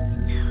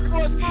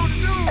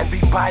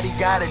 Everybody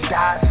gotta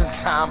die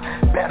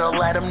sometime, better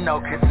let them know,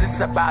 cause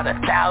it's about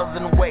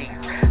 1,000 ways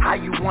how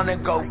you wanna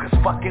go, cause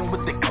fucking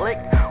with the click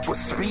will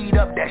speed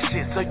up that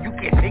shit so you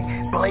can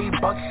pick blade,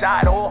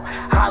 buckshot, or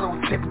hollow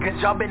tip, cause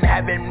y'all been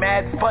having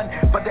mad fun,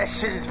 but that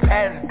shit is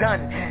past done,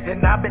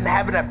 and I've been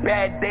having a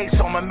bad day,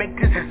 so I'ma make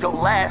this the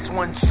last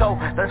one, so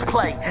let's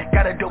play.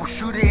 Got a dope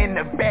shooter in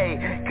the bay,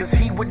 cause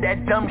he with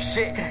that dumb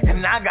shit,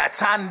 and I got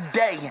time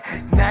today.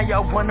 Now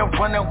y'all wanna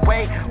run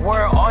away,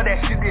 where all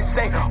that shit they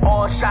say,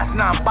 all shots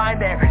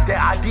non-binary, the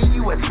ID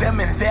you is them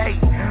and they.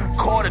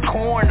 Call the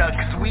coroner,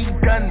 cause we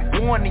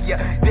done warning ya,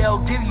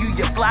 they'll give you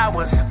your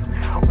flowers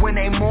when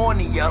they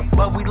mourning ya,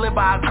 but we live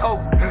by a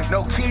code,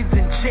 no kids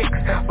and chicks,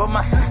 but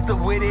my sister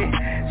with it,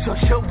 so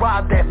she'll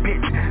rob that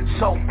bitch,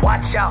 so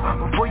watch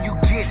out before you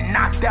get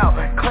knocked out,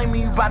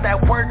 claiming you by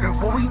that word,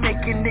 but we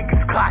making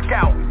niggas clock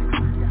out.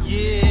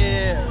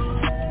 Yeah,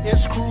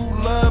 it's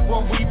crew love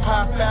when we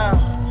pop out,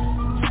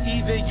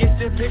 either get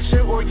the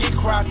picture or get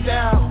cropped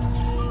out,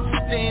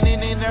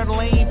 standing in their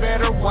lane,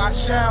 better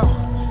watch out,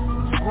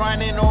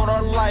 grinding on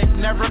our life,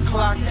 never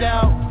clocked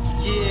out.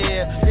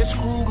 Yeah, it's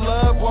crew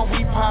love when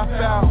we pop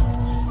out,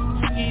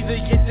 either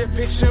get the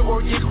picture or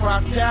get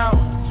cropped out.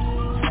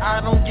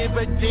 I don't give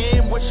a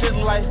damn what your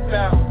life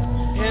bout,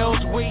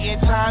 hell's waiting,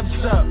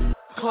 time's up,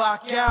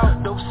 clock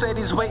out. Dope said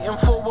he's waiting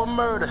for a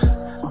murder,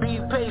 be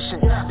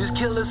patient. These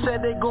killers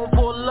said they gon'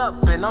 pull up,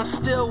 and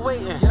I'm still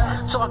waiting.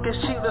 Talking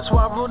shit, that's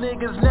why real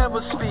niggas never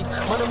speak.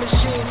 When the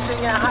machine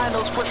singing high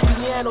notes, push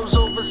pianos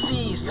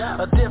overseas.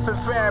 A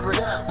different fabric.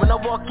 When I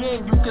walk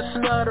in, you can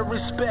smell the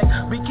respect.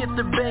 We get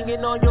the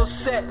banging on your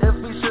set if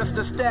we sense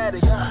the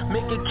static.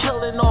 Make a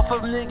killing off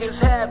of niggas'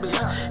 habits.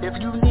 If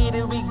you need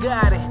it, we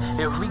got it.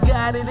 If we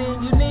got it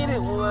and you need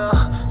it, well,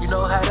 you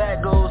know how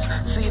that goes.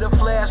 See the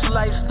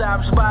flashlight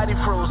stops, body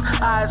froze,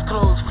 eyes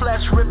closed,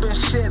 flesh ripping,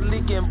 shit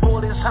leaking,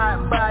 bullets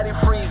hot, body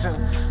freezing.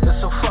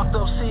 It's a fucked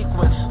up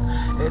sequence.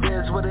 It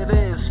is what it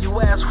is. You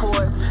ask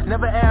for it,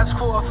 never ask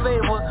for a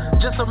favor.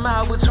 Just a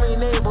mile between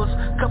neighbors.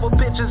 Couple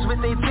bitches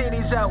with their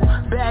titties out,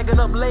 bagging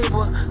up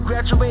labor.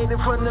 Graduated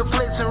from the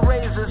plates and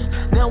razors.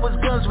 Now it's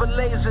guns with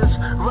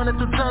lasers, running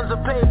through tons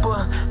of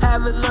paper,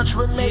 having lunch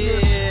with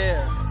mayors.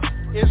 Yeah,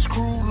 it's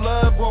crew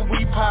love when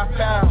we pop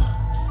out.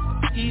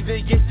 Either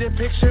get the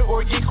picture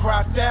or get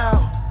cropped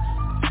out.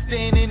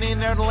 Standing in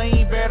their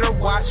lane, better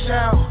watch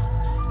out.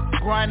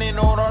 Grinding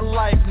on our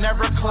life,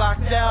 never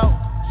clocked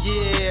out.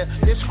 Yeah,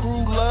 it's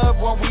crew love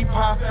when we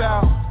pop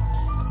out.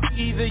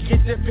 Either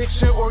get the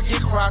picture or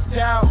get cropped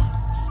out.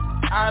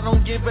 I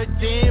don't give a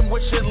damn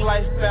what your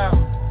life about.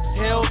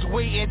 Hell's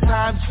waiting,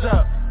 time's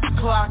up,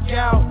 clock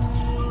out.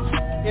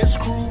 It's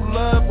crew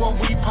love when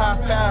we pop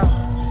out.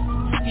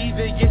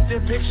 Either get the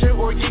picture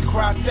or get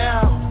cropped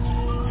out.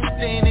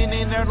 Standing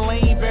in their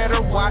lane,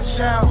 better watch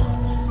out.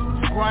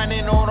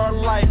 Grinding on our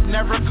life,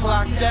 never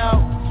clocked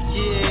out.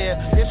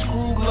 Yeah, it's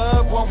crew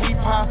love when we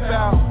pop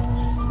out.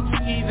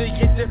 Either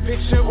get the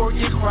picture or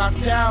get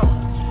cropped out.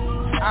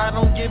 I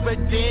don't give a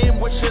damn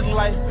what your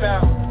life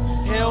about.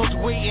 Hell's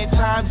waiting,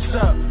 time's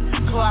up,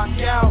 clock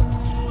out.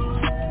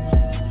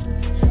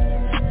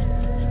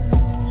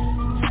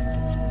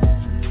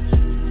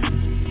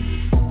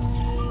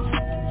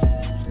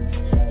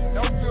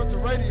 No Filter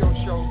Radio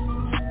Show.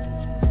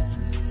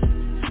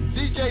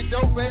 DJ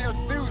Dope Ass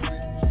Music.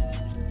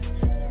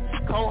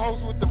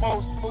 Co-host with the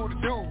most smooth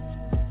dude.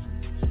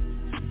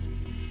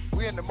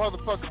 We in the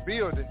motherfucking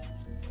building.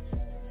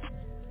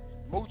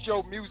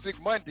 Mucho Music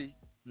Monday.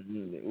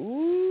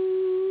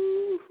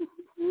 Ooh.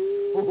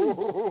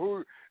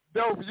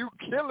 Dope, you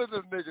killing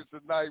them niggas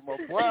tonight, my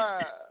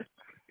boy.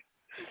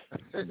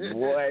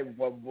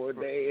 boy,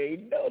 they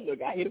ain't no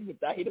look. I hit him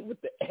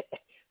with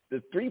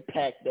the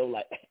 3-pack though,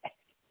 like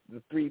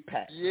the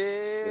 3-pack.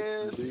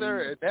 Yes,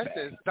 sir. That's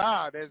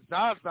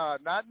Zaza.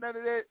 Not none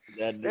of that.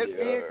 That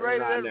being great,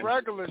 that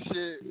regular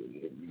shit.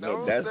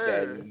 No, that's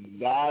sir.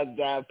 That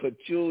Zaza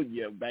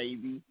Petunia,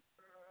 baby.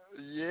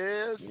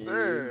 Yes,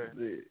 sir.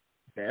 Yes,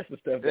 that's the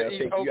stuff that'll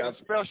take you out.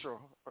 Special.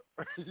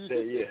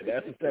 Yeah,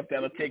 that's the stuff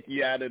that'll take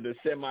you out of the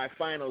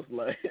semifinals.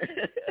 Like,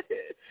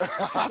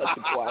 shout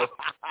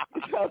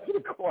out to the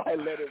quiet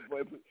letter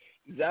boy.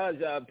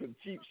 Zaza put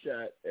cheap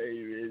shot.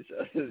 Hey man,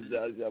 shout out to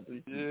Zaza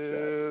put cheap shot.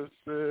 Yes,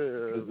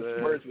 sir. The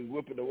Spurs was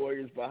whipping the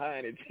Warriors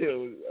behind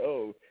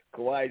until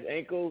Kawhi's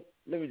ankle.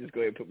 Let me just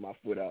go ahead and put my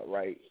foot out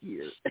right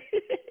here.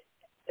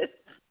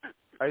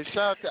 Hey,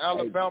 shout out to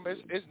Alabama.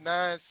 It's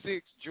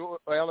 9-6.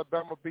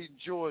 Alabama beating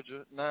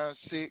Georgia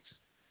 9-6.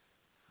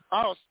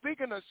 Oh,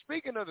 speaking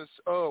of the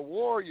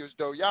Warriors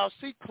though, y'all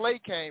see Clay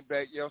came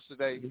back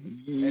yesterday,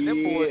 and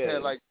them boys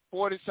had like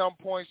 40-some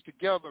points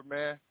together,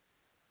 man.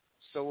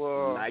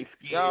 So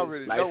y'all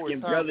really know what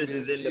time brothers it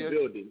is in the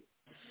building.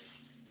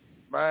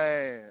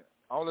 Man,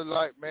 only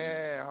like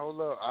man, hold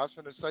up. I was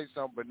gonna say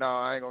something, but no,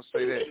 I ain't gonna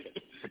say that.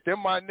 But them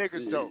my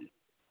niggas though.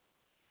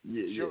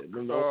 Yeah.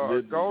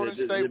 Golden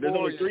State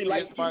Warriors,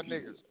 it's my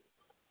niggas.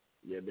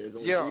 Yeah, there's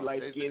only 3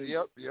 light skins.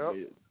 Yep.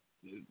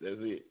 That's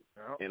it.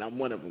 Yep. And I'm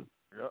one of them.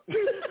 Yep.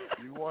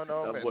 You one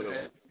of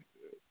them.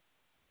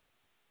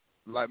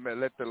 Like, man,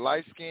 let the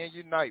light skin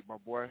unite, my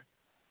boy.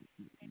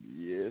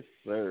 Yes,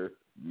 sir.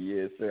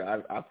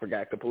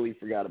 I completely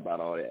forgot about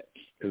all that.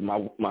 Because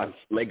my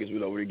Lakers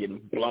was over there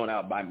getting blown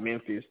out by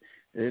Memphis.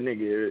 And this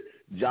nigga,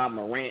 John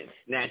Morant,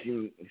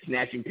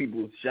 snatching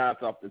people's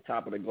shots off the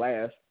top of the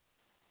glass.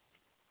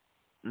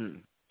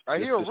 I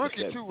hear a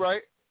rookie too,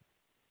 right?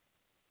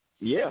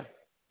 Yeah.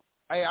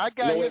 Hey, I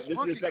got his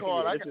rookie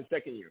card. This is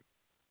second year.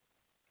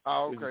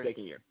 Oh, okay. This is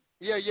second year.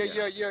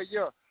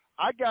 Yeah.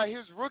 I got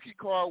his rookie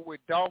card with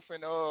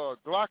Dolphin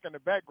Glock in the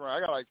background. I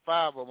got like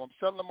 5 of them. I'm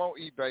selling them on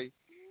eBay,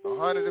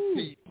 $100 a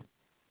piece.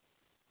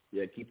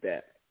 Yeah, keep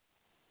that.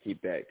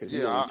 Cause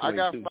yeah, I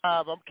got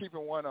 5. I'm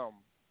keeping one of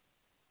them.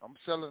 I'm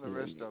selling the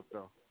rest of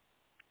though.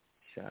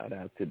 Shout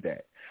out to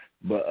that.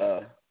 But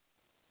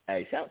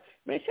hey, shout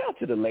out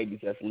to the ladies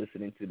that's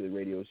listening to the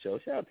radio show.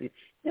 Shout out to you.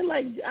 We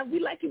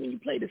like it when you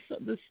play the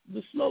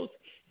slows,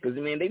 because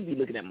man, they be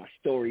looking at my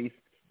stories,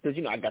 because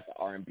I got the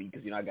R&B,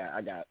 because I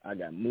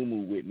got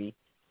Moo with me,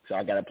 so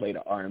I gotta play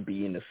the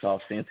R&B and the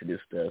soft sensitive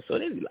stuff. So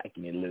they be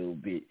liking it a little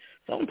bit.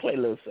 So I'm gonna play a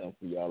little something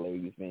for y'all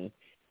ladies, man.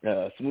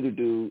 Smoother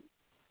dude,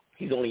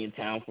 he's only in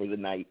town for the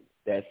night.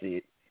 That's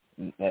it.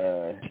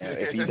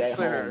 If he's at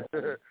home,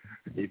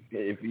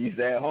 if he's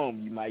at home,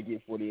 you might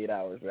get 48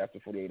 hours. But after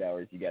 48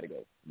 hours, you gotta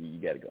go.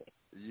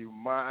 You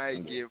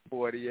might get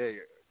 48.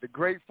 The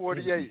great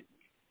 48.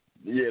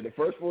 Yeah, the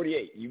first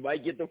 48. You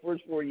might get the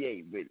first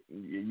 48, but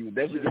you will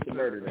definitely get the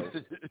murder, though.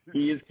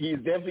 He's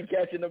definitely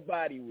catching a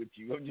body with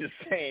you. I'm just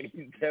saying,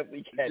 he's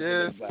definitely catching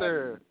a body. Yes,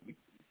 sir.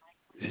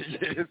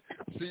 Yes.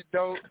 See,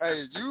 though,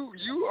 hey,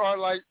 you are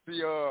like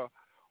the,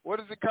 what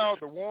is it called?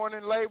 The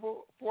warning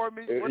label for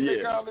me? What do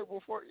they call it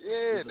before?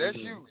 Yeah, that's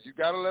you. You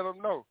got to let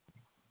them know.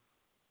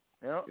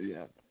 Yep.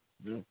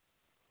 Yeah.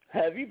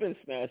 Have you been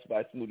smashed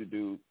by a smoother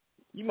dude?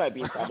 You might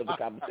be inside of the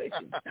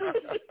conversation.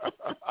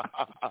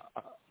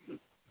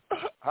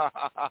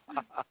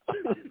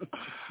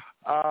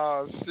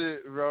 Oh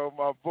shit, bro,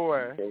 my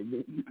boy.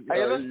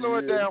 Hey, let's slow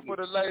it down for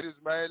the ladies,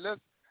 man.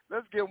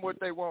 Let's give them what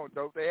they want,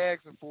 dope. They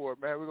asking for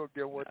it, man. We're gonna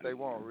give them what they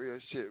want. Real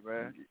shit,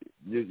 man.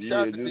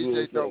 Shout out to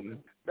DJ Dope.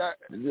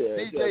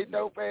 DJ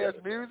Dope Ass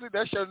Music.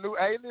 That's your new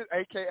alias,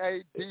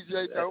 aka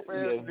DJ Dope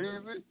Ass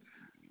Music.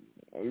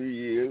 Oh,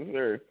 yes,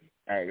 sir.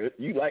 All right,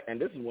 you like, and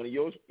this is one of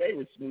your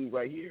favorite smooth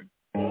right here.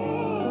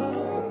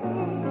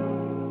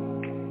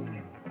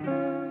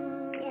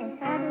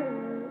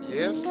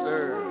 Yes, sir.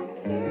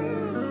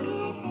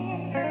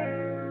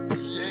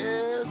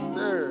 Yes,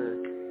 sir.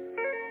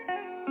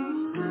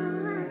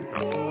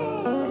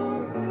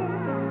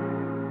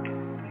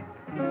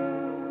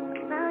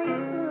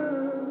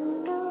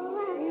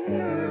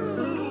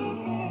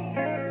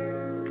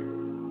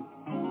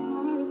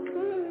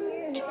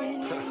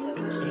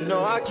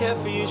 know I care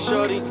for you,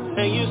 shorty,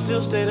 and you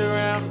still stayed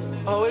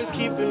around, always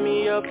keeping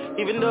me up,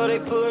 even though they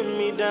putting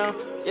me down.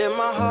 Yeah,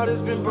 my heart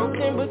has been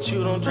broken, but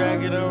you don't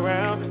drag it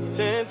around.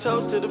 10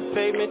 toes to the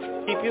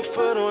pavement, keep your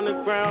foot on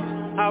the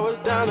ground. I was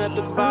down at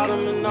the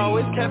bottom and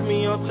always kept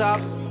me on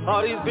top.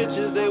 All these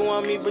bitches, they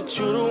want me, but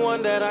you the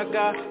one that I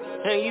got.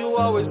 And you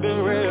always been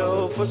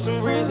real, for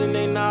some reason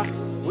they not.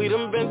 We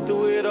done been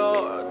through it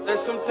all,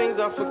 there's some things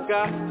I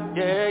forgot.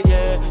 Yeah,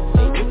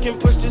 and you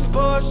can push this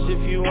Porsche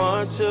if you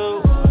want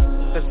to,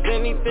 cause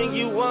anything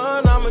you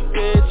want, I'ma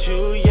get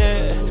you,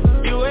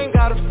 yeah. You ain't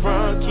got a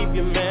front, keep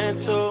your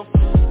mental.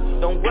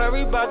 Don't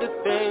worry about the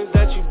things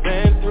that you've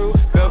been through.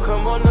 Girl,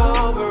 come on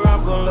over,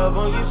 I'm gon' love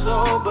on you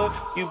sober.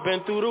 You've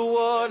been through the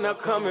war, now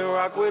come and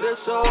rock with a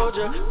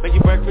soldier. Make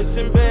you breakfast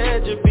in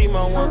bed, just be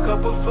my one cup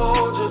of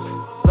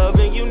Folgers.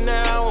 Loving you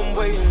now, I'm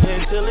waiting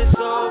until it's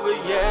over,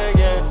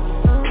 yeah.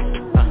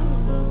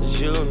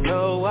 You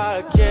know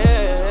I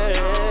care.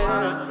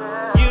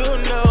 You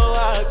know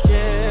I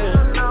care.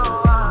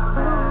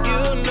 You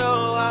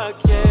know I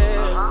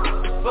care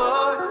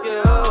for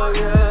you,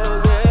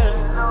 yeah.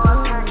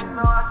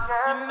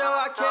 You know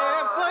I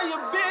care for you,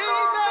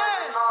 baby.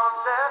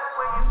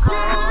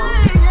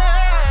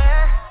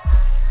 Yeah.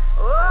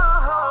 Oh,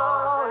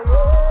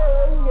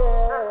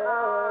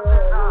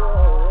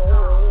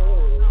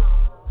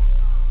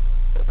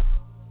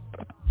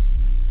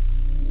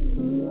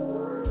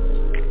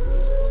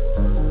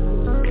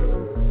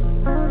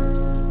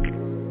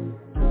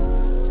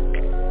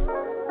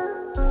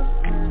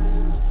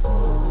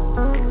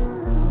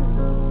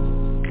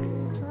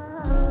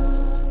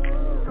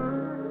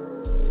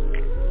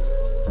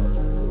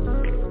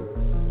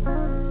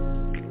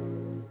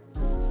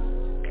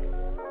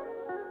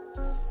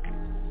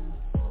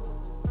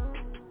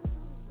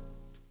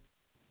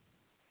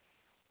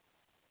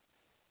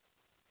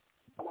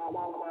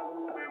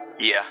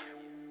 Yeah,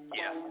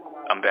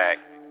 I'm back.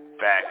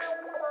 Facts.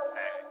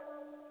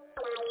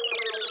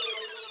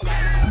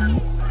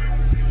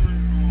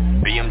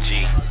 BMG.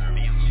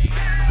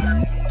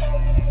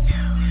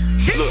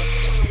 Look,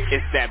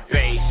 it's that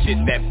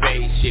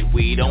bae shit.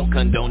 We don't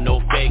condone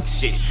no fake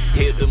shit.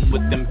 Hit them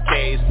with them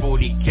K's,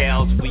 40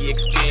 cals. We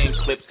extend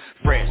clips,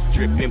 fresh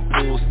dripping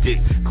pool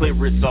sticks.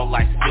 Clear it's all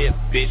like spit,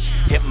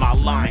 bitch. Hit my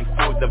line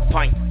for the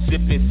pint.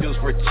 Sipping seals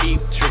for cheap.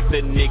 Trick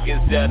the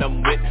niggas that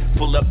I'm with.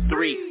 Pull up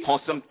 3 on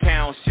some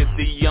town shit.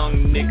 The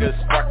young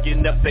niggas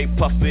sparking up, they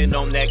puffin'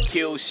 on that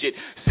kill shit.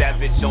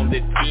 Savage on the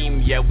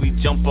team, yeah, we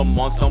jump 'em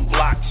on some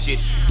block shit.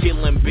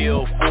 Killing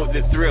Bill for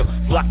the thrill.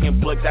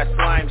 Blocking plugs, that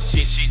slime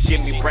shit.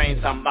 Give me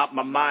brains, I'm out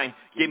my mind.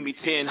 Give me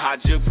 10,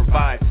 hot jug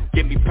provide.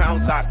 Give me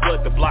pounds, I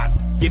flood the block.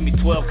 Give me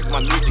 12, cause my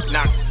music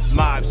knocks.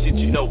 Mob shit,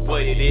 you know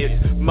what it is.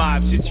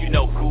 Mob shit, you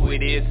know who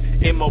it is.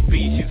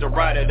 M.O.B, she's a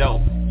rider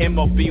though.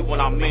 M.O.B when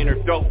I'm in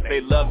her throat.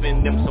 They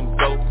loving them some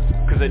dope,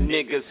 cause a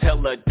nigga's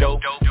hella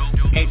dope.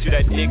 Ain't you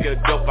that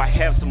nigga dope? I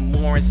have some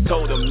warrants,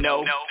 told them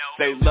no.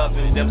 They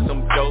loving them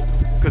some dope,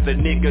 cause a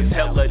nigga's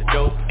hella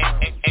dope.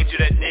 Ain't you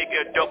that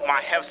nigga dope?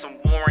 I have some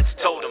warrants,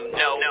 told them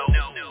no.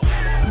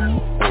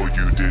 Oh,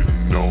 you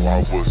didn't know I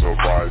was a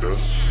rider.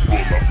 Pull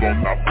up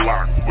on the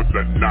block with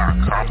the knock,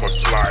 I'm a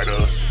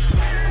slider.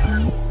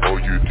 Oh,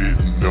 you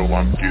didn't know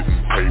I'm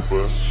getting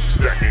paper.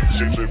 Stacking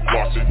chicks with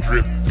floss and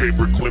drip,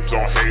 paper clips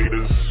on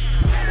haters.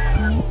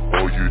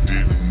 Oh, you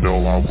didn't know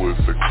I was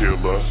a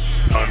killer.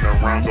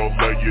 100 rounds, I'll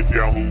lay you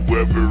down,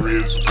 whoever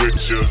is with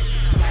ya.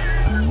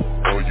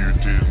 Oh, you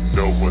didn't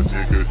know a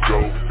nigga go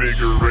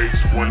figure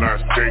 8s when I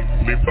skate,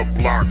 leave the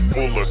block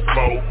full of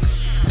smoke.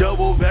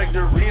 Double back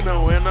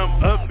Dorino and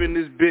I'm up in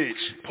this bitch.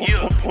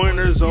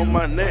 Pointers on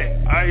my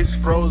neck, ice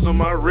froze on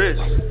my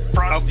wrist.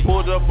 I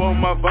pulled up on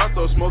my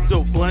Vato, smoked a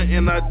blunt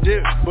and I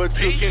dipped. But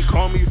you can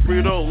call me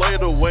Frito Lay,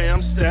 the way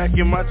I'm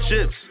stacking my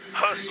chips.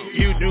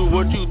 You do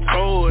what you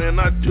told and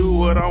I do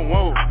what I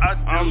want.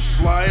 I'm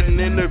sliding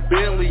in the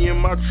Bentley and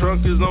my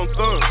trunk is on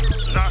thumb.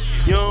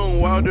 Young,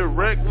 wild and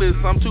reckless,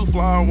 I'm too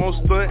fly, I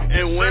won't stunt.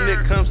 And when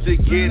it comes to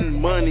getting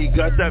money,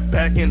 got that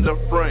back in the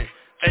front.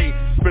 Hey,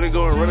 spinning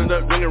going, running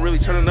up, then really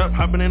turning up,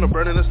 hopping in or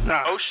burning the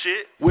stop. Oh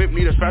shit. Whip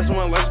me the fastest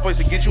one, last place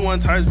to get you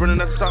untied,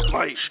 burning at the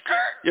stoplight.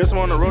 Yes, I'm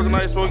on the road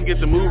tonight, so I can get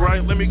the move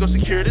right. Let me go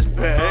secure this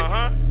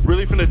bag.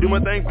 Really finna do my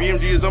thing,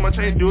 BMG is on my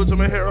chain, do it till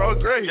my hair all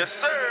gray. Yes,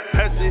 sir.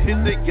 Had to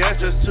hit the gas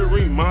just to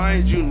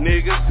remind you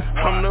niggas,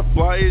 I'm the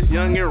flyest,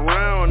 young and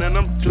round, and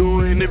I'm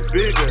doing it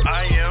bigger.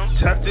 I am.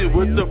 Tapped it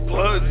with the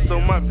plug, so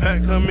my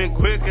pack coming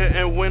quicker,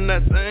 and when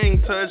that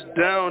thing touched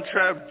down,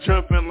 trap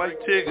jumping like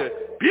Tigger.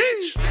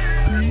 Bitch!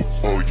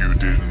 Oh, you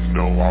didn't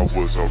know I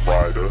was a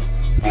rider.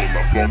 Pull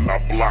up on my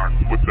block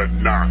with a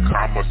knock,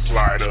 I'm a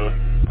slider.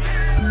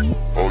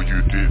 Oh,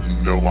 you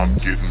didn't know I'm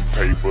getting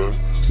paper.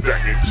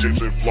 Stacking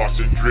chips and floss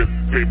and drip,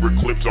 paper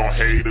clips on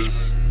haters.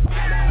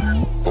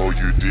 Oh,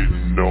 you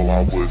didn't know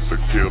I was a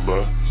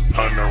killer.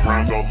 100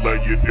 rounds, I'll lay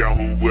you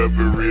down,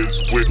 whoever is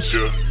with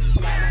ya.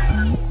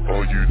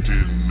 Oh, you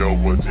didn't know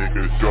a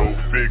nigga go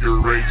figure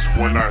eights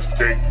when I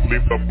skate,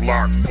 leave the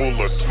block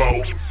full of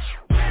smoke.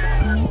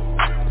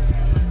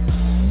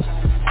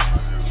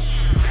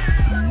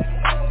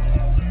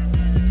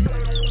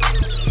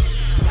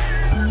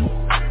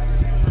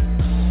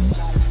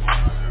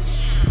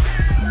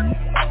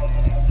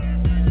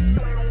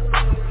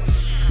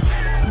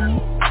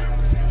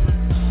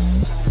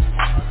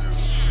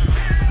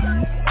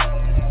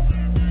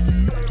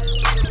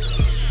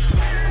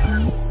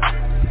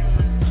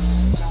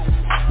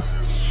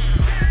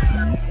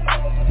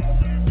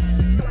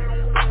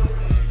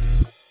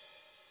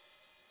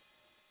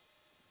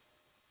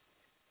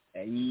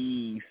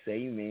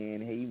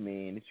 Hey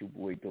man, it's your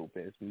boy Dope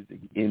Ass Music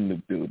in the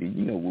building.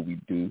 You know what we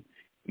do.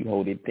 We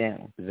hold it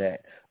down for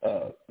that.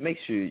 Make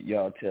sure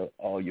y'all tell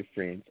all your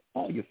friends,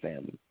 all your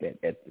family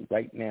that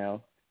right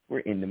now we're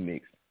in the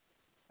mix.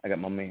 I got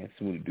my man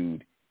Smooth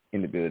Dude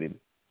in the building.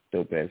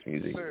 Dope Ass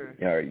Music. Sir.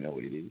 You already know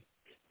what it is.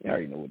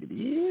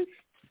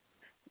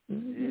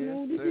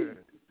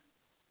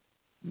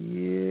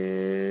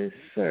 Yes,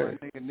 sir.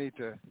 Boy, nigga need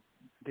to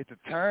get the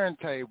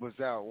turntables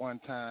out one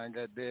time,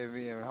 goddamn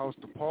me, and host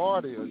a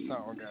party or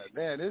something,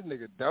 goddamn. This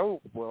nigga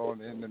dope, boy,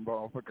 and then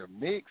motherfucker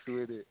mix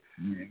with it.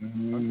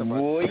 I'm talking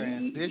about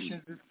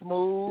transitions is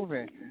smooth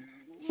and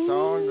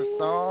song to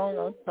song.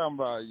 I'm talking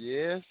about,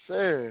 yes,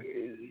 sir.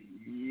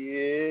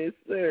 Yes,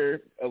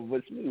 sir.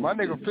 My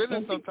nigga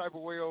feeling some type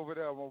of way over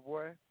there, my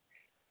boy.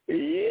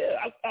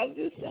 Yeah, I'm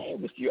just saying,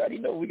 but you already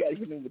know we got to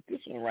hit him with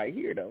this one right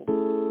here, though.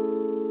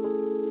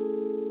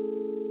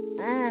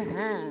 I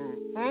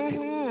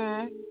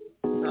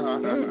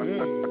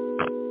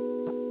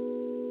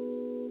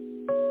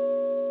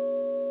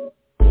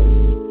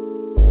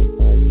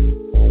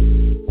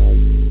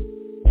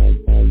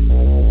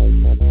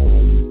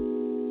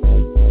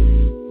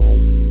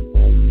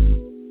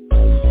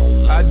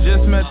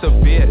just met the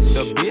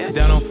bitch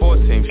down on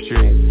 14th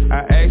Street.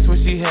 I asked where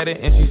she headed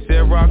and she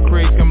said Rock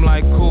Creek. I'm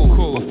like,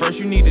 cool. But first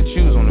you need to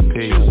choose on the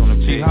P.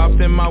 She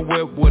hopped in my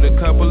whip with a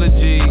couple of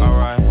G's.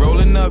 Alright.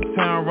 Rolling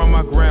uptown, run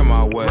my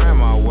grandma way.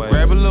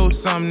 Grab a little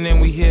something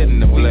and we hitting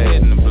the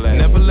blade.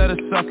 Never let a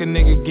sucker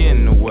nigga get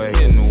in the way.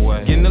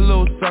 Getting a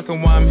little sucker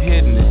while I'm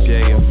hitting the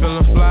J. I'm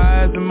feeling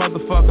fly as a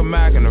motherfucker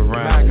macking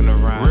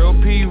around. Real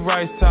P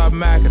Rice top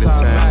Mac of the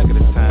time.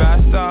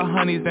 5-star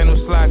honeys ain't no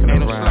slacking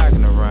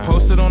around.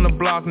 Posted on the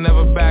block,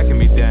 never backing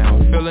me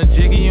down. Feeling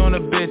jiggy on a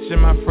bitch in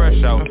my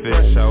fresh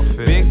outfit.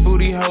 Big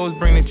booty hoes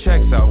bring the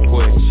checks out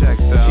quick.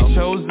 She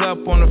chose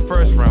up on the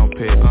first round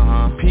pick.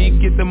 P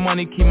get the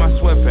money, keep my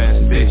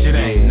sweatpants thick. Bitch, it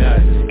ain't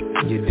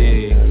nothing, you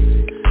dig.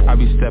 I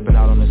be stepping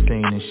out on the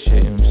scene and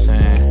shit, you know what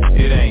I'm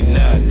saying? It ain't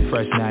nothing.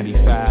 Fresh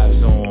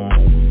 95s on,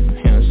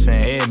 you know what I'm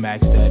saying? Air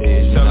Max that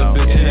is, tell a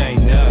bitch it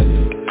ain't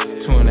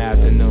nothing. 2 in the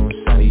afternoon,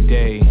 sunny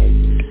day.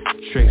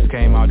 Tricks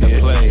came out to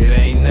play, it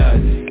ain't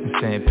nothing.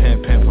 I'm saying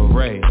pimp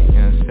parade, you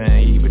know what I'm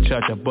saying? You but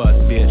shut your bus,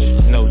 bitch,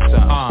 no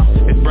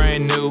something. It's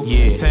brand new,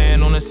 yeah.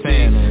 Tan on the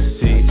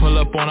seat. Pull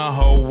up on a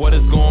hoe, what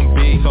it's gon'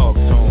 be? Talk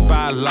to him.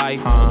 Spotlight,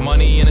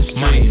 money in the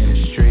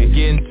street.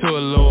 Get into a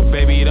little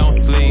baby,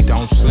 don't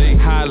sleep.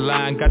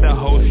 Hotline, got the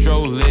whole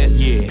show lit.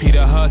 Yeah.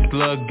 Peter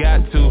Hustler,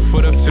 got 2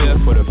 for the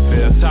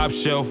fifth. Top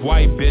shelf,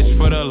 white bitch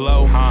for the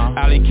low.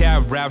 Alley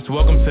Cat raps,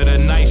 welcome to the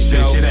night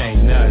show. Bitch, it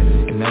ain't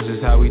nothing. And that's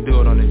just how we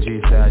do it on the G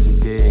side, you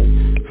dig.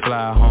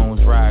 Fly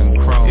homes, riding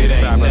chrome. It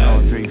ain't nothing.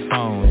 On 3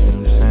 phones, you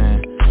know what I'm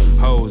saying?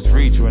 Hoes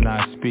reach when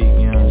I speak,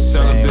 you know what I'm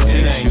saying? When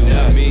they shoot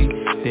at me,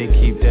 they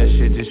keep that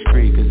shit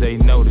discreet, cause they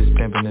know this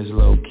pimpin' is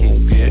low key.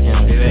 You know what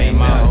I'm saying?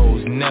 My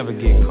hoes never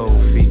get cold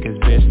feet, cause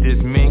bitch, this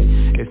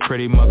mink is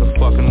pretty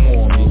motherfucking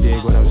warm, you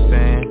dig what I'm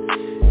saying?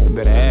 You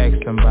better ask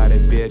somebody,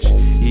 bitch.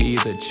 You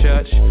either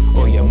church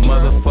or your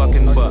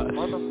motherfucking bus.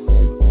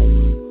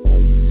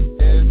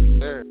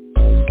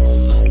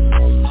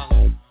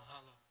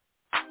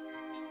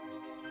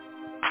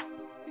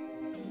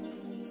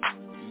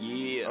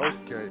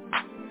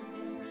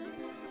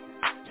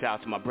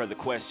 to my brother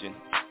Question.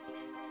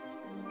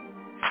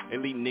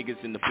 Elite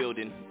niggas in the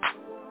building.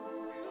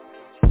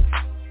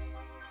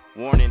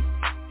 Warning.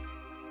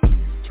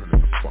 Turn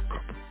it the fuck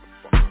up.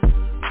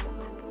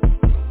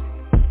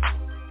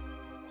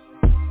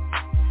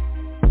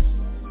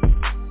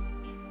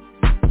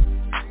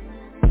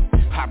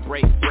 I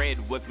break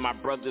bread with my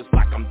brothers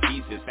like I'm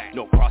Jesus.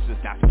 No crosses,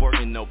 not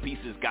sporting, no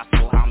pieces.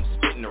 Gospel, how I'm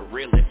spitting the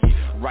realest.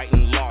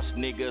 Writing lost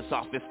niggas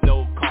off this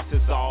no cost,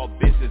 it's all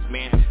business,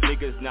 man.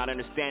 Niggas not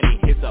understanding,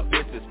 it's a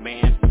business,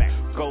 man.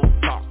 Gold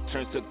talk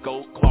turns to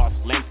gold cloth.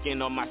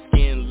 Lambskin on my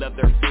skin,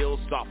 leather feels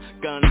soft.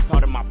 Gun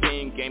part of my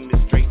pen, game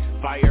is straight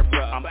fire,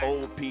 but I'm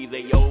OP,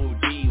 they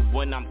OD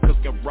when I'm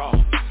cooking raw.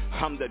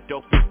 I'm the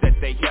dopest that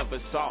they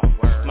ever saw.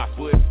 My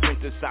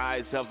footprint the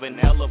size of an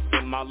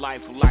elephant. My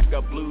life like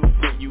a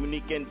blueprint,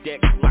 unique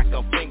index like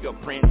a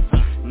fingerprint.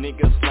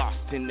 Niggas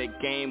lost in the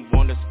game,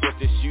 wanna split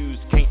the shoes,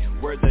 can't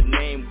wear the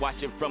name.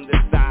 Watching from the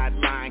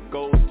sideline,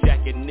 gold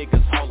jacket,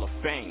 niggas Hall of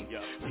Fame.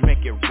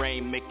 Make it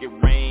rain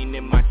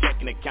in my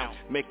checking account.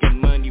 Making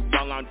money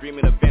while I'm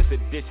dreaming advanced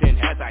edition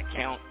as I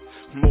count.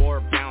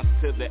 More bounce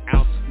to the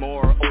ounce,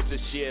 more ultra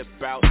ship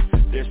out.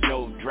 There's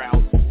no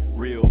drought.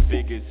 Real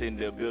figures in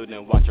the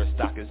building, watch our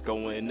stock is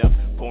going up.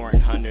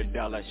 Pouring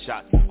 $100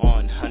 shots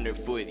on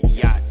 100-foot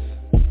yachts.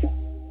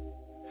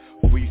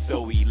 We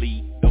so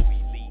elite.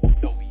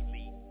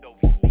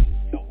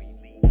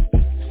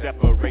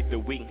 Separate the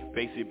weak,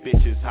 basic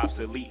bitches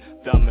obsolete.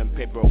 Thumb and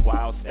paper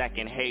while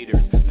stacking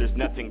haters. There's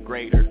nothing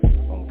greater.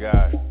 Oh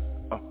God.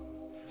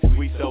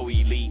 We so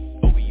elite.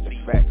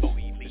 Facts.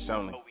 It's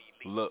only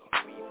look.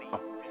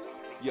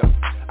 Yeah,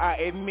 I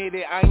admit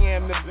it, I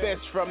am the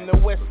best from the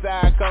west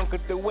side.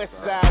 Conquered the west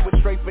side with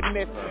straight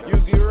finesse. You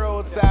get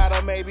roadside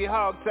or maybe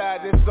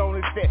hog-tied, this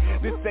only set.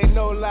 This ain't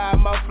no lie,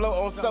 my flow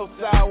on so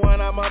side when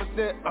I'm on the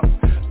set.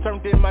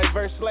 Turned in my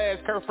verse slash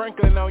Kurt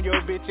Franklin on your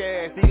bitch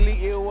ass.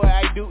 Elite is what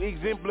I do,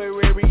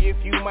 exemplary if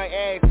you might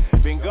ask.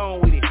 Been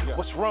gone with it,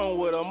 what's wrong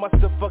with her? Must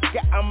have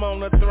forgot I'm on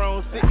the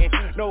throne sitting.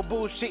 No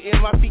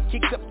bullshitting, my feet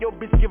kicked up, your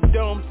bitch give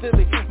dome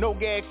silly. No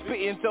gag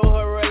spitting, told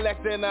her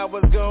relax and I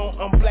was gone.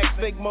 I'm black,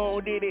 fake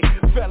mode, did it.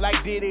 Felt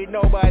like did it,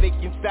 nobody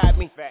can stop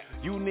me.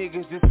 You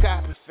niggas just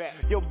copy.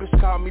 Your bitch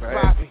call me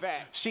Poppy.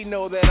 She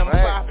know that I'm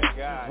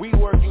poppin'. We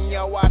working,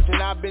 y'all watching,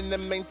 I've been the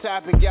main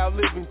topic. Y'all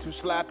living too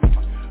sloppy.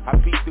 I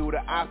peek through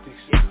the optics,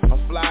 I'm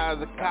fly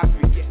as a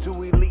copy.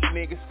 Too elite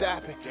niggas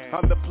stopping.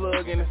 I'm the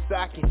plug in the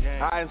socket.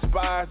 I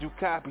inspired you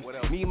copy.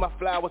 Need my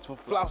flowers for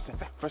flossing.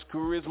 Fresh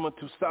charisma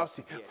too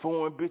saucy.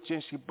 Foreign bitch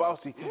and she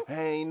bossy. I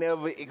ain't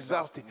never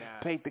exhausted.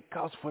 Paid the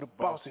cost for the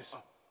bosses.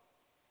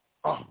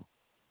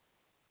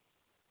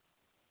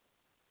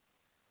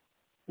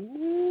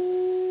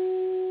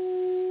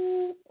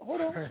 Ooh.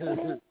 Hold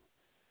on.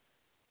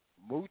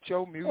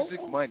 Mucho Music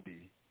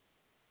Monday.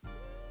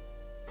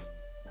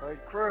 Hey,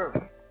 Chris.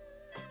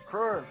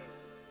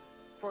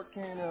 Fuck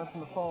King answering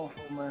the phone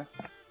for, man.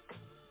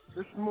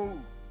 It's smooth.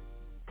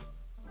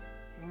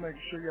 Just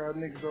making sure y'all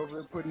niggas over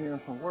there putting in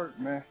some work,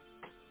 man.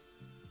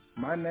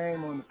 My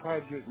name on the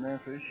project, man,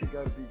 so this shit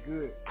gotta be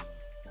good.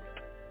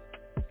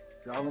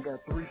 Y'all only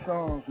got 3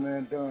 songs,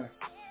 man, done.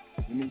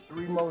 We need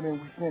 3 more, then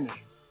we finish.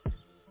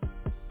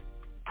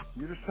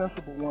 You're the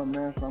sensible one,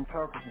 man, so I'm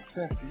talking some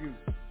sense to you.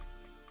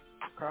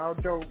 Kyle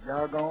Dope,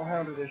 y'all gon'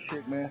 handle that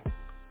shit, man.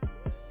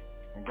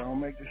 And gonna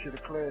make this shit a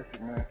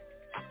classic, man.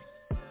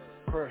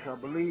 Crush, I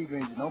believe in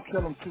you. Don't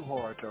kill him too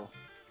hard, though.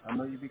 I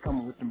know you be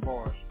coming with them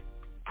bars.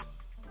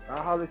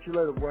 I'll holler at you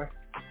later, boy.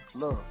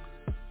 Love.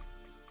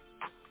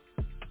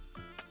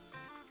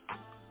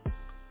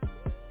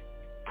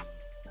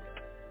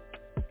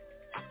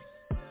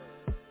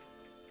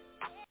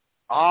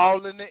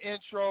 All in the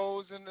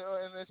intros and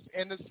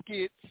the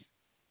skits.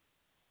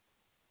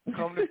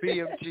 Come to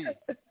BMG.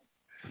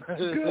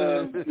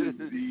 Come to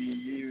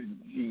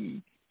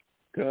BMG.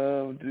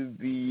 Come to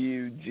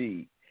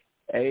BMG.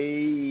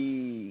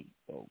 Hey.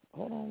 Oh,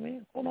 hold on,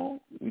 man. Hold on.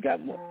 We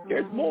got more.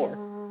 There's more.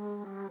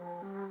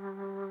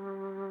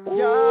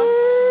 Yeah.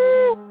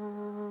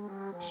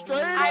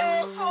 Straight up.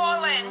 I've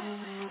fallen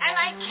and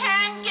I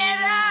can't get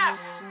up.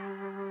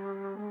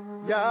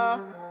 Yeah.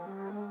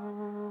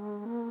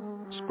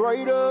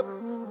 Straight up.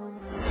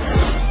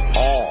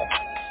 Oh.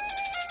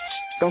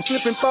 Don't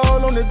slip and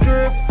fall on the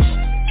drip.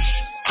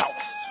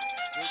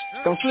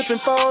 Don't slip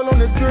and fall on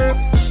the drip.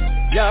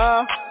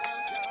 Yeah.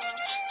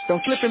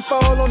 Don't slip and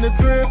fall on the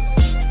drip.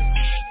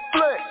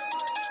 Flex.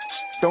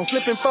 Don't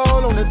slip and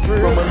fall on the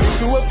drip. From a leak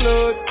to a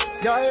flood.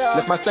 Yeah.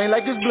 Left my stain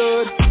like it's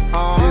blood.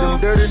 Did him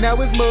dirty,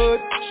 now it's mud.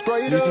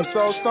 Straight up. Need some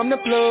sauce from the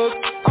plug.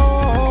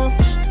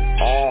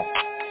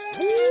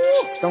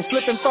 Don't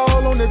slip and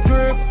fall on the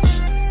drip.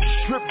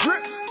 Drip,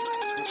 drip.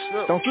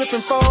 Don't slip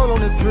and fall on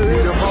the drip.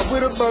 Beat 'em off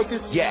with a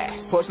bucket. Yeah.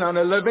 Push down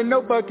 11,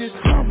 no buckets.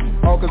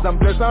 All cause I'm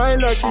blessed, I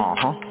ain't lucky.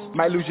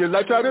 Might lose your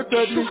life, try to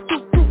touch me.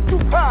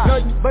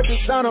 Nothing but the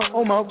designer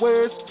on my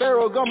waist.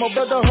 Pharaoh got my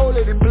brother, hold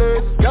it in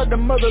place. Got the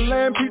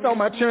motherland piece on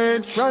my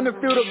chain. Trying to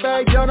fill the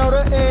bag, y'all know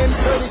the end.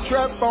 30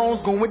 trap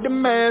phones, going with the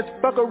mask.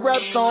 Fuck a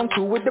rap song,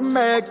 cool with the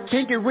mag.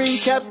 Pinky ring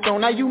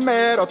capstone, now you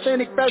mad.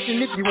 Authentic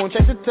fashion if you won't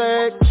check the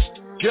tag.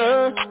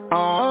 Yeah,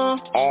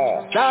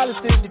 Silence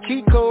is the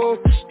cheat code.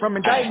 From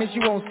indictments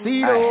you won't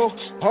see those.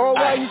 All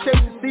while you chase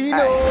the see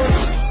those.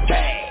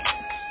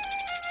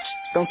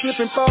 Don't slip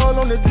and fall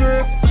on the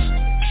drip.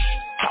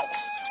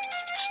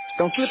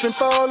 Don't slip and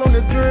fall on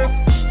the drip.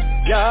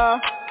 Yeah.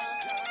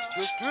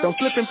 Don't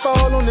slip and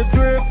fall on the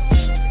drip.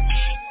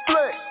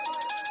 Flick.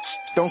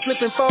 Don't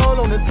slip and fall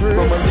on the drip.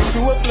 From a leak to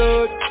a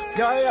flood.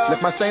 Yeah.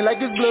 Left my stain like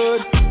it's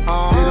blood.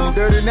 Did him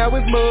dirty, now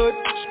it's mud.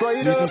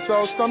 Straight up. Need some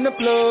sauce from the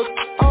plug.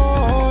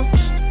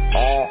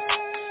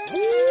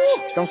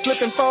 Don't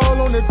slip and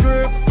fall on the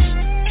drip.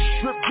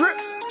 Drip, drip.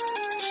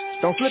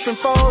 Don't slip and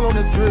fall on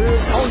the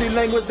drip. Only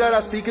language that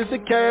I speak is the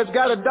cash.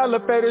 Got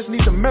 $1 fetish,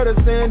 need some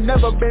medicine.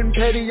 Never been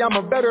petty, I'm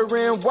a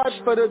veteran. Watch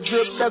for the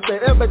drip, that's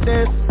the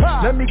evidence.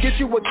 Let me get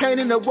you a cane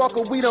and a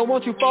walker. We don't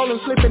want you falling,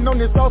 slipping on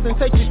this sauce. And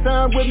take your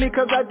time with me,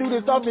 cause I do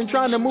this often.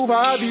 Trying to move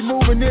how I be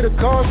moving, it'll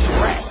cost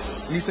you.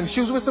 Need some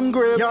shoes with some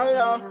grip.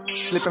 Yeah.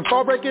 Slip and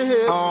fall, break your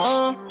hip.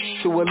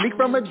 To a leak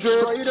from a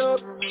drip. Straight up.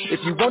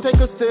 If you won't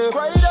take a sip.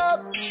 Straight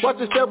up. Watch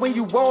yourself when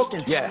you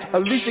walking. Yeah.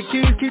 Alicia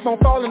Keys keep on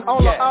falling.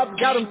 All the ops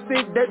got them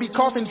sick. They be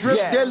coughing. Drip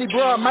deadly,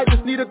 bro. I might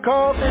just need a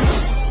coffin.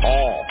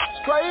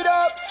 Straight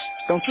up.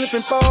 Don't slip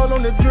and fall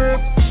on the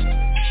drip.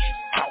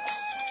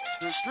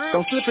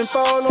 Don't slip and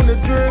fall on the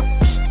drip.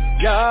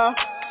 Yeah.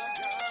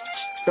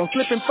 Don't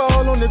slip and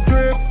fall on the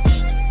drip.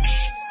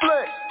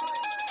 Flick.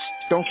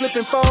 Don't slip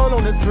and fall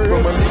on the drip.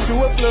 From a leak to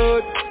a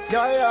flood.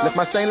 Yeah. Left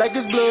my stain like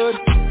it's blood.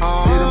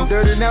 Did him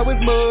dirty, now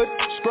it's mud.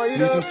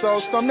 Straight up. Need some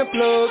sauce from the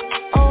plug.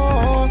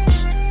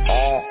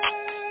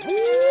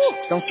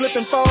 Don't slip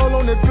and fall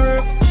on the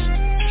drip.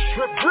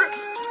 Drip, drip.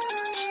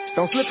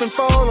 Don't slip and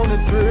fall on the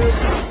drip.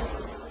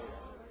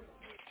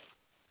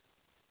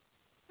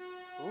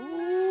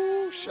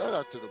 Ooh, shout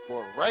out to the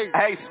boy, right?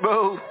 Hey,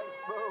 Smooth.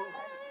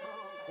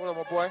 What up,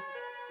 my boy?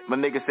 My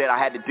nigga said I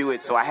had to do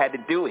it, so I had to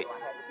do it.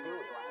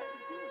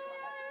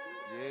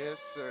 Yes,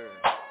 sir.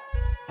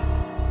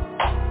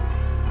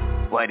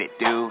 What it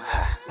do?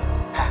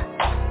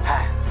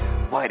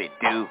 What it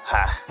do?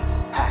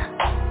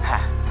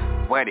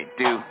 What it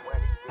do?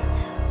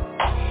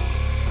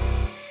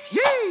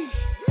 Yee!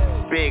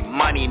 Big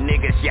money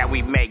niggas, yeah,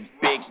 we make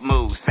big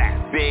moves.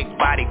 Big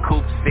body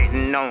coupe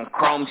sitting on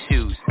chrome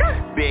shoes.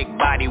 Big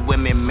body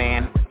women,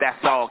 man,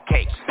 that's all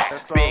cakes.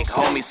 Big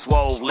homie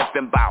swole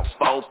lifting about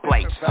 4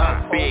 plates.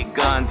 Big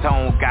guns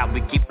on God,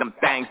 we keep them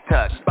things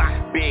tucked.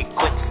 Big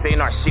clicks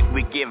in our shit,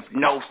 we give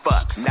no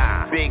fucks.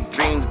 Big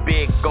dreams,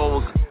 big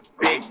goals,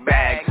 big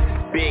bags.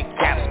 Big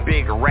caps,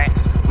 big racks,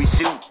 we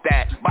shoot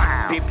that.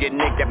 Peep your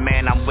nigga,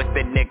 man, I'm with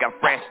the nigga,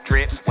 fresh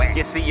trips.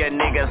 You see your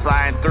niggas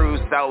lying through,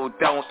 so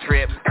don't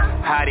trip.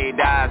 How they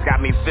dies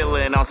got me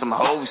feeling on some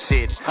hoe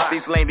shit.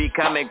 These lame be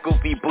coming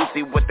goofy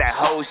bootsy with that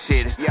hoe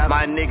shit.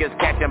 My niggas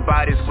catching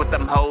bodies with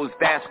them hoes,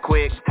 that's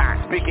quick.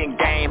 Speaking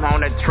game on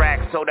the track,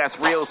 so that's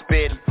real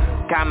spit.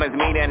 Commas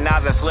meaning now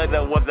the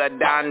slither with a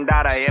Don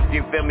Dada. If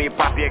you feel me,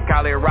 pop your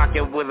collar, rock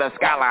it with a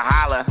scholar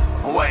holla.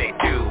 What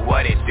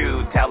it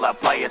do, tell a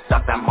player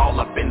something. I'm all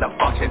up in the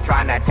function,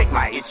 trying to take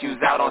my issues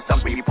out on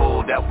some people.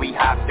 Pulled up, we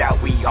hopped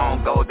out, we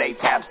on go, they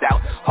taps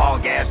out. All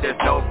gas, there's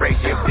no break,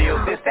 you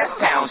feel this, that's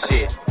town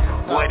shit.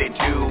 What it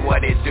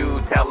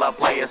do, tell a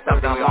player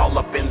something. I'm all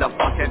up in the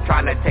function,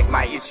 trying to take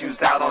my issues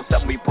out on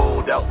something. We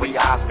pulled up, we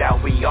hopped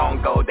out, we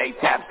on go, they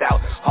taps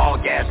out. All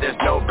gas, there's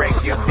no break,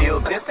 you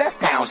feel this, that's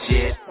town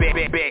shit.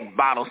 Big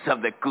bottles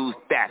of the goose,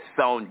 that's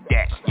on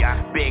deck.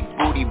 Yeah, big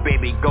booty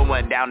baby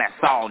going down, that's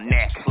all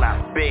next.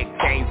 Big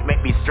chains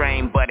make me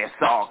strain, but it's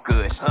all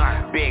good.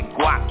 Big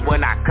guap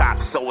when I cop,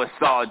 so it's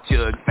all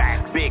jug.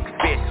 Big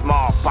fish,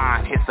 small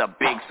pond, it's a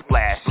big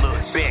splash.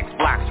 Big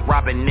blocks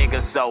robbing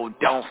niggas, so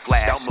don't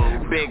flash.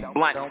 Big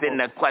blunts in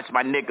the clutch,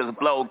 my niggas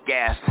blow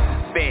gas.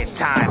 Spend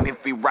time, if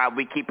we ride,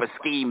 we keep a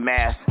ski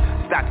mask.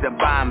 Stocks and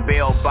bond,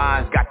 bail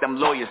bonds, got them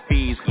lawyers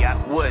fees.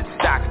 Wood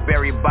stocks,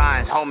 berry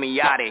bonds, homie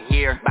out of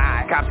here.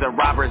 Cops are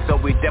robbers, so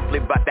we definitely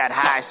bout that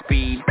high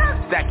speed.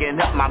 Stacking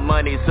up my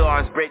money, so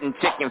I'm spreading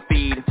chicken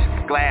feed.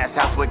 Glass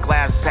house with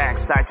glass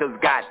packs, I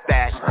just got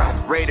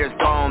that. Raiders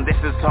gone, this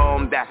is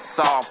home, that's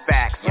all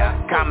facts.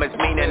 Comments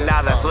meaning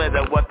now the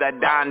slither with the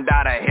Don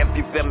Dada. If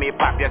you feel me,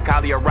 pop your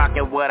collar, you're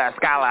rockin' with a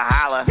scholar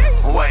holla.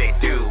 What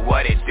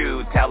it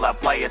do, tell a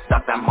player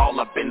something. I'm all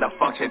up in the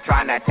function,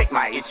 trying to take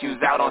my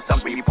issues out on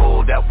some people.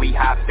 Pulled up, we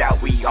hopped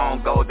out, we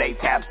on go, they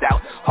taps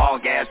out. All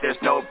gas, there's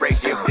no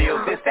break, you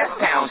feel this, that's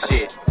town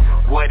shit.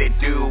 What it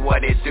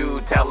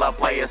do, tell a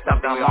player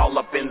something. I'm all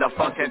up in the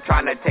function,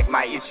 trying to take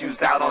my issues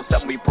out on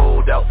something. We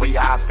pulled up, we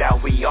hopped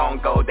out, we on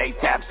go, they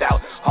taps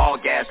out. All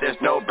gas, there's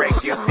no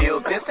breaks, you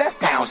feel this, that's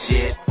town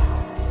shit.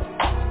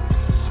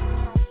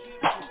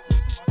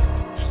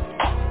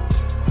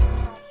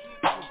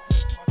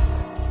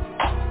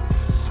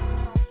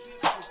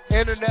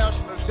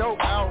 International dope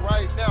out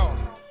right now.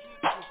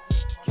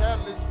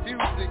 Catalyst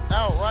music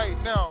out right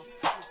now.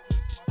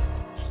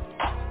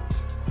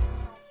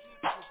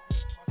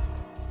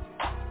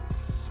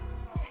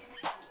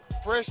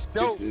 Fresh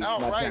dope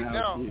out right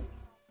now.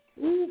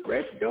 Ooh,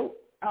 fresh dope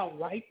out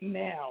right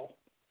now.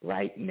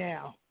 Right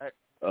now.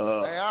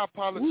 Hey, I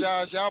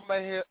apologize. Y'all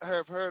may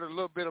have heard a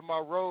little bit of my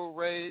road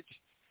rage.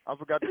 I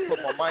forgot to put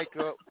my mic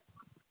up.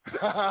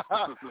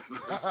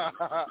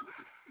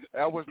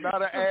 That was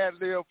not an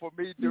ad-lib for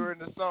me during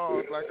the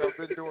song like I've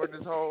been doing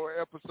this whole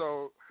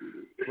episode.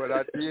 But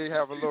I did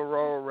have a little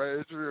road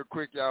rage real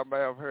quick. Y'all may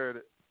have heard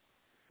it.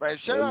 Man,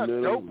 shout out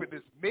Dope in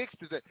this mix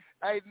today.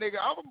 Hey, nigga,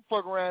 I'm going to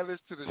fuck around and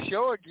listen to the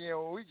show again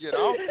when we get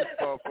off this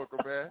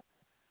motherfucker, man.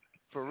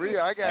 For real,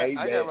 I got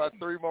about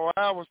 3 more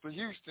hours to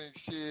Houston.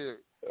 Shit,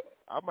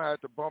 I'm going to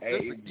have to bump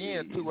this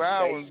again, 2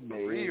 hours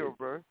for real,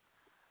 bro.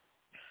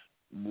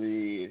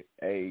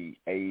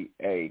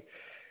 Hey.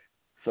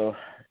 So,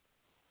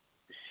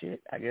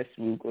 shit, I guess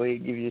we'll go ahead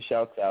and give you a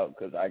shout out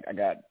because I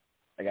got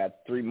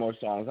 3 more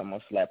songs I'm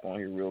going to slap on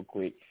here real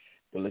quick.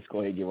 But let's go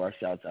ahead and give our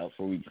shouts out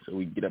so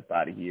we get up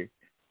out of here.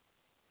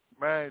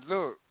 Man,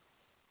 look,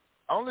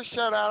 only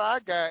shout out I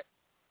got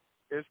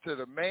is to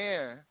the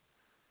man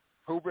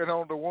who been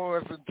on the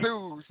 1s and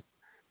 2s,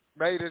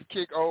 made us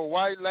kick old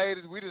white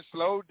ladies. We just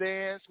slow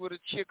dance with a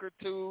chick or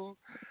two.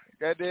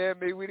 Goddamn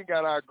me, we done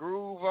got our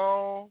groove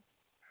on.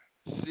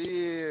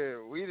 Shit,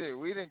 we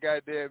done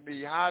goddamn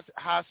me high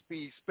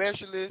speed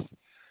specialist.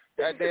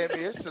 Goddamn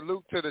me, it's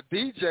salute to the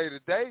DJ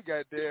today.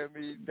 Goddamn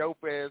me,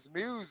 dope ass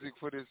music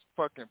for this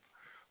fucking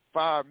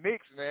fire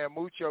mix, man.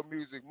 Mucho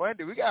Music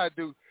Monday. We gotta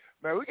do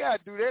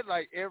that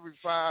like every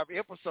 5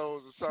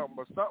 episodes or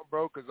something,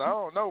 bro. Cause I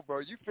don't know, bro.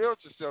 You felt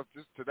yourself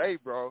just today,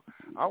 bro.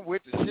 I'm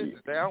with the shit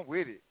today. I'm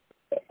with it.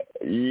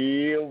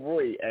 Yeah,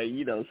 boy.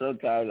 Hey,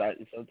 sometimes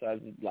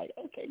it's like,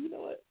 okay, you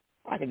know what?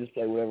 I can just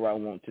play whatever I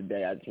want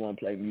today. I just want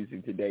to play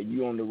music today.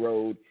 You on the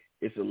road?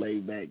 It's a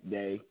laid back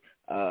day.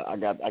 I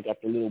got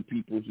the little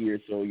people here,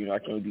 so I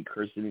can't be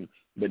cursing.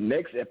 But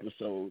next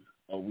episode,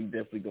 we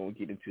definitely gonna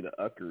get into the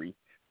uckery.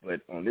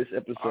 But on this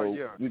episode,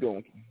 we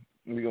gonna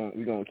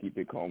keep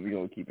it calm. We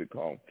gonna keep it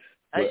calm.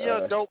 Hey,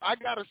 Dope. I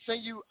gotta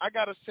send you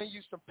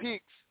some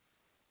pics.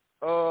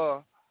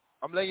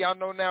 I'm letting y'all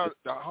know now.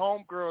 The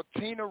homegirl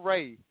Tina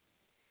Ray,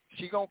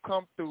 she gonna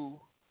come through.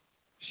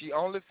 She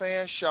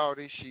OnlyFans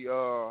shawty. She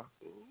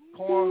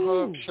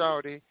Pornhub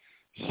shawty.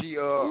 She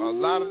a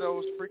lot of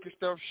those freaky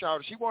stuff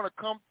shawty. She wanna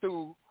come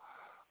through,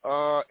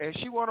 and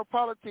she wanna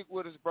politic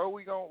with us, bro.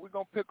 We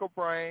gonna pick her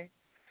brain,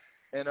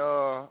 and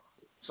so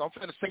I'm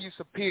finna send you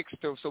some pics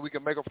too, so we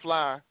can make a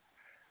fly.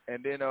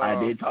 And then I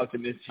did talk to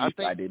Miss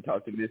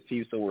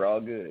Chief, so we're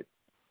all good.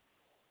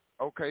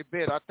 Okay,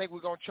 bet. I think we're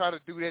gonna try to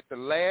do that the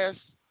last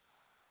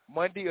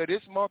Monday of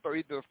this month, or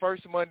either the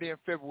first Monday in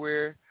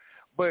February.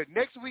 But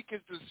next week is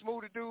the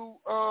Smooth to Do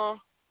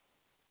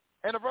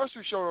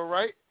anniversary show,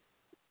 right?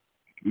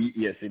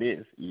 Yes, it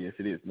is. Yes,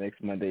 it is.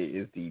 Next Monday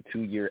is the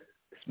 2-year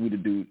Smooth to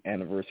Do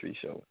anniversary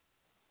show.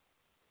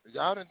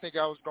 Y'all didn't think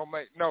I was gonna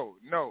make no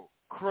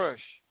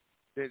Crush.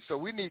 So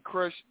we need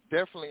Crush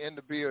definitely in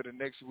the building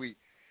next week.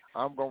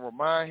 I'm gonna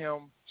remind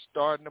him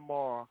starting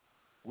tomorrow.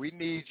 We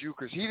need you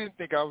because he didn't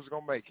think I was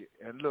gonna make it.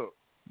 And look,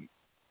 he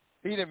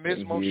didn't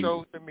miss more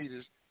shows than me.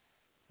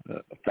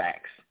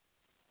 Facts.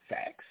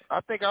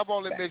 I think I've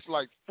only missed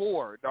like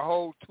 4 the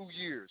whole 2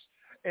 years,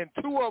 and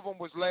 2 of them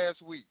was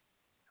last week.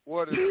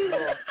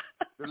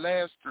 The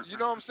last, you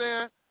know what I'm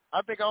saying?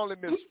 I think I only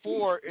missed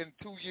 4 in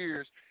 2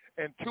 years,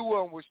 and 2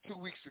 of them was 2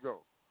 weeks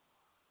ago.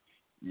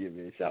 Yeah,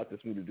 man. Shout out to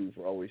Smooth to Do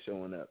for always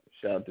showing up.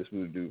 Shout out to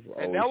Smooth to Do for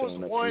always showing up. And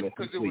that was one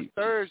because it was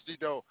Thursday,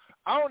 though.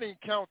 I don't even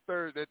count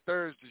that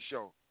Thursday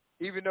show,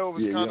 even though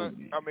it was kind of,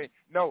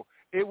 no,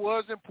 it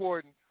was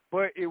important,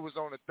 but it was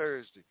on a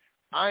Thursday.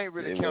 I ain't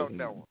really counting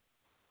that one.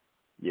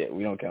 Yeah,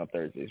 we don't count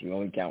Thursdays. We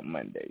only count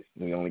Mondays.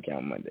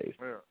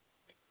 Yeah.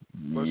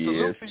 But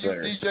salute to you,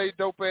 DJ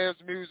Dope Ass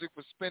Music,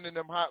 for spinning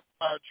them hot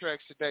fire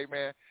tracks today,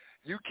 man.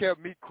 You kept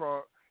me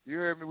crunk. You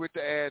heard me with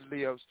the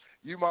ad-libs.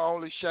 You my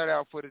only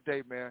shout-out for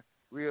today, man.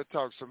 Real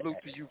talk. Salute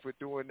to you for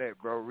doing that,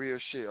 bro. Real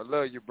shit. I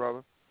love you,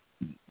 brother.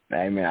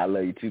 Hey, man, I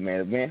love you too,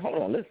 man. Man,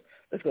 hold on.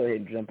 Let's go ahead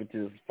and jump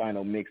into this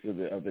final mix of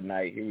the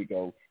night. Here we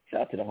go.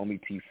 Shout out to the homie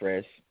T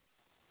Fresh.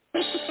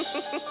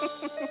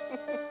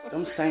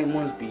 Them same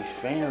ones be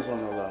fans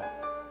on the low,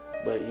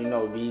 but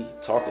be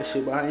talking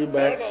shit behind your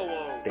back.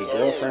 They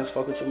girlfriends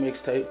fuck with your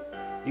mixtape.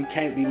 You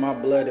can't be my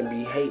blood and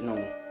be hating on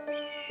them.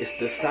 It's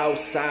the South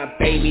Side,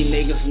 baby,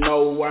 niggas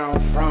know where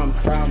I'm from.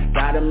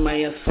 Got 1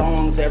 million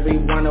songs, every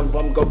one of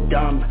them go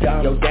dumb.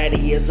 Your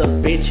daddy is a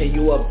bitch and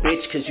you a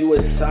bitch cause you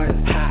his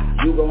son.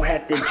 You gon'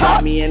 have to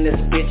jump me in this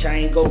bitch, I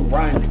ain't gon'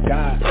 run.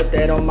 Put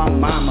that on my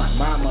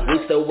mama,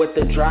 we still with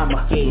the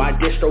drama. My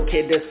distro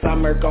kid this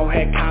summer gon'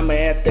 have comma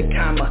after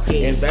comma.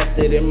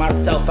 Invested in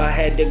myself, I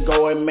had to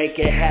go and make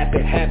it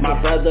happen.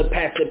 My brother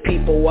passed the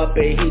people up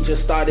and he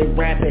just started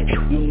rapping.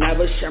 You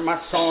never share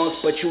my songs,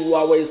 but you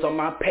always on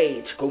my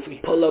page. Goofy.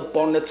 Pull up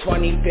on the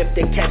 25th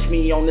and catch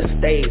me on the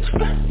stage.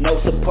 No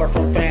support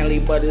from family,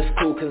 but it's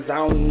cool cause I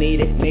don't need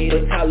it.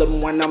 But tell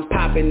them when I'm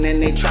popping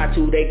and they try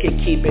to, they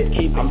can keep it.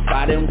 I'm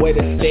fighting with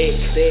a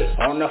stick,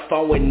 on the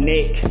phone with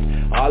Nick.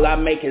 All I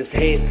make is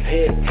hits,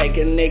 take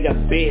a nigga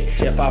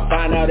bitch. If I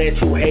find out that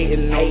you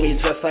hating on me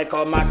just like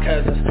all my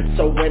cousins.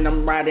 So when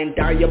I'm riding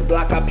down your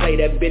block, I play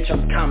that bitch,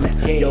 I'm coming.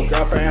 Your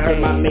girlfriend heard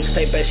my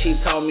mixtape and she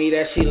told me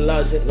that she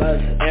loves it.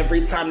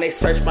 Every time they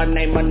search my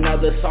name,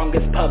 another song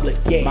is public.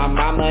 My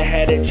mama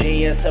had a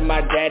genius and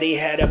my daddy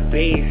had a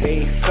beast.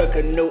 Cook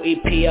a new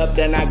EP up,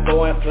 then I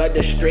go and flood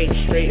the streets.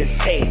 It's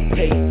tape.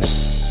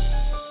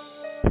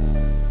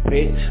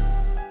 Bitch.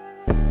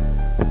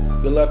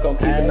 Good luck on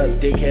keeping up,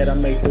 dickhead. I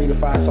make 3 to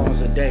 5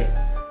 songs a day.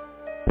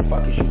 The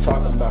fuck is you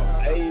talking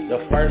about?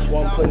 The first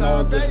one putting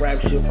on this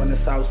rap shit from the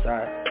south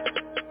side.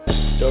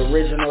 The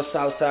original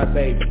south side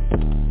baby.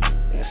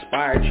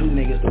 Inspired you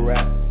niggas to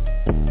rap.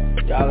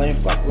 Y'all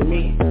ain't fuck with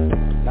me.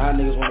 Now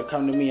niggas wanna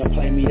come to me and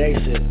play me they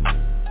shit.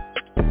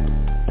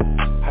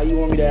 How you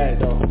want me to act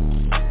though?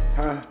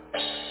 Huh?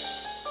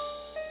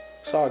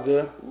 It's all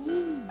good.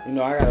 You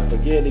know I gotta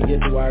forget to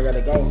get to where I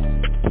gotta go.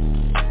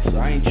 So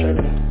I ain't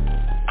tripping.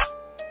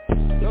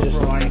 Just so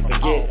I ain't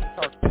forget.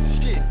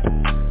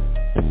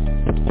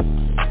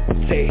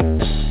 Say.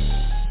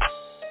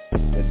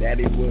 The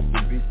daddy was the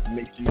bitch to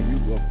make sure you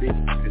a bitch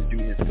because you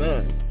his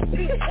son.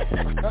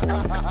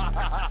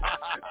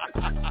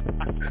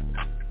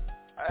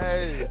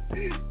 Amen.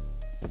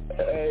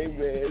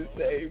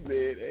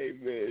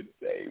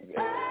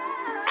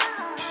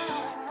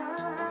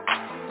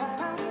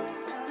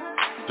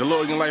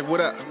 DeLorean Life,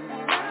 what up?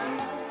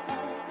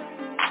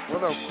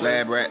 What up,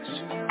 Lab Rats?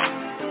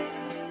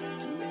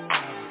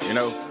 You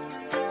know,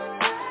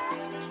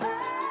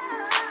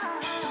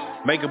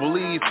 make it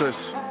believe, cause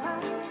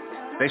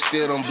they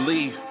still don't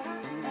believe.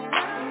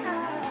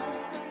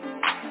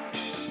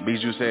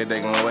 Bijou said they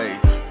gon' wave.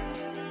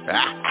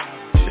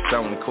 It's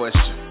only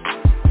question.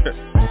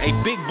 A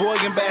big boy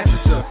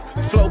ambassador,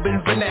 flow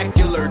been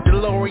vernacular,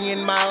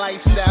 DeLorean my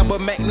lifestyle,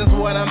 but Magnum's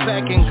what I'm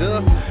packing,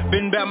 girl.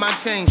 Been about my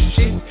chain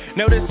shit,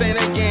 no this ain't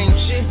a game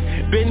shit.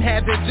 Been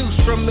had the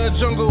juice from the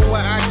jungle where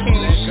I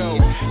can't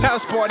shit.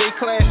 House party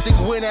classic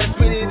when I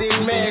spit it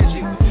in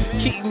magic.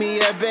 Keep me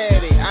a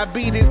baddie, I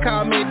beat it,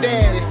 call me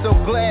daddy, so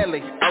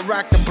gladly I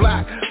rock the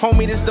block,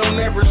 homie this don't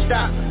ever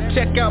stop.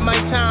 Check out my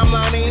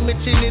timeline, ain't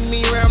mentioning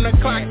me around the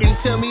clock and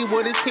tell me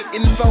what it's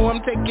hitting for.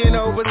 I'm taking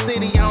over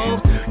city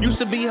homes. Used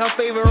to be her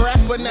favorite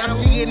rapper,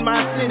 now she in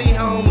my city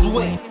homes.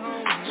 Wait,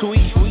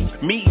 tweet,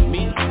 meet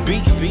me,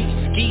 beat,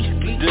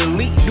 ski,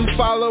 delete, do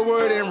follow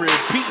word and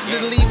repeat.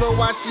 Just leave her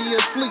while she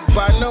asleep.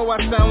 I know I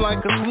sound like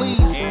a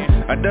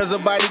sleaze. I does her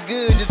body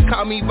good, just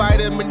call me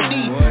vitamin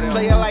D.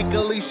 Play her like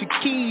Alicia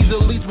Keys,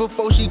 at least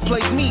before she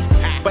play me.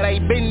 But I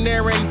been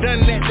there and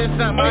done that, that's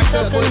not my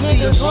cup of tea.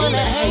 Niggas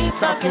wanna hate,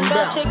 talking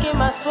about checking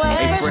my swag.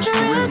 Hey, fresh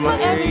charisma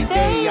every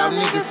day, y'all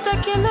niggas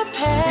stuck in the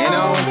past. And I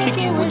don't kick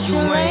it with you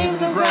lanes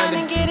and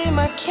grinding. Getting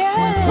my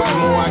cash. What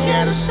more I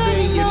gotta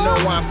say, you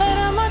know I'm.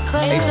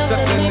 Hey,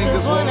 sucker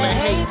niggas wanna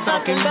hate,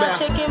 talking about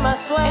checking my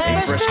swag.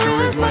 Hey, fresh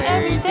charisma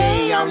every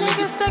day, y'all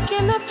niggas stuck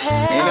in the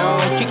past. And I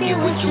don't kick it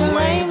with you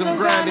lanes and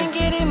grinding.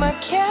 Getting my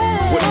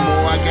cash. What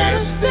more I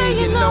gotta say,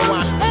 you know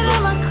I'm.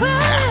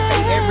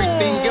 Hey,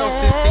 everything else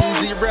it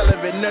seems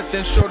irrelevant,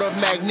 nothing short of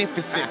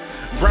magnificent.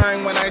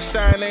 Grind when I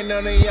shine, ain't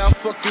none of y'all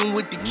fucking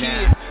with the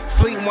kids.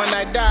 Sleep when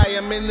I die,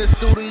 I'm in the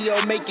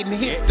studio making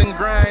hits and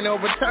grind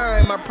over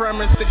time. I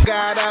promise to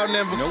God I'll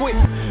never quit.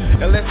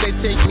 Unless they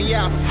take me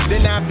out,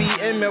 then I'll be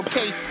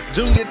MLK.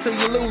 Junior to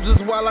your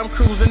losers while I'm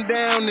cruising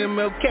down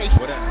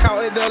MLK. Call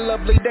it a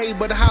lovely day,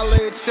 but holla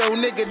at your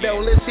nigga though.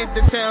 Let's hit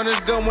the town,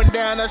 it's going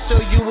down. I'll show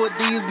you what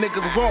these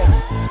niggas want.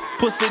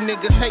 Pussy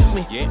niggas hate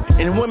me,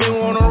 and women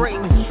wanna rape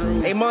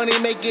me. Hey, money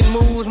making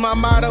moves, my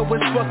motto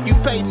is fuck you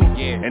pay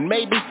me. And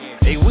maybe,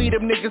 hey, we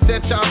them niggas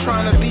that y'all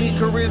tryna be.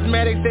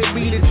 Charismatic, they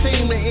be the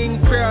team, the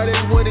in crowd is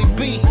what it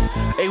be.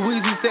 Hey,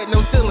 Weezy said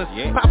no ceilings,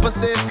 Papa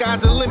said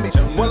sky's the limit.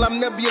 Well, I'm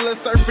nebula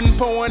surfing,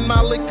 pouring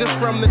my liquors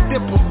from the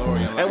dipple.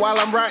 And while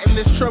I'm writing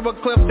this trouble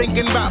clip,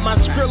 thinking about my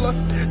Skrilla,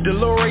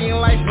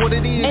 DeLorean Life, what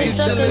it is, is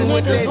chillin'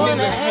 with that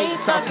nigga hate,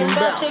 talking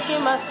about.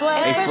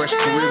 Hey, fresh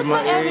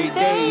charisma every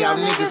day, y'all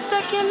niggas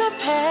stuck in the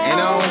past. And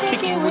I don't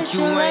kick it with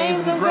you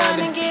lanes and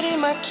grinding.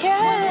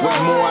 What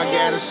more I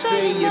gotta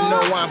say, you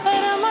know I'm.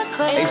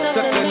 Hey,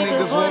 sucker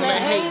niggas wanna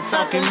hate,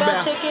 talking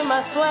about.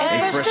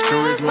 Hey, fresh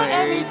charisma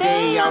every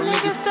day, y'all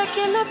niggas stuck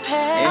in the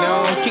past. And I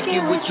don't kick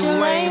it with you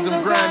lanes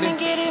and grinding.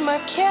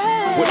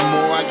 What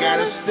more I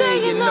gotta say,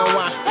 you know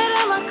I'm.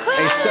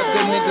 Hey,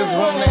 sucker niggas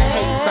wanna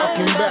hate,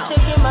 talking about.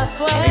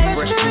 Hey,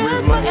 fresh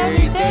charisma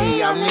every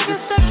day, y'all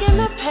niggas stuck in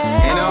the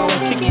past. And I don't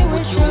kick it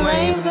with you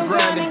lanes and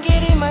grinding.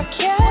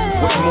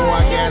 What more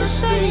I gotta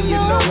say, you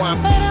know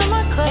I'm.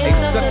 Hey,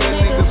 sucker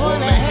niggas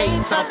wanna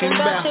hate, talking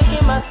about.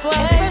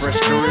 Hey, fresh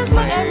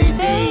charisma every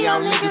day,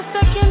 y'all niggas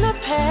stuck in the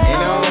past.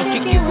 And I don't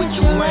kick it with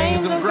you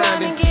lanes and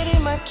grinding.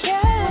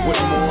 What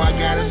more I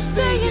gotta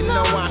say, you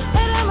know I'm.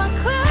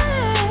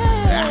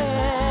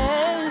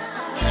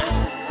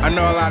 I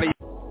know a lot of you.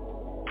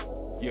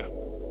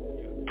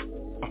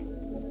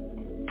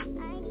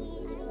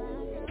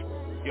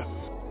 Yeah.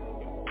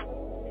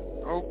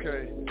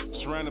 Okay.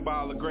 Surrounded by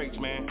all the greats,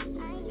 man.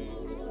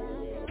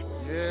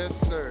 Yes,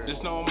 sir.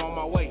 Just know I'm on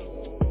my way.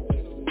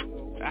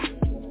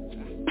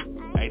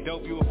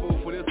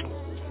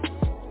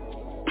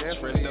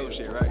 fresh dope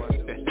shit, right?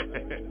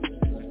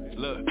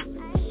 Look,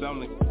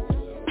 something.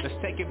 Let's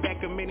take it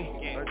back a minute.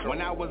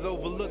 When I was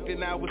overlooked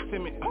and I was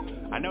timid.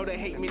 I know they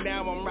hate me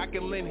now, I'm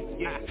rocking linen.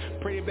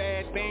 Pretty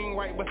bad thing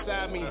right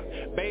beside me.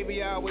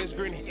 Baby always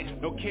grinning.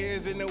 No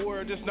cares in the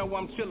world, just know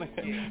I'm chilling.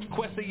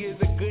 Questy is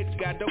a good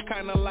guy, don't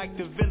kinda like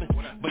the villain.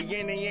 But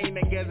yin and yang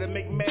together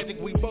make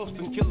magic, we both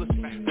some killers.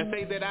 They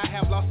say that I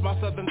have lost my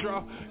southern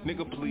draw.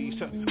 Nigga please,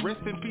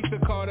 rest in peace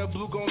of Carter,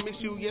 Blue gon' miss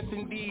you, yes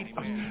indeed.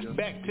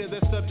 Back to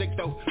the subject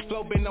though,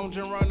 flow been on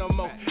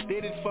Geronimo.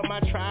 Did it for my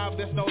tribe,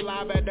 there's no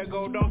lie, better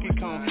go Donkey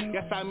Kong.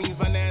 Yes, I mean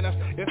bananas.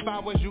 If I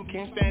was you,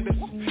 can't stand us.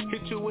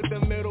 Hit you with the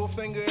middle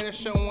finger, that's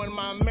showing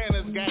my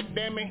manners. God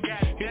damn it.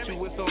 Hit you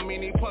with so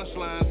many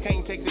punchlines,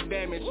 can't take the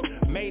damage.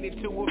 Made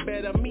it to a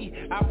better me.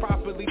 I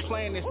properly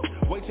planned this.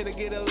 Wait till they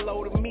get a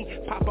load of me.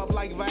 Pop up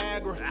like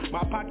Viagra.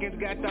 My pockets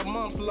got the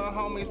muffler,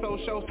 homie, so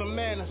show some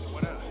manners.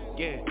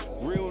 Yeah,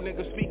 real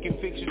nigga speaking,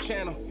 fix your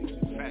channel.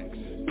 Facts.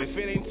 If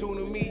it ain't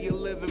tuning me, you're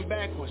living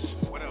backwards.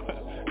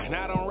 And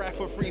I don't rap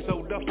for free,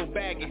 so duffel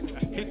bag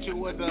it. Hit you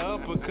with the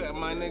uppercut,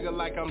 my nigga,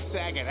 like I'm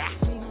sagging.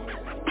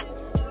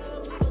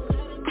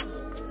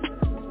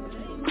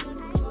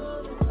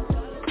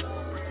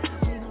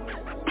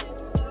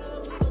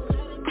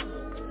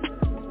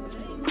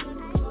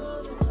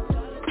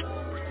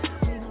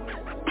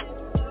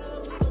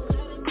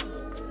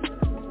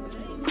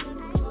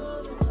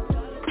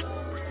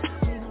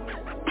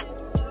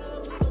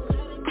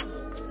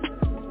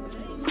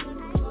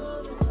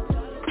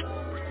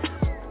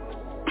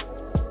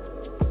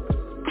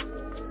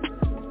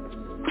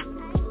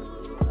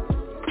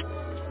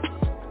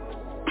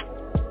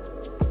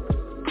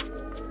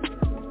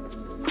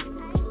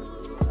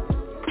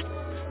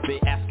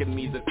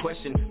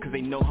 Cause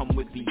they know I'm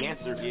with the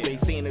answer. They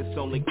saying it's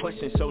only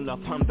question, show enough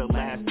I'm the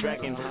last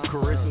dragon.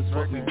 Charisma's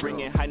what we bring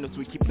in, high notes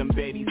we keep them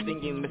Betty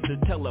singing.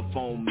 Mr.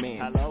 Telephone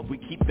Man, we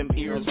keep them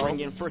ears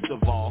ringing. First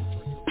of all,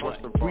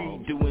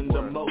 we doing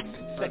the most.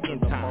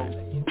 Second time,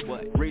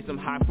 raise them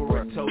high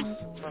for a toast.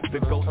 The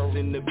ghosts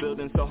in the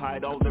building, so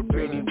hide all the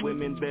pretty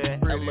women there.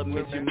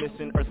 Elements you're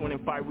missing, Earth, Wind,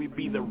 and Fire, we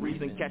be the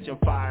reason. Catching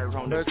fire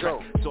on the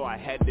track, so I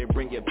had to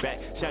bring it back.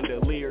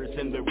 Chandeliers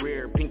in the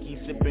rear, pinky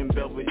sipping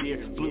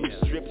Belvedere. Blue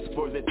strips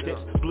for the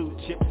tips, blue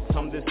chips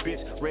on this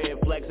bitch. Red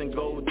flags and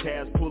gold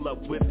tabs, pull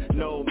up with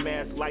no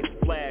mask, lights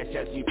flash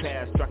as you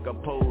pass. Struck a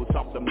pose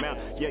off the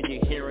mount, yeah,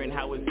 you're hearing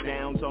how it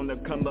sounds on the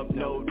come up,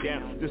 no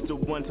down. Just the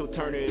one, so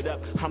turn it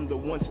up, I'm the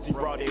one that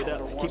brought it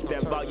up. Keep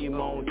that volume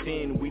on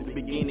 10, we the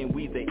beginning,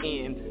 we the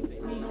end.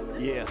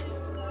 Yeah,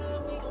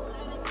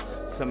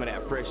 some of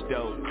that fresh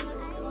dope.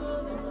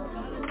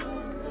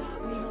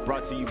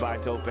 Brought to you by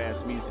Dope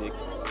Ass Music.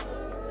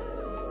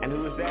 And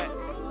who is that?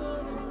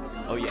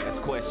 Oh yeah,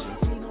 it's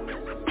Questions.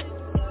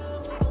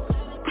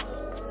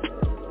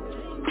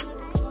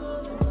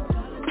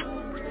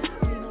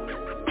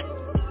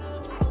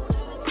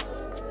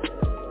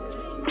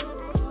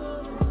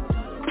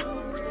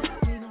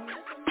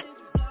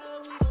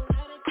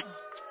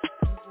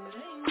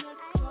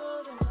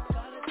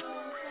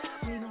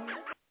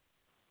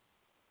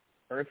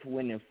 Earth,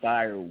 Wind, and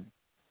Fire,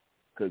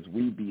 cause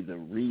we be the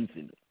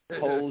reason.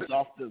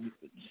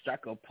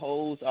 Strike a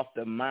pose off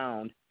the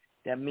mound.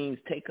 That means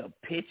take a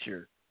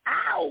picture.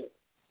 Ow!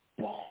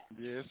 Bars.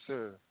 Yes,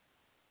 sir.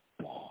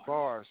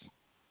 Bars.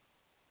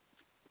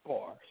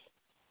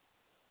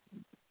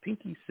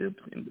 Pinky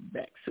sips in the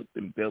back,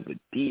 sipping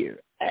Belvedere.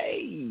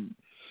 Hey,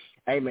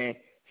 man.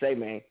 Say,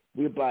 man,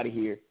 we about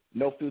here.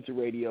 No Filter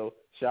Radio.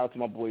 Shout out to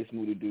my boy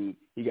Smoothie Dude.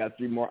 He got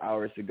 3 more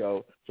hours to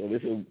go, so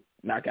this will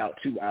knock out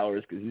 2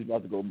 hours because he's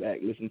about to go back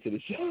listen to the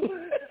show.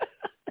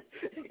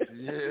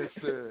 Yes,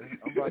 sir.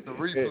 I'm about to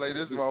replay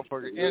this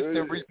motherfucker.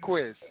 Instant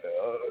request.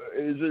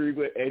 Instant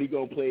request. And he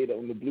going to play it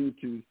on the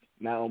Bluetooth,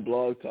 not on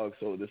Blog Talk,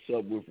 so the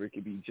subwoofer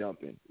can be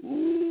jumping.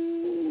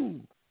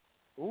 Ooh,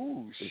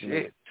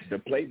 shit. The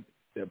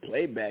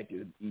playback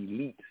is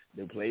elite.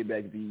 The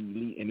playback is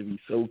elite, and it'll be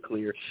so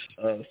clear.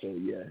 So,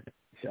 yeah,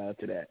 shout out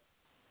to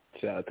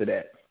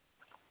that.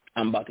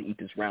 I'm about to eat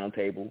this round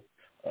table.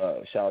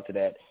 Shout out to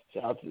that.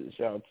 Shout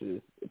out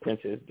to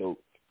Princess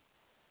Dope.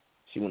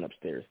 She went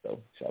upstairs, though.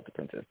 Shout out to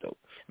Princess Dope.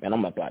 Man,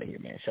 I'm up out of here,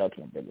 man. Shout out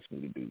to my brother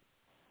Smoothie Dude.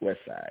 West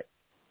Side,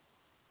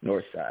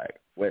 North Side,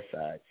 West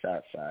Side,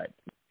 South Side,